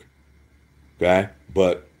Jordan work. Okay?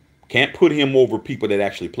 But can't put him over people that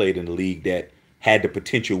actually played in the league that had the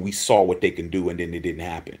potential. We saw what they can do, and then it didn't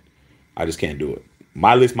happen. I just can't do it.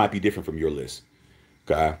 My list might be different from your list.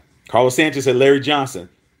 Okay? Carlos Sanchez said Larry Johnson.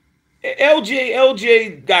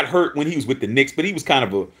 LJ got hurt when he was with the Knicks, but he was kind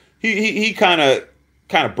of he kind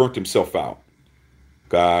of burnt himself out.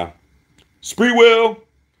 Okay? Sprewell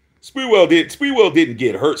didn't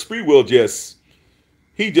get hurt. Sprewell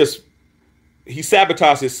he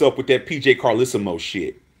sabotaged himself with that PJ Carlissimo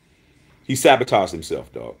shit. He sabotaged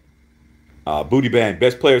himself, dog. Booty Band,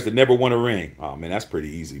 best players that never won a ring. Oh man, that's pretty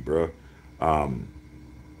easy, bro.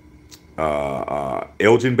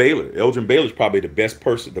 Elgin Baylor. Elgin Baylor's probably the best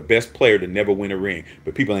player to never win a ring.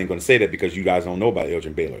 But people ain't gonna say that because you guys don't know about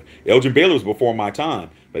Elgin Baylor. Elgin Baylor was before my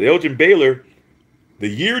time. But Elgin Baylor, the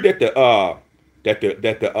year that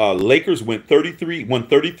the Lakers won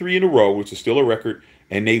 33 in a row, which is still a record,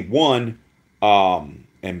 and they won.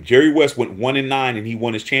 And Jerry West went 1-9, and he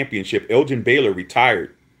won his championship. Elgin Baylor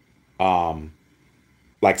retired,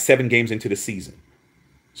 like 7 games into the season,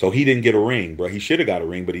 so he didn't get a ring, bro. He should have got a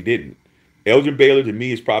ring, but he didn't. Elgin Baylor to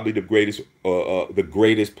me is probably the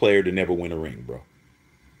greatest player to never win a ring, bro.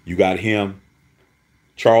 You got him.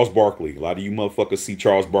 Charles Barkley. A lot of you motherfuckers see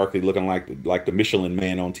Charles Barkley looking like the Michelin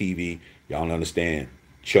Man on TV. Y'all don't understand.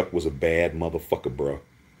 Chuck was a bad motherfucker, bro.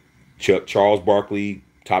 Charles Barkley,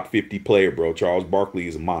 top 50 player, bro. Charles Barkley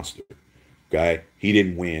is a monster. Okay? He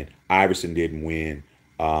didn't win. Iverson didn't win.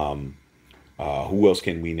 Who else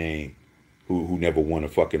can we name who never won a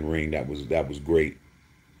fucking ring that was great?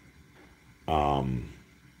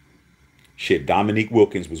 Dominique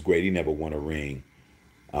Wilkins was great. He never won a ring.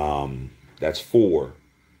 That's 4.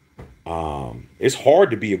 It's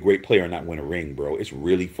hard to be a great player and not win a ring, bro. It's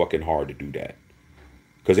really fucking hard to do that.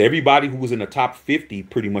 Because everybody who was in the top 50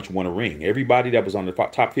 pretty much won a ring. Everybody that was on the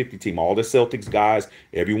top 50 team, all the Celtics guys,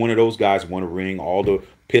 every one of those guys won a ring. All the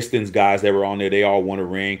Pistons guys that were on there, they all won a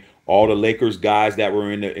ring. All the Lakers guys that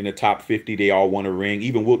were in the top 50, they all won a ring.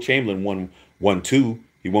 Even Wilt Chamberlain won 2.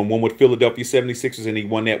 He won one with Philadelphia 76ers, and he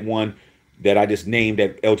won that one that I just named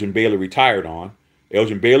that Elgin Baylor retired on.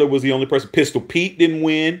 Elgin Baylor was the only person. Pistol Pete didn't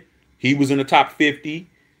win. He was in the top 50.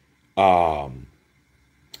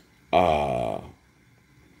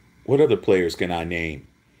 What other players can I name?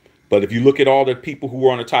 But if you look at all the people who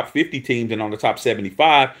were on the top 50 teams and on the top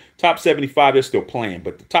 75, they're still playing.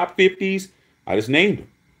 But the top 50s, I just named them.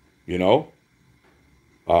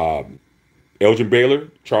 Elgin Baylor,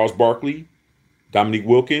 Charles Barkley, Dominique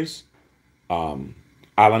Wilkins, Allen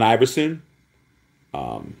Iverson,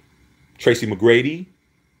 Tracy McGrady.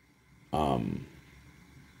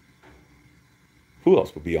 Who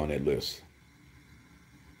else would be on that list?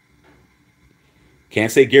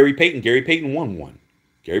 Can't say Gary Payton. Gary Payton won one.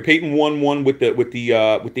 Gary Payton won one with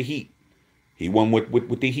the Heat. He won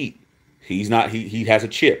with the Heat. He has a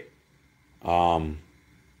chip. Dirk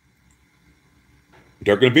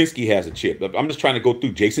Nowitzki has a chip. I'm just trying to go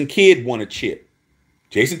through. Jason Kidd won a chip.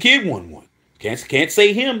 Jason Kidd won one. Can't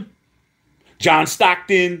say him. John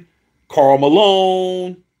Stockton, Karl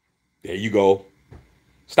Malone. There you go.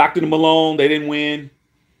 Stockton and Malone, they didn't win.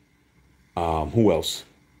 Who else?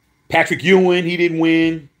 Patrick Ewing, he didn't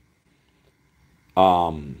win.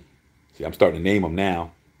 See, I'm starting to name them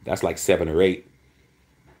now. That's like 7 or 8.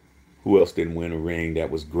 Who else didn't win a ring that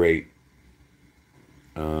was great?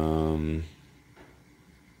 Who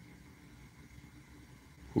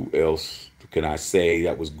else can I say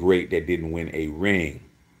that was great that didn't win a ring?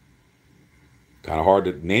 Kind of hard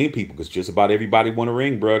to name people because just about everybody won a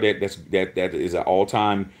ring, bro. That is an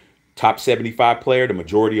all-time top 75 player, the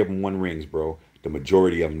majority of them won rings, bro. The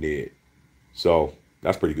majority of them did. So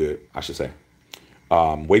that's pretty good, I should say.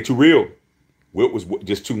 Way too real. Wilt was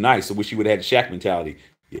just too nice. I wish he would have had the Shaq mentality.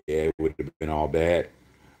 Yeah, it would have been all bad.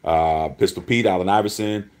 Pistol Pete, Allen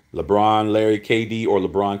Iverson, LeBron, Larry, KD, or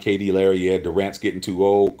LeBron, KD, Larry. Yeah, Durant's getting too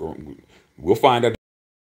old. We'll find out.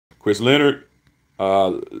 Chris Leonard,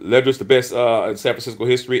 Ledger's the best in San Francisco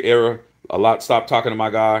history era. A lot. Stop talking to my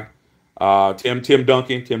guy. Tim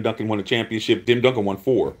Duncan. Tim Duncan won a championship. Tim Duncan won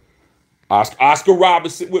 4. Oscar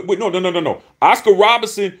Robinson. Wait, no. Oscar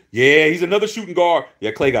Robinson. Yeah, he's another shooting guard.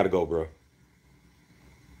 Yeah, Clay got to go, bro.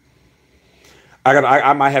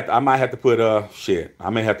 I might have to put shit. I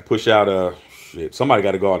may have to push out shit. Somebody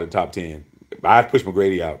got to go out in the top 10. I have to push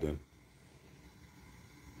McGrady out then.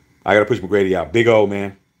 I got to push McGrady out. Big O,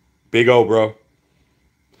 man. Big O, bro.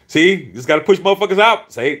 See, just got to push motherfuckers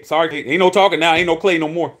out. Say, sorry, ain't no talking now. Ain't no Clay no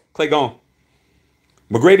more. Clay gone.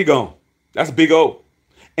 McGrady gone. That's a Big O.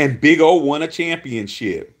 And Big O won a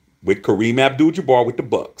championship with Kareem Abdul-Jabbar with the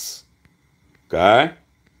Bucks. Okay?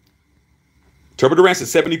 Trevor Durant said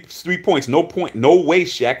 73 points. No way,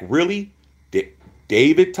 Shaq. Really?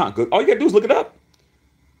 David Thompson. All you got to do is look it up.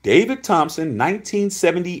 David Thompson,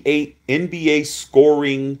 1978 NBA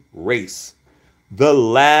scoring race. The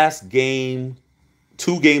last game,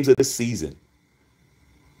 2 games of the season.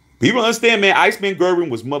 People understand, man. Iceman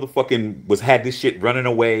Gervin had this shit running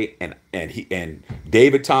away, and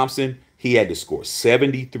David Thompson, he had to score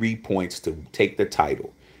 73 points to take the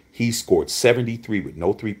title. He scored 73 with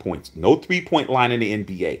no 3 points. No 3-point line in the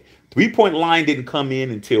NBA. 3-point line didn't come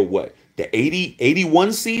in until what? The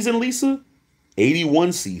 81 season, Lisa?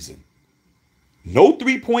 81 season. No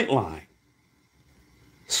 3-point line.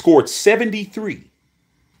 Scored 73.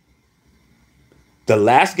 The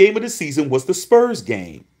last game of the season was the Spurs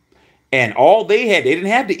game. And all they didn't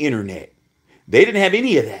have the internet. They didn't have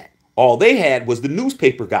any of that. All they had was the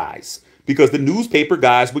newspaper guys. Because the newspaper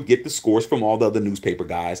guys would get the scores from all the other newspaper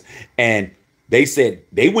guys. And they said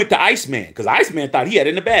they went to Iceman. Because Iceman thought he had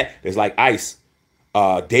it in the bag. It's like, Ice,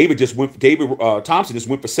 David Thompson just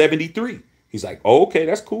went for 73. He's like, oh, okay,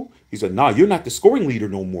 that's cool. He said, nah, you're not the scoring leader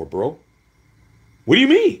no more, bro. What do you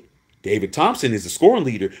mean? David Thompson is the scoring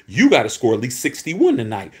leader. You got to score at least 61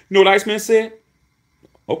 tonight. You know what Iceman said?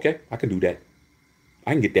 Okay, I can do that.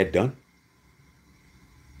 I can get that done.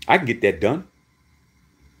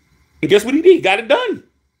 And guess what he did? He got it done.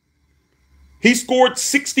 He scored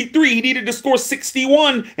 63. He needed to score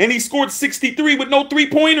 61, and he scored 63 with no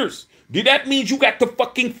 3-pointers. Dude, that means you got to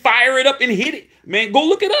fucking fire it up and hit it. Man, go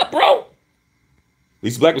look it up, bro.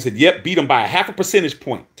 Lisa Blackman said, yep, beat him by a 0.5 percentage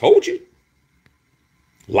point. Told you.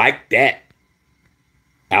 Like that.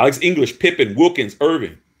 Alex English, Pippen, Wilkins,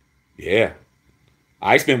 Irving. Yeah.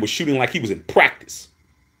 Iceman was shooting like he was in practice.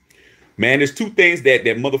 Man, there's 2 things that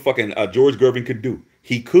motherfucking George Gervin could do.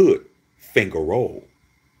 He could finger roll.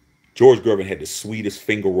 George Gervin had the sweetest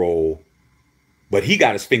finger roll, but he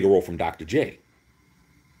got his finger roll from Dr. J,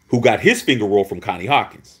 who got his finger roll from Connie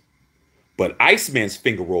Hawkins. But Iceman's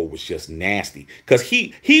finger roll was just nasty because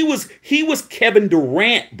he was Kevin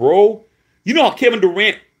Durant, bro. You know how Kevin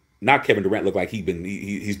Durant looked like he's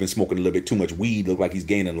been smoking a little bit too much weed, looked like he's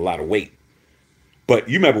gaining a lot of weight. But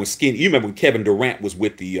you remember when Kevin Durant was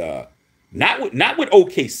with the not with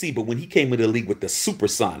OKC, but when he came into the league with the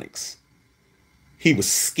Supersonics, he was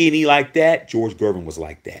skinny like that. George Gervin was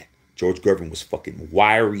like that. George Gervin was fucking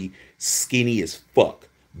wiry, skinny as fuck,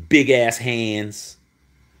 big ass hands,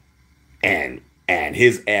 and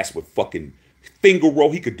his ass would fucking finger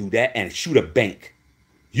roll. He could do that and shoot a bank.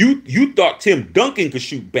 You thought Tim Duncan could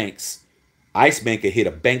shoot banks? Iceman could hit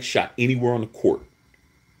a bank shot anywhere on the court.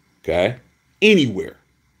 Okay, anywhere.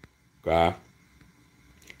 Okay.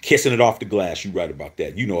 Kissing it off the glass. You right about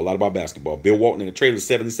that. You know a lot about basketball. Bill Walton in the Trailers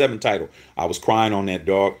 77 title. I was crying on that,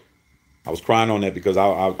 dog. I was crying on that because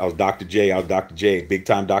I was Dr. J. I was Dr. J, big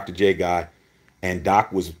time Dr. J guy. And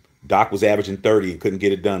Doc was averaging 30 and couldn't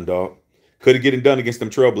get it done, dog. Couldn't get it done against them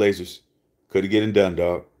Trailblazers. Couldn't get it done,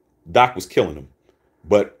 dog. Doc was killing them.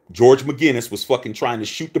 But George McGinnis was fucking trying to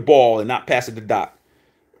shoot the ball and not pass it to Doc.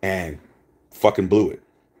 And fucking blew it.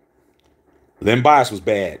 Len Bias was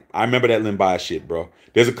bad. I remember that Len Bias shit, bro.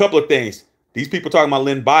 There's a couple of things. These people talking about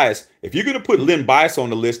Len Bias. If you're going to put Len Bias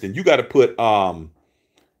on the list, then you got to put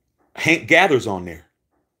Hank Gathers on there.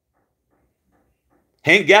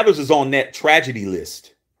 Hank Gathers is on that tragedy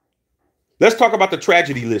list. Let's talk about the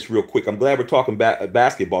tragedy list real quick. I'm glad we're talking about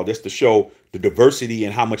basketball just to show the diversity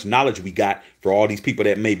and how much knowledge we got for all these people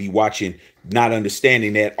that may be watching, not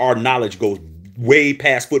understanding that our knowledge goes way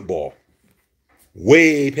past football.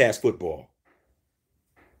 Way past football.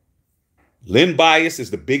 Len Bias is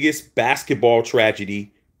the biggest basketball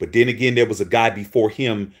tragedy But then again, there was a guy before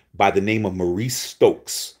him by the name of Maurice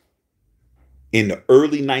Stokes in the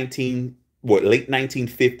late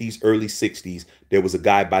 1950s, early 60s. There was a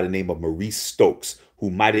guy by the name of Maurice Stokes who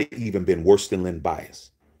might have even been worse than Len Bias.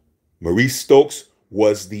 Maurice Stokes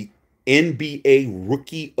was the NBA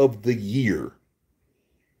Rookie of the Year.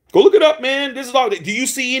 Go look it up, man. This is all. Do you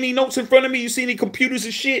see any notes in front of me? You see any computers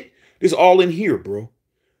and shit? This is all in here, bro.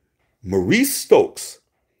 Maurice Stokes,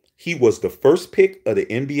 he was the first pick of the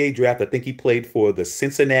NBA draft. I think he played for the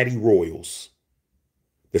Cincinnati Royals.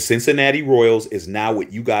 The Cincinnati Royals is now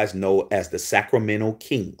what you guys know as the Sacramento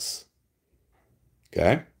Kings.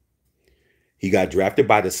 Okay? He got drafted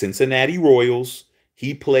by the Cincinnati Royals.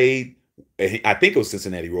 He played, I think it was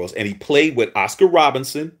Cincinnati Royals, and he played with Oscar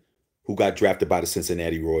Robinson, who got drafted by the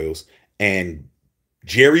Cincinnati Royals, and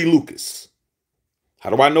Jerry Lucas. How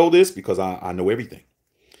do I know this? Because I know everything.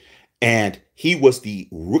 And he was the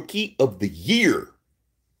Rookie of the Year.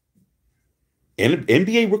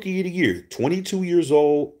 NBA Rookie of the Year, 22 years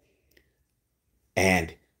old.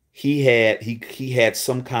 And he had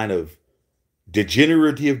some kind of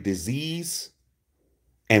degenerative disease.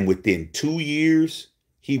 And within 2 years,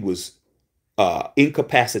 he was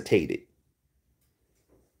incapacitated.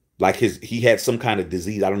 Like he had some kind of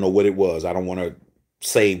disease. I don't know what it was. I don't want to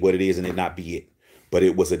say what it is and it not be it. But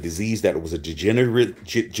it was a disease that was a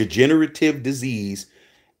degenerative disease.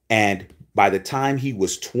 And by the time he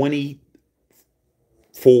was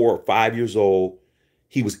 24 or 5 years old,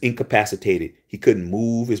 he was incapacitated. He couldn't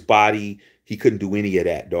move his body. He couldn't do any of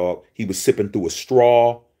that, dog. He was sipping through a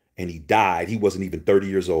straw and he died. He wasn't even 30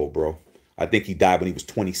 years old, bro. I think he died when he was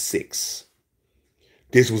 26.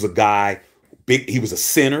 This was a guy, big. He was a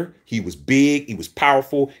center. He was big. He was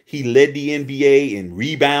powerful. He led the NBA in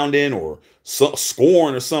rebounding or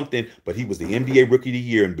scoring or something, but he was the NBA Rookie of the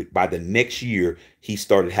Year. And by the next year, he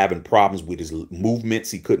started having problems with his movements.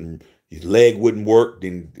 His leg wouldn't work.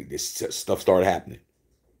 Then this stuff started happening.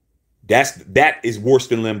 That is worse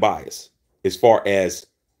than Len Bias as far as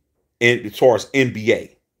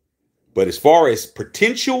NBA. But as far as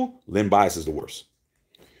potential, Len Bias is the worst.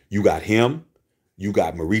 You got him. You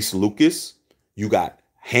got Maurice Lucas. You got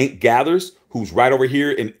Hank Gathers, who's right over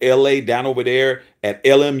here in LA, down over there at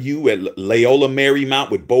LMU at Loyola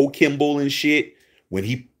Marymount with Bo Kimball and shit. When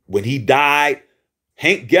he died,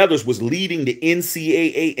 Hank Gathers was leading the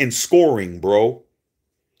NCAA in scoring, bro.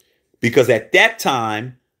 Because at that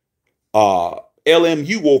time,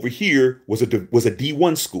 LMU over here was a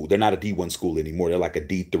D1 school. They're not a D1 school anymore. They're like a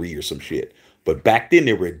D3 or some shit. But back then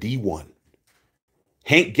they were a D1.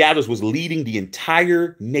 Hank Gathers was leading the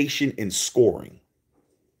entire nation in scoring.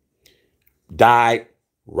 Died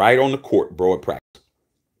right on the court, bro, at practice.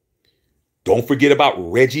 Don't forget about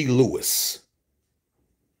Reggie Lewis.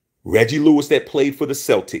 Reggie Lewis that played for the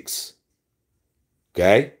Celtics.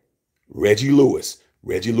 Okay? Reggie Lewis.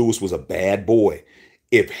 Reggie Lewis was a bad boy.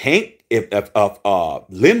 If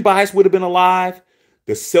Len Bias would have been alive,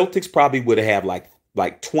 the Celtics probably would have had like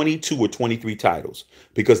 22 or 23 titles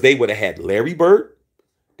because they would have had Larry Bird.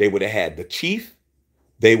 They would have had the Chief.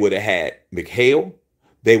 They would have had McHale.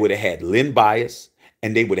 They would have had Len Bias,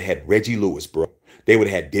 and they would have had Reggie Lewis, bro. They would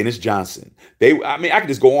have had Dennis Johnson. I could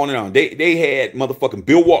just go on and on. They had motherfucking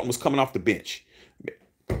Bill Walton was coming off the bench.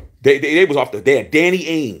 They had Danny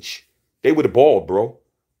Ainge. They would have balled, bro.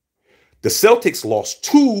 The Celtics lost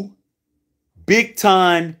two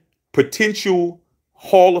big-time potential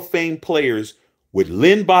Hall of Fame players with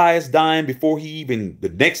Len Bias dying before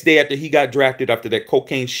the next day after he got drafted after that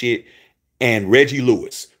cocaine shit, and Reggie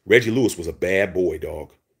Lewis. Reggie Lewis was a bad boy,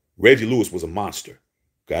 dog. Reggie Lewis was a monster.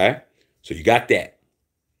 Okay? So you got that.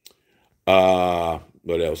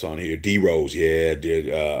 What else on here? D-Rose, yeah.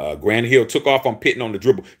 Grant Hill took off on Pittman on the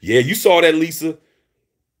dribble. Yeah, you saw that, Lisa.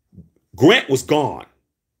 Grant was gone.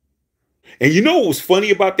 And you know what was funny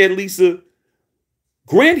about that, Lisa?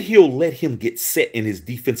 Grant Hill let him get set in his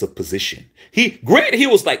defensive position. Grant Hill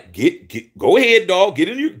was like, go ahead, dog.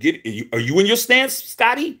 Are you in your stance,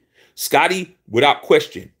 Scotty? Scotty, without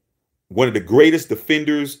question, one of the greatest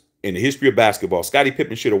defenders in the history of basketball. Scottie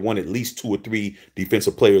Pippen should have won at least 2 or 3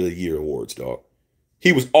 Defensive Player of the Year awards, dog.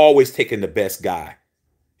 He was always taking the best guy.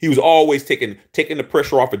 He was always taking the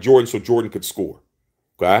pressure off of Jordan so Jordan could score.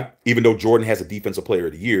 Okay? Even though Jordan has a Defensive Player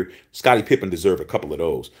of the Year, Scottie Pippen deserved a couple of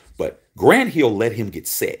those. But Grant Hill let him get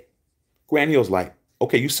set. Grant Hill's like,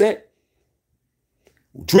 okay, you set?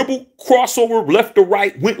 Dribble, crossover, left to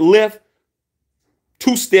right, went left,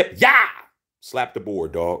 2-step, yeah! Slap the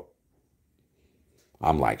board, dog.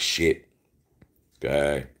 I'm like, shit.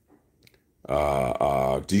 Okay.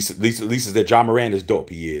 Lisa said John Moran is dope.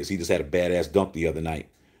 He is. He just had a badass dunk the other night.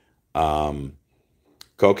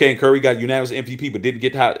 Cocaine Curry got unanimous MVP, but didn't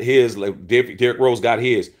get his. Like Derrick Rose got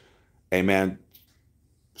his. Hey man,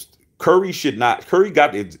 Curry should not. Curry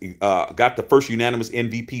got the first unanimous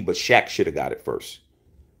MVP, but Shaq should have got it first.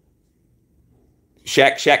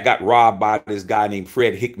 Shaq got robbed by this guy named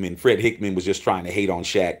Fred Hickman. Fred Hickman was just trying to hate on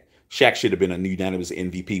Shaq. Shaq should have been a unanimous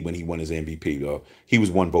MVP when he won his MVP, though. He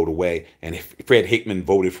was one vote away. And Fred Hickman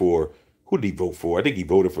voted for, who did he vote for? I think he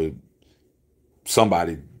voted for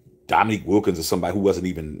somebody, Dominique Wilkins or somebody who wasn't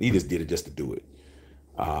even, he just did it just to do it.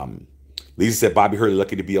 Lisa said, Bobby Hurley,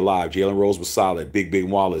 lucky to be alive. Jalen Rose was solid. Big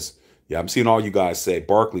Wallace. Yeah, I'm seeing all you guys say.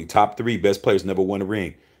 Barkley, top 3, best players, never won a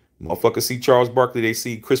ring. Motherfuckers see Charles Barkley, they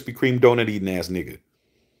see Krispy Kreme donut eating ass nigga.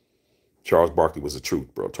 Charles Barkley was the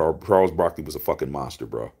truth, bro. Charles Barkley was a fucking monster,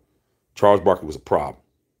 bro. Charles Barkley was a problem.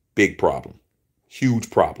 Big problem.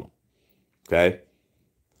 Huge problem. Okay?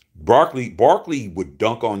 Barkley would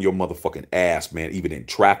dunk on your motherfucking ass, man. Even in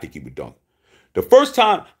traffic, he would dunk. The first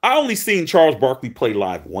time, I only seen Charles Barkley play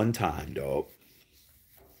live one time, dog.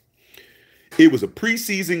 It was a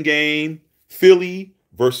preseason game, Philly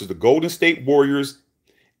versus the Golden State Warriors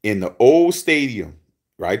in the old stadium,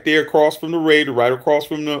 right there across from the Raiders, right across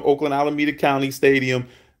from the Oakland Alameda County Stadium.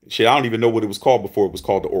 Shit, I don't even know what it was called before it was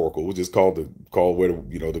called the Oracle. It was just called the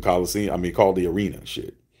Coliseum. I mean, called the arena,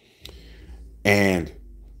 shit. And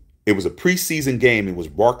it was a preseason game. It was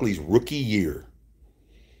Barkley's rookie year.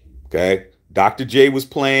 Okay, Dr. J was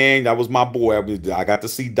playing. That was my boy. I got to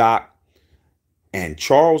see Doc and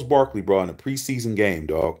Charles Barkley, bro, in a preseason game,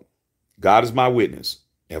 dog. God is my witness.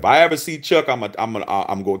 If I ever see Chuck, I'm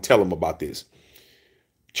gonna tell him about this.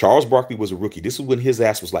 Charles Barkley was a rookie. This is when his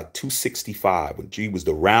ass was like 265, when G was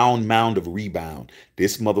the round mound of rebound.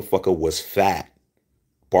 This motherfucker was fat.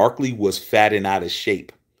 Barkley was fat and out of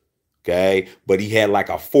shape. Okay, but he had like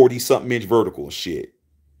a 40-something inch vertical shit.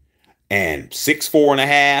 And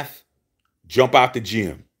 6'4.5", jump out the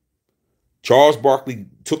gym. Charles Barkley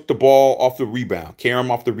took the ball off the rebound, carry him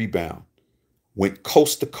off the rebound, went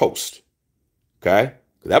coast to coast. Okay?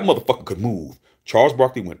 That motherfucker could move. Charles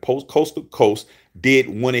Barkley went coast to coast, did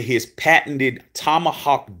one of his patented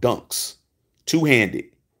tomahawk dunks, two-handed.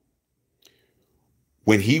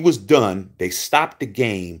 When he was done, they stopped the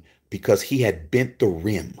game because he had bent the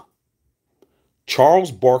rim.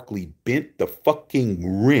 Charles Barkley bent the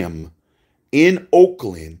fucking rim in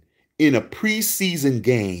Oakland in a preseason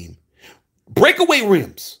game. Breakaway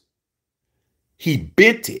rims. He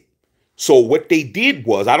bent it. So what they did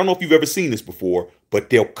was, I don't know if you've ever seen this before, but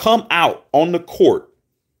they'll come out on the court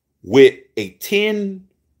with a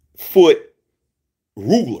 10-foot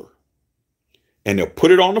ruler and they'll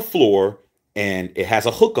put it on the floor and it has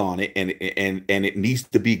a hook on it and it needs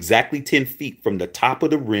to be exactly 10 feet from the top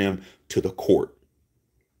of the rim to the court.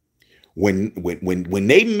 When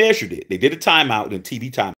they measured it, they did a timeout, a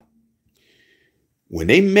TV timeout. When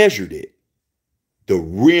they measured it, the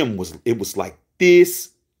rim was like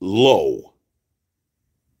this low.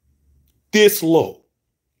 This low.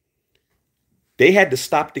 They had to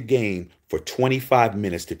stop the game for 25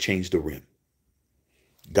 minutes to change the rim.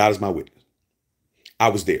 God is my witness. I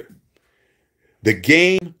was there. The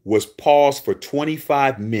game was paused for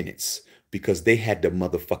 25 minutes because they had to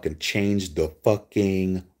motherfucking change the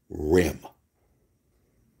fucking rim.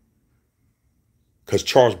 Because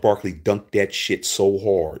Charles Barkley dunked that shit so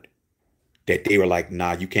hard that they were like,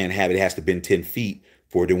 nah, you can't have it. It has to have been 10 feet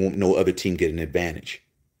for there won't no other team get an advantage.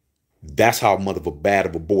 That's how bad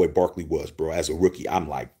of a boy Barkley was, bro. As a rookie, I'm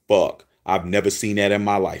like, fuck. I've never seen that in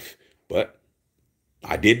my life. But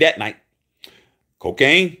I did that night.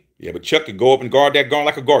 Cocaine? Yeah, but Chuck could go up and guard that guard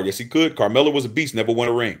like a guard. Yes, he could. Carmelo was a beast, never won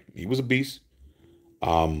a ring. He was a beast.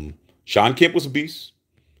 Sean Kemp was a beast.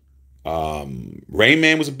 Rain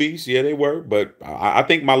Man was a beast. Yeah, they were. But I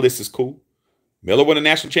think my list is cool. Miller won a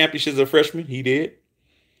national championship as a freshman. He did.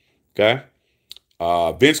 Okay.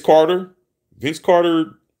 Vince Carter.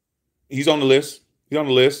 He's on the list. He's on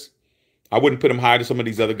the list. I wouldn't put him higher than some of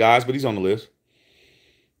these other guys, but he's on the list.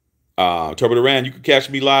 Turbo Duran, you can catch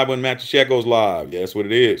me live when Matt Shaq goes live. Yeah, that's what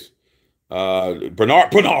it is.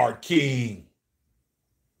 Bernard King.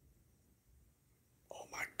 Oh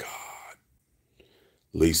my God.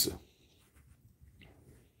 Lisa.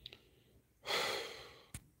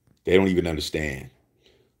 They don't even understand.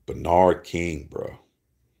 Bernard King, bro.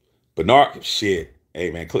 Bernard, shit. Hey,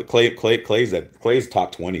 man, Clay's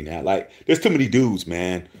top 20 now. Like, there's too many dudes,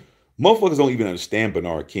 man. Motherfuckers don't even understand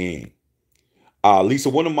Bernard King. Lisa,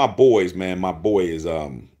 one of my boys, man, one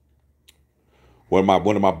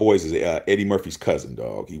of my boys is Eddie Murphy's cousin,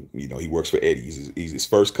 dog. He works for Eddie. He's his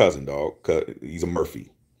first cousin, dog. He's a Murphy.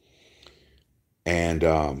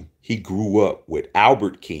 And he grew up with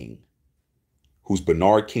Albert King, who's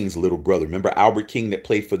Bernard King's little brother. Remember Albert King that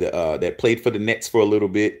played for the Nets for a little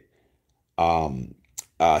bit? Um,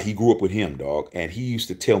 he grew up with him, dog, and he used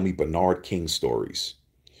to tell me Bernard King stories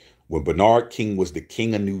when Bernard King was the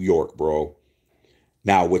king of New York, bro.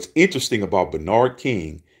 Now, what's interesting about Bernard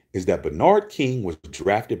King is that Bernard King was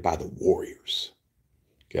drafted by the Warriors.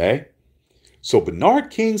 Okay, so Bernard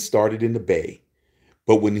King started in the Bay,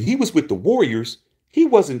 but when he was with the Warriors, he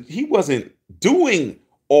wasn't doing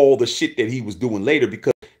all the shit that he was doing later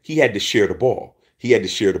because he had to share the ball. He had to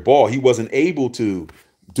share the ball. He wasn't able to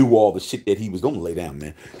do all the shit that he was doing. Lay down,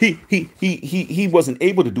 man. He wasn't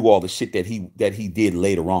able to do all the shit that he did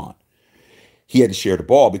later on. He had to share the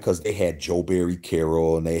ball because they had Joe Barry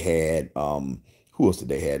Carroll and they had who else did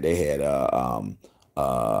they had? They had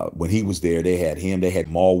when he was there, they had him. They had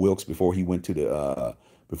Maul Wilkes before he went to the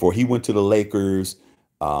Lakers.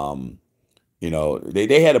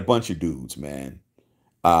 They had a bunch of dudes, man.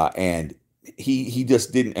 And he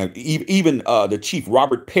just didn't. Even the chief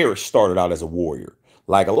Robert Parrish started out as a Warrior.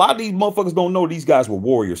 Like a lot of these motherfuckers don't know these guys were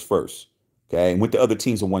Warriors first, okay, and went to other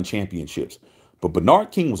teams and won championships. But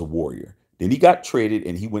Bernard King was a Warrior. Then he got traded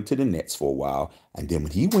and he went to the Nets for a while. And then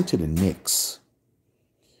when he went to the Knicks,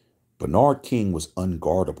 Bernard King was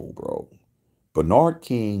unguardable, bro. Bernard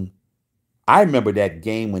King, I remember that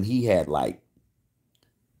game when he had like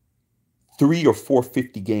 3 or 4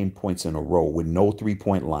 50-game points in a row with no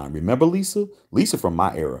three-point line. Remember Lisa? Lisa from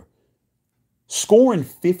my era. Scoring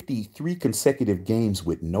 53 consecutive games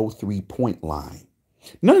with no three-point line.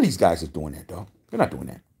 None of these guys are doing that, dog. They're not doing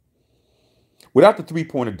that. Without the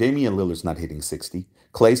three-pointer, Damian Lillard's not hitting 60.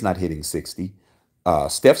 Clay's not hitting 60.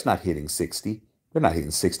 Steph's not hitting 60. They're not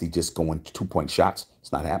hitting 60 just going two-point shots.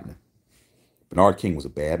 It's not happening. Bernard King was a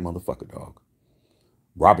bad motherfucker, dog.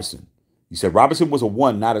 Robertson. You said Robertson was a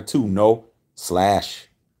 1, not a 2. No, slash.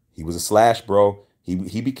 He was a slash, bro.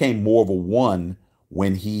 He became more of a 1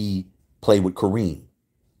 when he played with Kareem.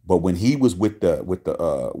 But when he was with the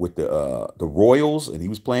Royals and he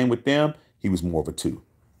was playing with them, he was more of a 2.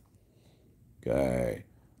 Okay.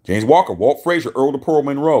 James Walker, Walt Frazier, Earl the Pearl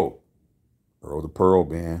Monroe. Earl the Pearl,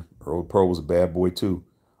 man. Earl the Pearl was a bad boy too.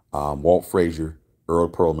 Walt Frazier, Earl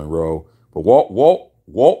the Pearl Monroe. But Walt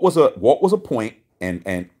was a point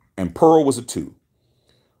and Pearl was a 2.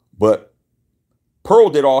 But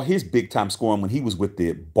Pearl did all his big time scoring when he was with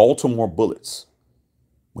the Baltimore Bullets.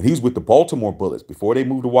 When he was with the Baltimore Bullets before they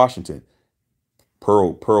moved to Washington,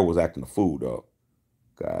 Pearl was acting a fool, dog.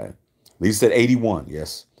 Okay. Lisa said 81,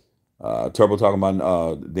 yes. Turbo talking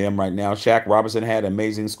about them right now. Shaq Robinson had an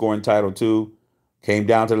amazing scoring title too. Came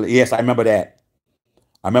down to yes, I remember that.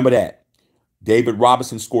 David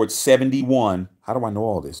Robinson scored 71. How do I know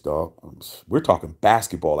all this, dog? We're talking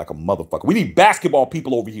basketball like a motherfucker. We need basketball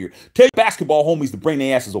people over here. Tell your basketball homies to bring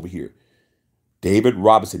their asses over here. David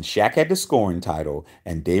Robinson. Shaq had the scoring title,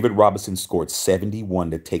 and David Robinson scored 71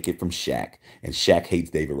 to take it from Shaq. And Shaq hates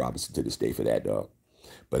David Robinson to this day for that, dog.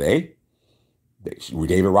 But hey,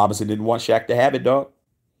 David Robinson didn't want Shaq to have it, dog.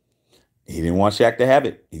 He didn't want Shaq to have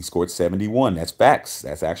it. He scored 71. That's facts.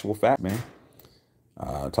 That's actual fact, man.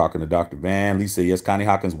 Talking to Dr. Van. Lisa, yes, Connie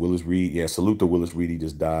Hawkins, Willis Reed. Yeah, salute to Willis Reed. He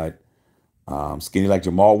just died. Skinny like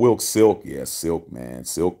Jamal Wilkes. Silk. Yeah, Silk, man.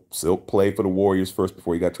 Silk played for the Warriors first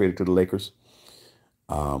before he got traded to the Lakers.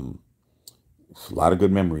 A lot of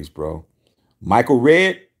good memories, bro. Michael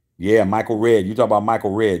Redd. Yeah, Michael Redd. You talk about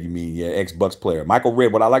Michael Redd, you mean, yeah, ex-Bucks player. Michael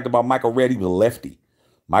Redd, what I liked about Michael Redd, he was a lefty.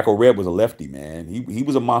 Michael Redd was a lefty, man. He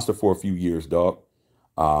was a monster for a few years, dog.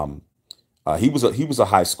 He was a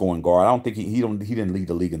high scoring guard. I don't think he didn't lead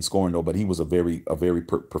the league in scoring though, but he was a very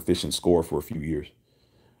proficient scorer for a few years.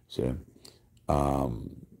 So,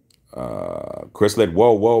 Chris led,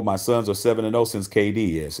 whoa, my Suns are 7-0 since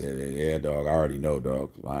KD. Yes, yeah, dog. I already know,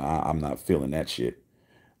 dog. I'm not feeling that shit.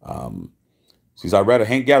 Says I'd rather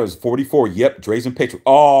Hank Galler's 44. Yep, Drazen Petrovic.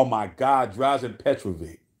 Oh my God, Drazen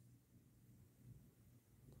Petrovic.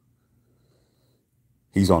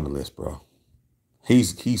 He's on the list, bro.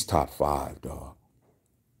 He's top 5, dog.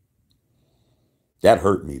 That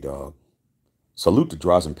hurt me, dog. Salute to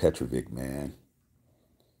Drazen Petrovic, man.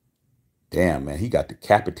 Damn, man, he got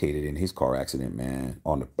decapitated in his car accident, man,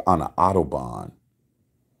 on an Autobahn.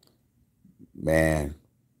 Man,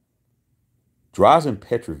 Drazen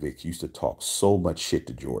Petrovic used to talk so much shit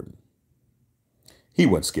to Jordan. He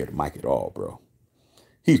wasn't scared of Mike at all, bro.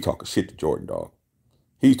 He's talking shit to Jordan, dog.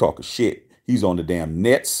 He's talking shit. He's on the damn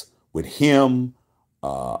Nets with him,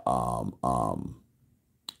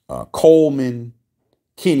 Coleman,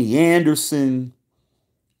 Kenny Anderson,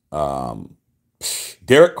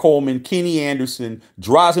 Derek Coleman, Kenny Anderson,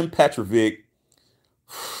 Drazen Petrovic.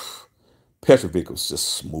 Petrovic was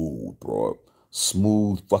just smooth, bro.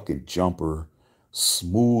 Smooth fucking jumper.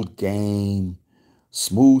 Smooth game,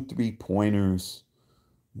 smooth 3-pointers,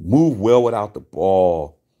 moved well without the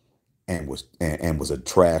ball, and was a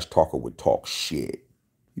trash talker, would talk shit.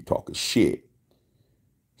 He talking shit.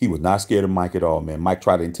 He was not scared of Mike at all, man. Mike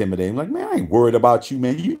tried to intimidate him, like, man, I ain't worried about you,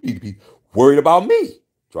 man. You need to be worried about me.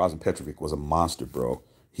 Drazen Petrovic was a monster, bro.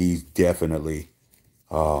 He's definitely,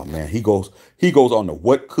 oh man, he goes on the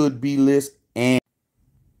what could be list and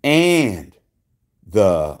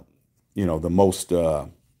the, the most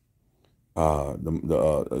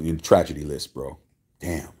tragedy list, bro.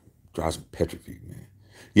 Damn, Drazen Petrovic, man.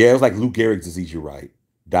 Yeah, it was like Lou Gehrig's disease. You're right.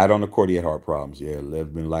 Died on the court. He had heart problems. Yeah,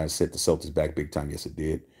 Levin Lyons set the Celtics back big time. Yes, it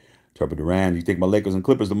did. Trevor Durant, you think my Lakers and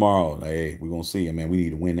Clippers tomorrow? Hey, we're going to see it, man. We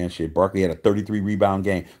need to win that shit. Barkley had a 33 rebound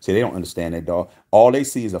game. See, they don't understand that, dog. All they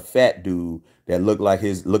see is a fat dude that look like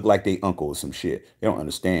their uncle or some shit. They don't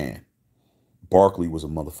understand. Barkley was a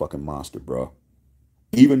motherfucking monster, bro.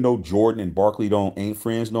 Even though Jordan and Barkley ain't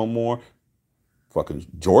friends no more, fucking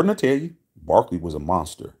Jordan will tell you, Barkley was a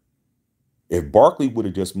monster. If Barkley would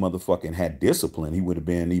have just motherfucking had discipline, he would have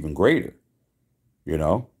been even greater. You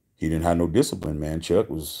know, he didn't have no discipline, man.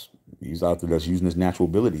 He's out there just using his natural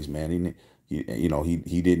abilities, man.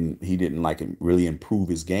 He didn't like really improve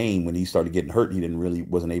his game when he started getting hurt.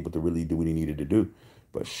 Wasn't able to really do what he needed to do.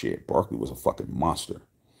 But shit, Barkley was a fucking monster.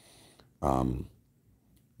 Yeah,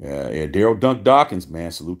 Daryl Dunk Dawkins,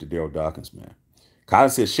 man. Salute to Daryl Dawkins, man. Colin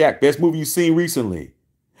says, Shaq, best movie you've seen recently.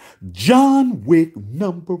 John Wick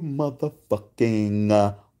number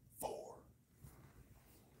motherfucking 4.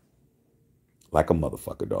 Like a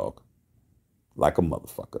motherfucker, dog. Like a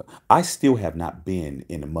motherfucker. I still have not been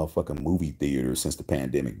in a motherfucking movie theater since the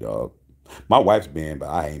pandemic, dog. My wife's been, but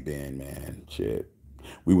I ain't been, man. Shit.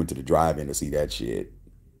 We went to the drive-in to see that shit.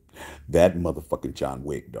 That motherfucking John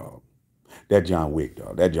Wick, dog. That John Wick,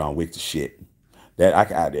 dog. That John Wick's the shit.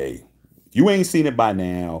 If you ain't seen it by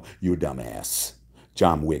now, you a dumbass.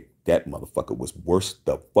 John Wick, that motherfucker was worth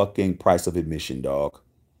the fucking price of admission, dog.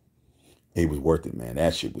 It was worth it, man.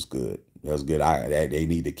 That shit was good. That was good. They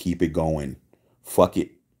need to keep it going. Fuck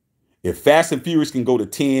it. If Fast and Furious can go to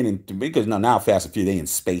 10, and because now Fast and Furious, they in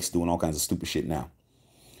space doing all kinds of stupid shit now.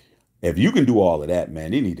 If you can do all of that,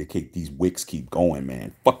 man, they need to keep these Wicks keep going,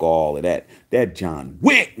 man. Fuck all of that. That John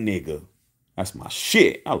Wick, nigga. That's my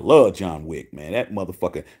shit. I love John Wick, man. That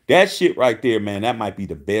motherfucker. That shit right there, man, that might be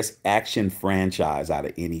the best action franchise out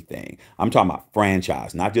of anything. I'm talking about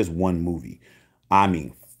franchise, not just one movie. I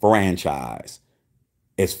mean franchise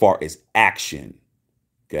as far as action,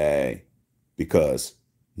 okay? Because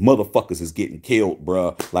motherfuckers is getting killed,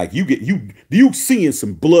 bruh. Like you seeing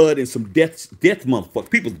some blood and some death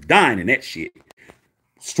motherfuckers. People dying in that shit.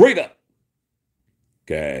 Straight up.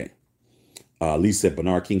 Okay. Lee said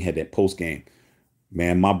Bernard King had that post game.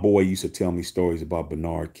 Man, my boy used to tell me stories about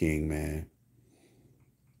Bernard King, man.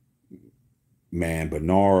 Man,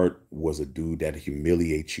 Bernard was a dude that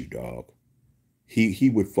humiliates you, dog. He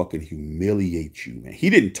would fucking humiliate you, man. He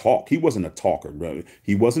didn't talk. He wasn't a talker, bro.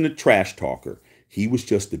 He wasn't a trash talker. He was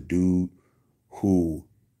just a dude who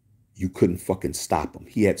you couldn't fucking stop him.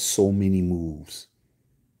 He had so many moves.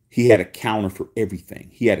 He had a counter for everything.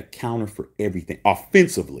 He had a counter for everything.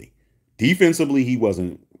 Offensively. Defensively, he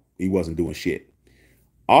wasn't doing shit.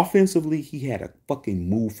 Offensively, he had a fucking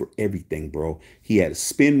move for everything, bro. He had a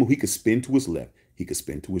spin move. He could spin to his left. He could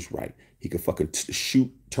spin to his right. He could fucking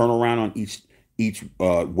turn around on each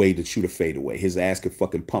way to shoot a fadeaway. His ass could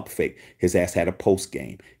fucking pump fake. His ass had a post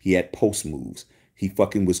game. He had post moves. He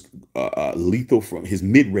fucking was lethal from his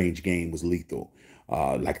mid-range game was lethal.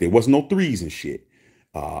 Like there was no threes and shit.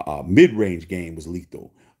 Mid-range game was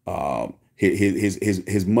lethal. His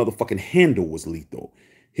motherfucking handle was lethal.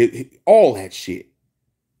 All that shit.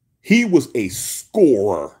 He was a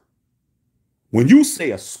scorer. When you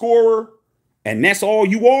say a scorer and that's all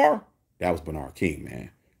you are, that was Bernard King,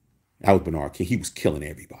 man. That was Bernard King. He was killing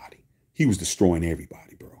everybody. He was destroying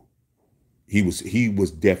everybody, bro. He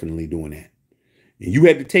was definitely doing that. And you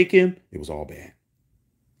had to take him, it was all bad.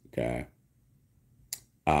 Okay.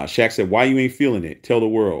 Shaq said, why you ain't feeling it? Tell the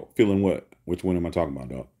world. Feeling what? Which one am I talking about,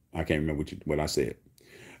 dog? I can't remember what I said.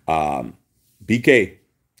 BK,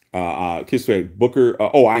 Kiss Booker.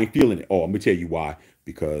 I ain't feeling it. Oh, I'm going to tell you why.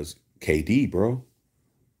 Because KD, bro.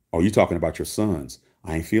 Oh, you talking about your sons.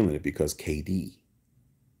 I ain't feeling it because KD.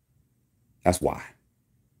 That's why.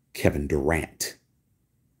 Kevin Durant.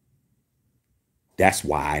 That's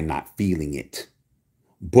why I'm not feeling it.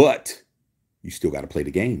 But you still got to play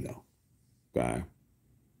the game, though. Okay.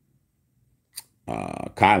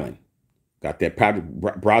 Kylan. Got that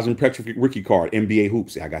Drazen Petrovic rookie card. NBA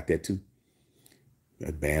Hoops. I got that, too.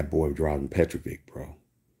 That bad boy Drazen Petrovic, bro.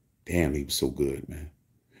 Damn, he was so good, man.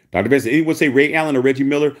 Dr. Benson, anyone say Ray Allen or Reggie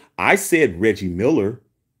Miller? I said Reggie Miller.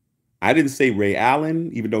 I didn't say Ray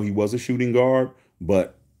Allen, even though he was a shooting guard.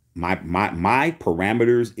 But my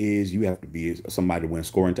parameters is you have to be somebody to win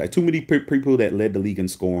scoring. Too many people that led the league in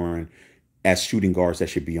scoring as shooting guards that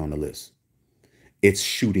should be on the list. It's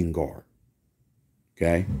shooting guard.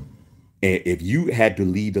 Okay. And if you had to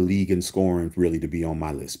lead the league in scoring really to be on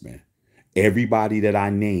my list, man, everybody that I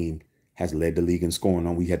named has led the league in scoring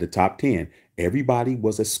on. We had the top 10. Everybody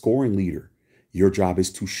was a scoring leader. Your job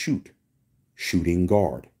is to shoot. Shooting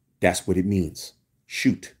guard. That's what it means.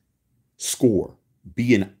 Shoot. Score.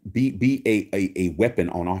 Be a weapon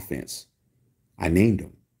on offense. I named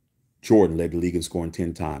them. Jordan led the league in scoring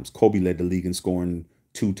 10 times. Kobe led the league in scoring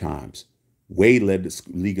 2 times. Wade led the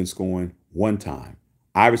league in scoring 1 time.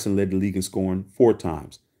 Iverson led the league in scoring 4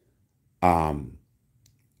 times.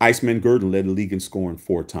 Iceman Gurdon led the league in scoring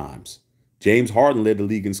 4 times. James Harden led the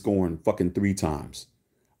league in scoring fucking 3 times.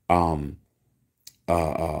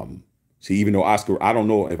 See, even though I don't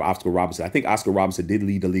know if Oscar Robertson, I think Oscar Robertson did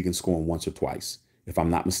lead the league in scoring once or twice, if I'm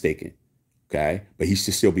not mistaken. Okay. But he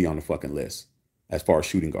should still be on the fucking list as far as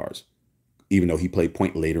shooting guards, even though he played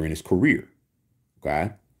point later in his career.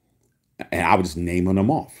 Okay. And I was just naming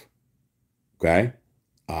them off. Okay.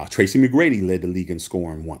 Tracy McGrady led the league in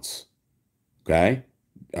scoring once. Okay.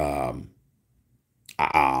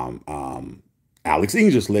 Alex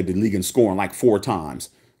Inglis led the league in scoring like 4 times.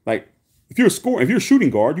 Like, if you're a shooting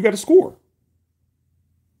guard, you got to score.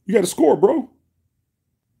 You got to score, bro.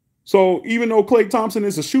 So even though Klay Thompson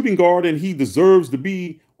is a shooting guard and he deserves to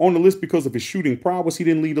be on the list because of his shooting prowess, he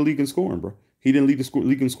didn't lead the league in scoring, bro. He didn't lead the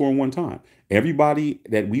league in scoring 1 time. Everybody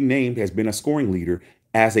that we named has been a scoring leader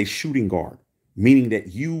as a shooting guard, meaning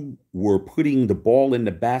that you were putting the ball in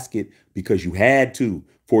the basket because you had to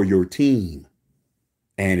for your team.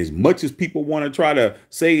 And as much as people want to try to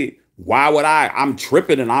say, why would I'm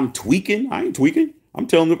tripping and I'm tweaking. I ain't tweaking. I'm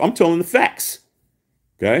telling the facts.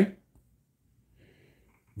 Okay.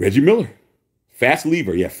 Reggie Miller. Fast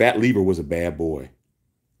Lever. Yeah, Fat Lever was a bad boy.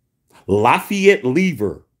 Lafayette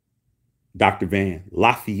Lever. Dr. Van.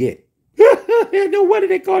 Lafayette. No wonder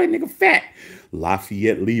they call that nigga fat.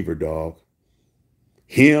 Lafayette Lever, dog.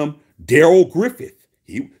 Him, Daryl Griffith.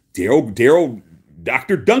 Daryl,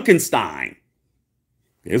 Dr. Duncanstein.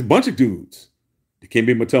 There's a bunch of dudes.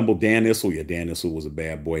 Dikembe Mutombo, Dan Issel. Yeah, Dan Issel was a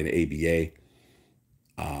bad boy in the ABA.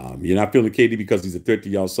 You're not feeling KD because he's a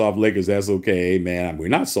 30 y'all soft Lakers. That's okay, man. We're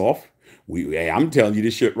not soft. I'm telling you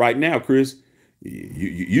this shit right now, Chris.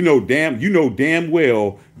 You know damn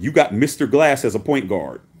well you got Mr. Glass as a point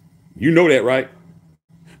guard. You know that, right?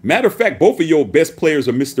 Matter of fact, both of your best players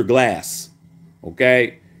are Mr. Glass.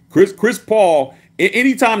 Okay, Chris Paul.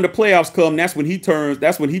 Anytime the playoffs come, that's when he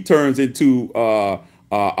turns into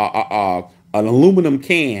an aluminum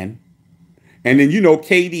can. And then,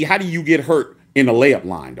 KD, how do you get hurt in a layup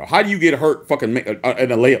line, dog? How do you get hurt fucking in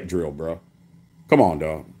a layup drill, bro? Come on,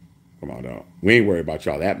 dog. We ain't worried about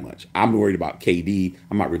y'all that much. I'm worried about KD.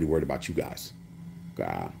 I'm not really worried about you guys.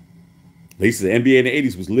 God. At least the NBA in the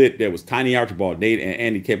 80s was lit. There was Tiny Archibald, Nate, and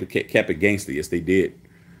Andy kept it gangster. Yes, they did.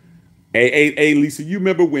 Hey, Lisa, you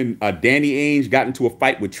remember when Danny Ainge got into a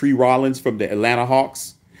fight with Tree Rollins from the Atlanta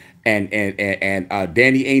Hawks, and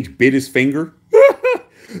Danny Ainge bit his finger?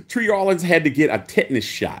 Tree Rollins had to get a tetanus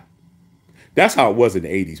shot. That's how it was in the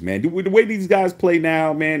 80s, man. The way these guys play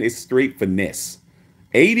now, man, is straight finesse.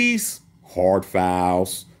 80s, hard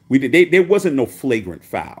fouls. There wasn't no flagrant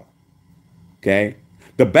foul. Okay?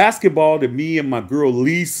 The basketball that me and my girl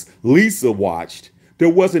Lisa watched, there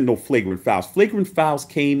wasn't no flagrant fouls. Flagrant fouls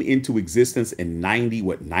came into existence in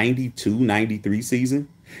 92, 93 season.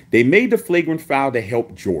 They made the flagrant foul to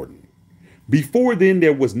help Jordan. Before then,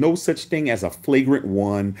 there was no such thing as a flagrant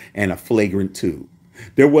 1 and a flagrant 2.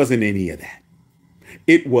 There wasn't any of that.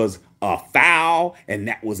 It was a foul, and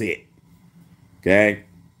that was it. Okay?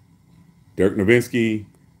 Dirk Nowitzki,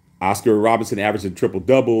 Oscar Robertson averaged a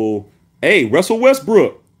triple-double. Hey, Russell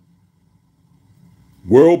Westbrook.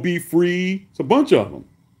 World Be Free. It's a bunch of them.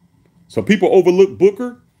 So people overlook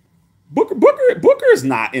Booker. Booker is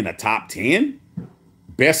not in a top 10.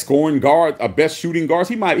 Best scoring guard, best shooting guards.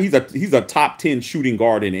 He's a top 10 shooting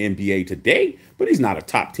guard in the NBA today, but he's not a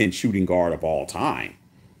top 10 shooting guard of all time.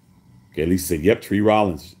 Okay, Lisa said, yep, Tree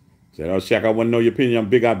Rollins. Said, oh, Shaq, I want to know your opinion on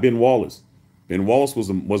big guy Ben Wallace. Ben Wallace was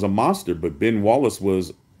a monster, but Ben Wallace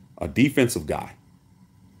was a defensive guy.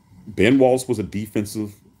 Ben Wallace was a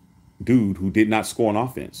defensive dude who did not score on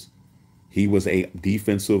offense. He was a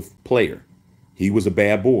defensive player. He was a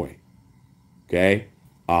bad boy. Okay?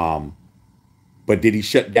 But did he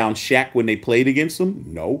shut down Shaq when they played against him?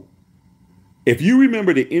 No. If you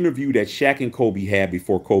remember the interview that Shaq and Kobe had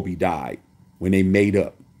before Kobe died, when they made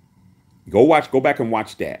up, Go back and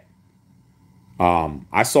watch that.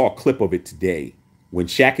 I saw a clip of it today when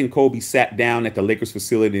Shaq and Kobe sat down at the Lakers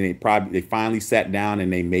facility, and they finally sat down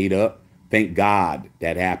and they made up. Thank God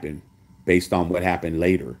that happened based on what happened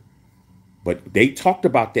later. But they talked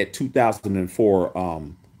about that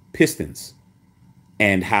 2004 Pistons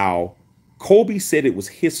and how Kobe said it was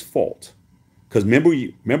his fault. Because remember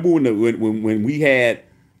when we had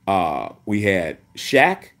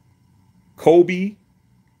Shaq, Kobe,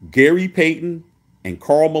 Gary Payton, and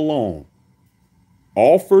Karl Malone,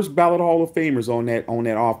 all first ballot Hall of Famers on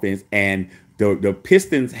that offense, and the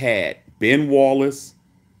Pistons had Ben Wallace,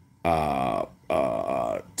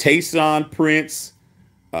 Tayshaun Prince,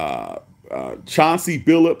 Chauncey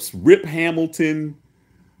Billups, Rip Hamilton.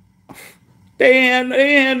 They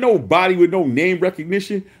had nobody with no name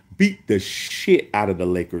recognition. Beat the shit out of the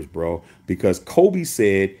Lakers, bro, because Kobe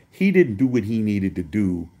said he didn't do what he needed to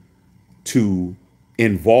do to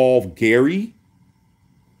involve Gary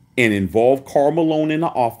and involve Karl Malone in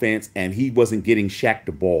the offense, and he wasn't getting Shaq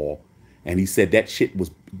the ball. And he said that shit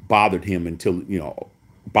bothered him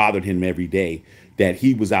bothered him every day, that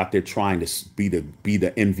he was out there trying to be the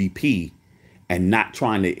MVP and not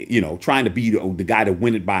trying to be the guy to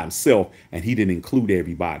win it by himself, and he didn't include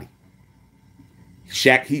everybody.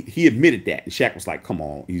 Shaq, he admitted that, and Shaq was like, "Come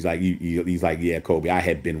on," he's like, "Yeah, Kobe, I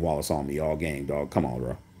had Ben Wallace on me all game, dog. Come on,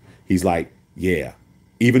 bro." He's like, "Yeah."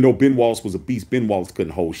 Even though Ben Wallace was a beast, Ben Wallace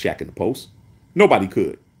couldn't hold Shaq in the post. Nobody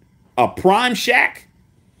could. A prime Shaq,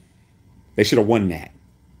 they should have won that.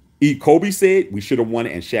 Kobe said we should have won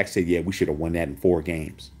it, and Shaq said, "Yeah, we should have won that in 4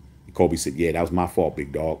 games." And Kobe said, "Yeah, that was my fault,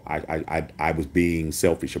 big dog. I was being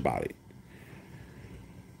selfish about it."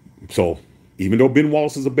 So even though Ben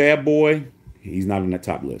Wallace is a bad boy, he's not on that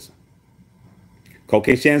top list.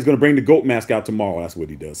 Cocaine Shannon's going to bring the goat mask out tomorrow. That's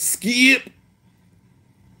what he does. Skip.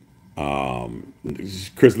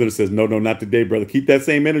 Chris Litter says, no, not today, brother. Keep that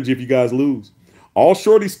same energy if you guys lose. All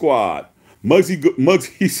Shorty Squad.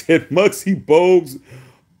 Muggsy said, Muggsy, Bogues,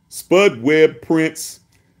 Spud Webb, Prince.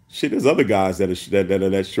 Shit, there's other guys that are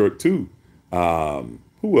that short too.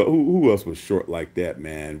 Who else was short like that,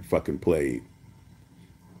 man? Fucking played.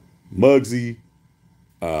 Muggsy,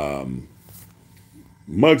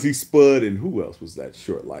 Spud, and who else was that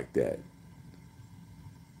short like that?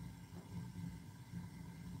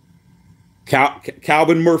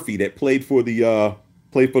 Calvin Murphy, that played for the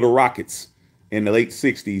Rockets in the late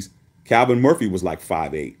 60s. Calvin Murphy was like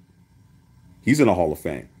 5'8". He's in the Hall of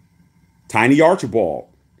Fame. Tiny Archibald,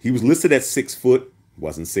 he was listed at 6 foot,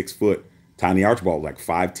 wasn't 6 foot. Tiny Archibald was like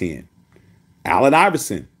 5'10". Allen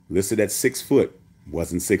Iverson, listed at 6 foot,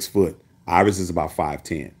 wasn't 6 foot. Iverson's about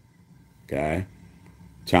 5'10". Okay.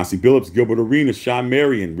 Chauncey Billups, Gilbert Arenas, Sean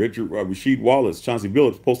Marion, Rasheed Wallace. Chauncey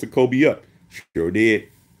Billups posted Kobe up. Sure did.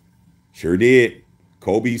 Sure did.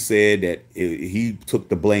 Kobe said that he took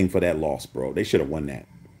the blame for that loss, bro. They should have won that.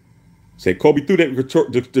 Said Kobe threw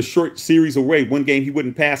the short series away. One game he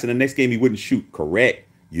wouldn't pass, and the next game he wouldn't shoot. Correct.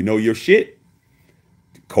 You know your shit.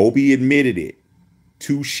 Kobe admitted it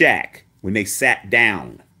to Shaq when they sat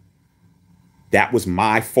down. That was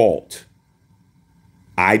my fault.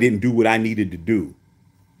 I didn't do what I needed to do.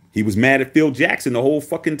 He was mad at Phil Jackson the whole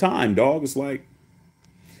fucking time, dog. It's like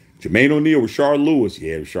Jermaine O'Neal, Rashard Lewis.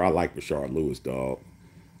 Yeah, I like Rashard Lewis, dog.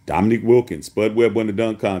 Dominique Wilkins, Spud Webb won the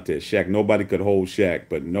dunk contest. Shaq, nobody could hold Shaq,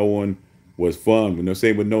 but no one was fun. When they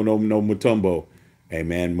say with no Mutombo. Hey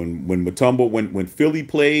man, when Philly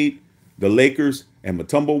played the Lakers and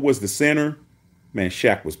Mutombo was the center, man,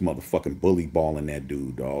 Shaq was motherfucking bully balling that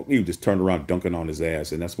dude, dog. He would just turn around dunking on his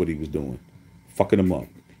ass, and that's what he was doing. Fucking him up.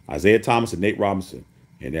 Isaiah Thomas and Nate Robinson.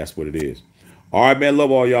 And that's what it is. All right, man.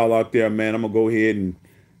 Love all y'all out there, man. I'm gonna go ahead and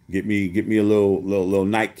get me a little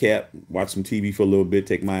nightcap, watch some TV for a little bit,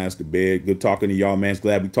 take my ass to bed. Good talking to y'all, man.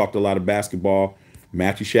 Glad we talked a lot of basketball.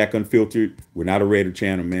 Matthew Shaq Unfiltered. We're not a Raider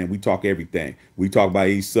channel, man. We talk everything. We talk about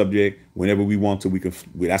each subject whenever we want to.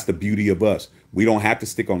 That's the beauty of us. We don't have to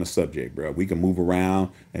stick on the subject, bro. We can move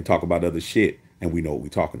around and talk about other shit, and we know what we're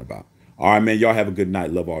talking about. All right, man. Y'all have a good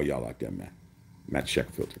night. Love all y'all out there, man. Matthew Shaq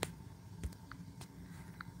Unfiltered.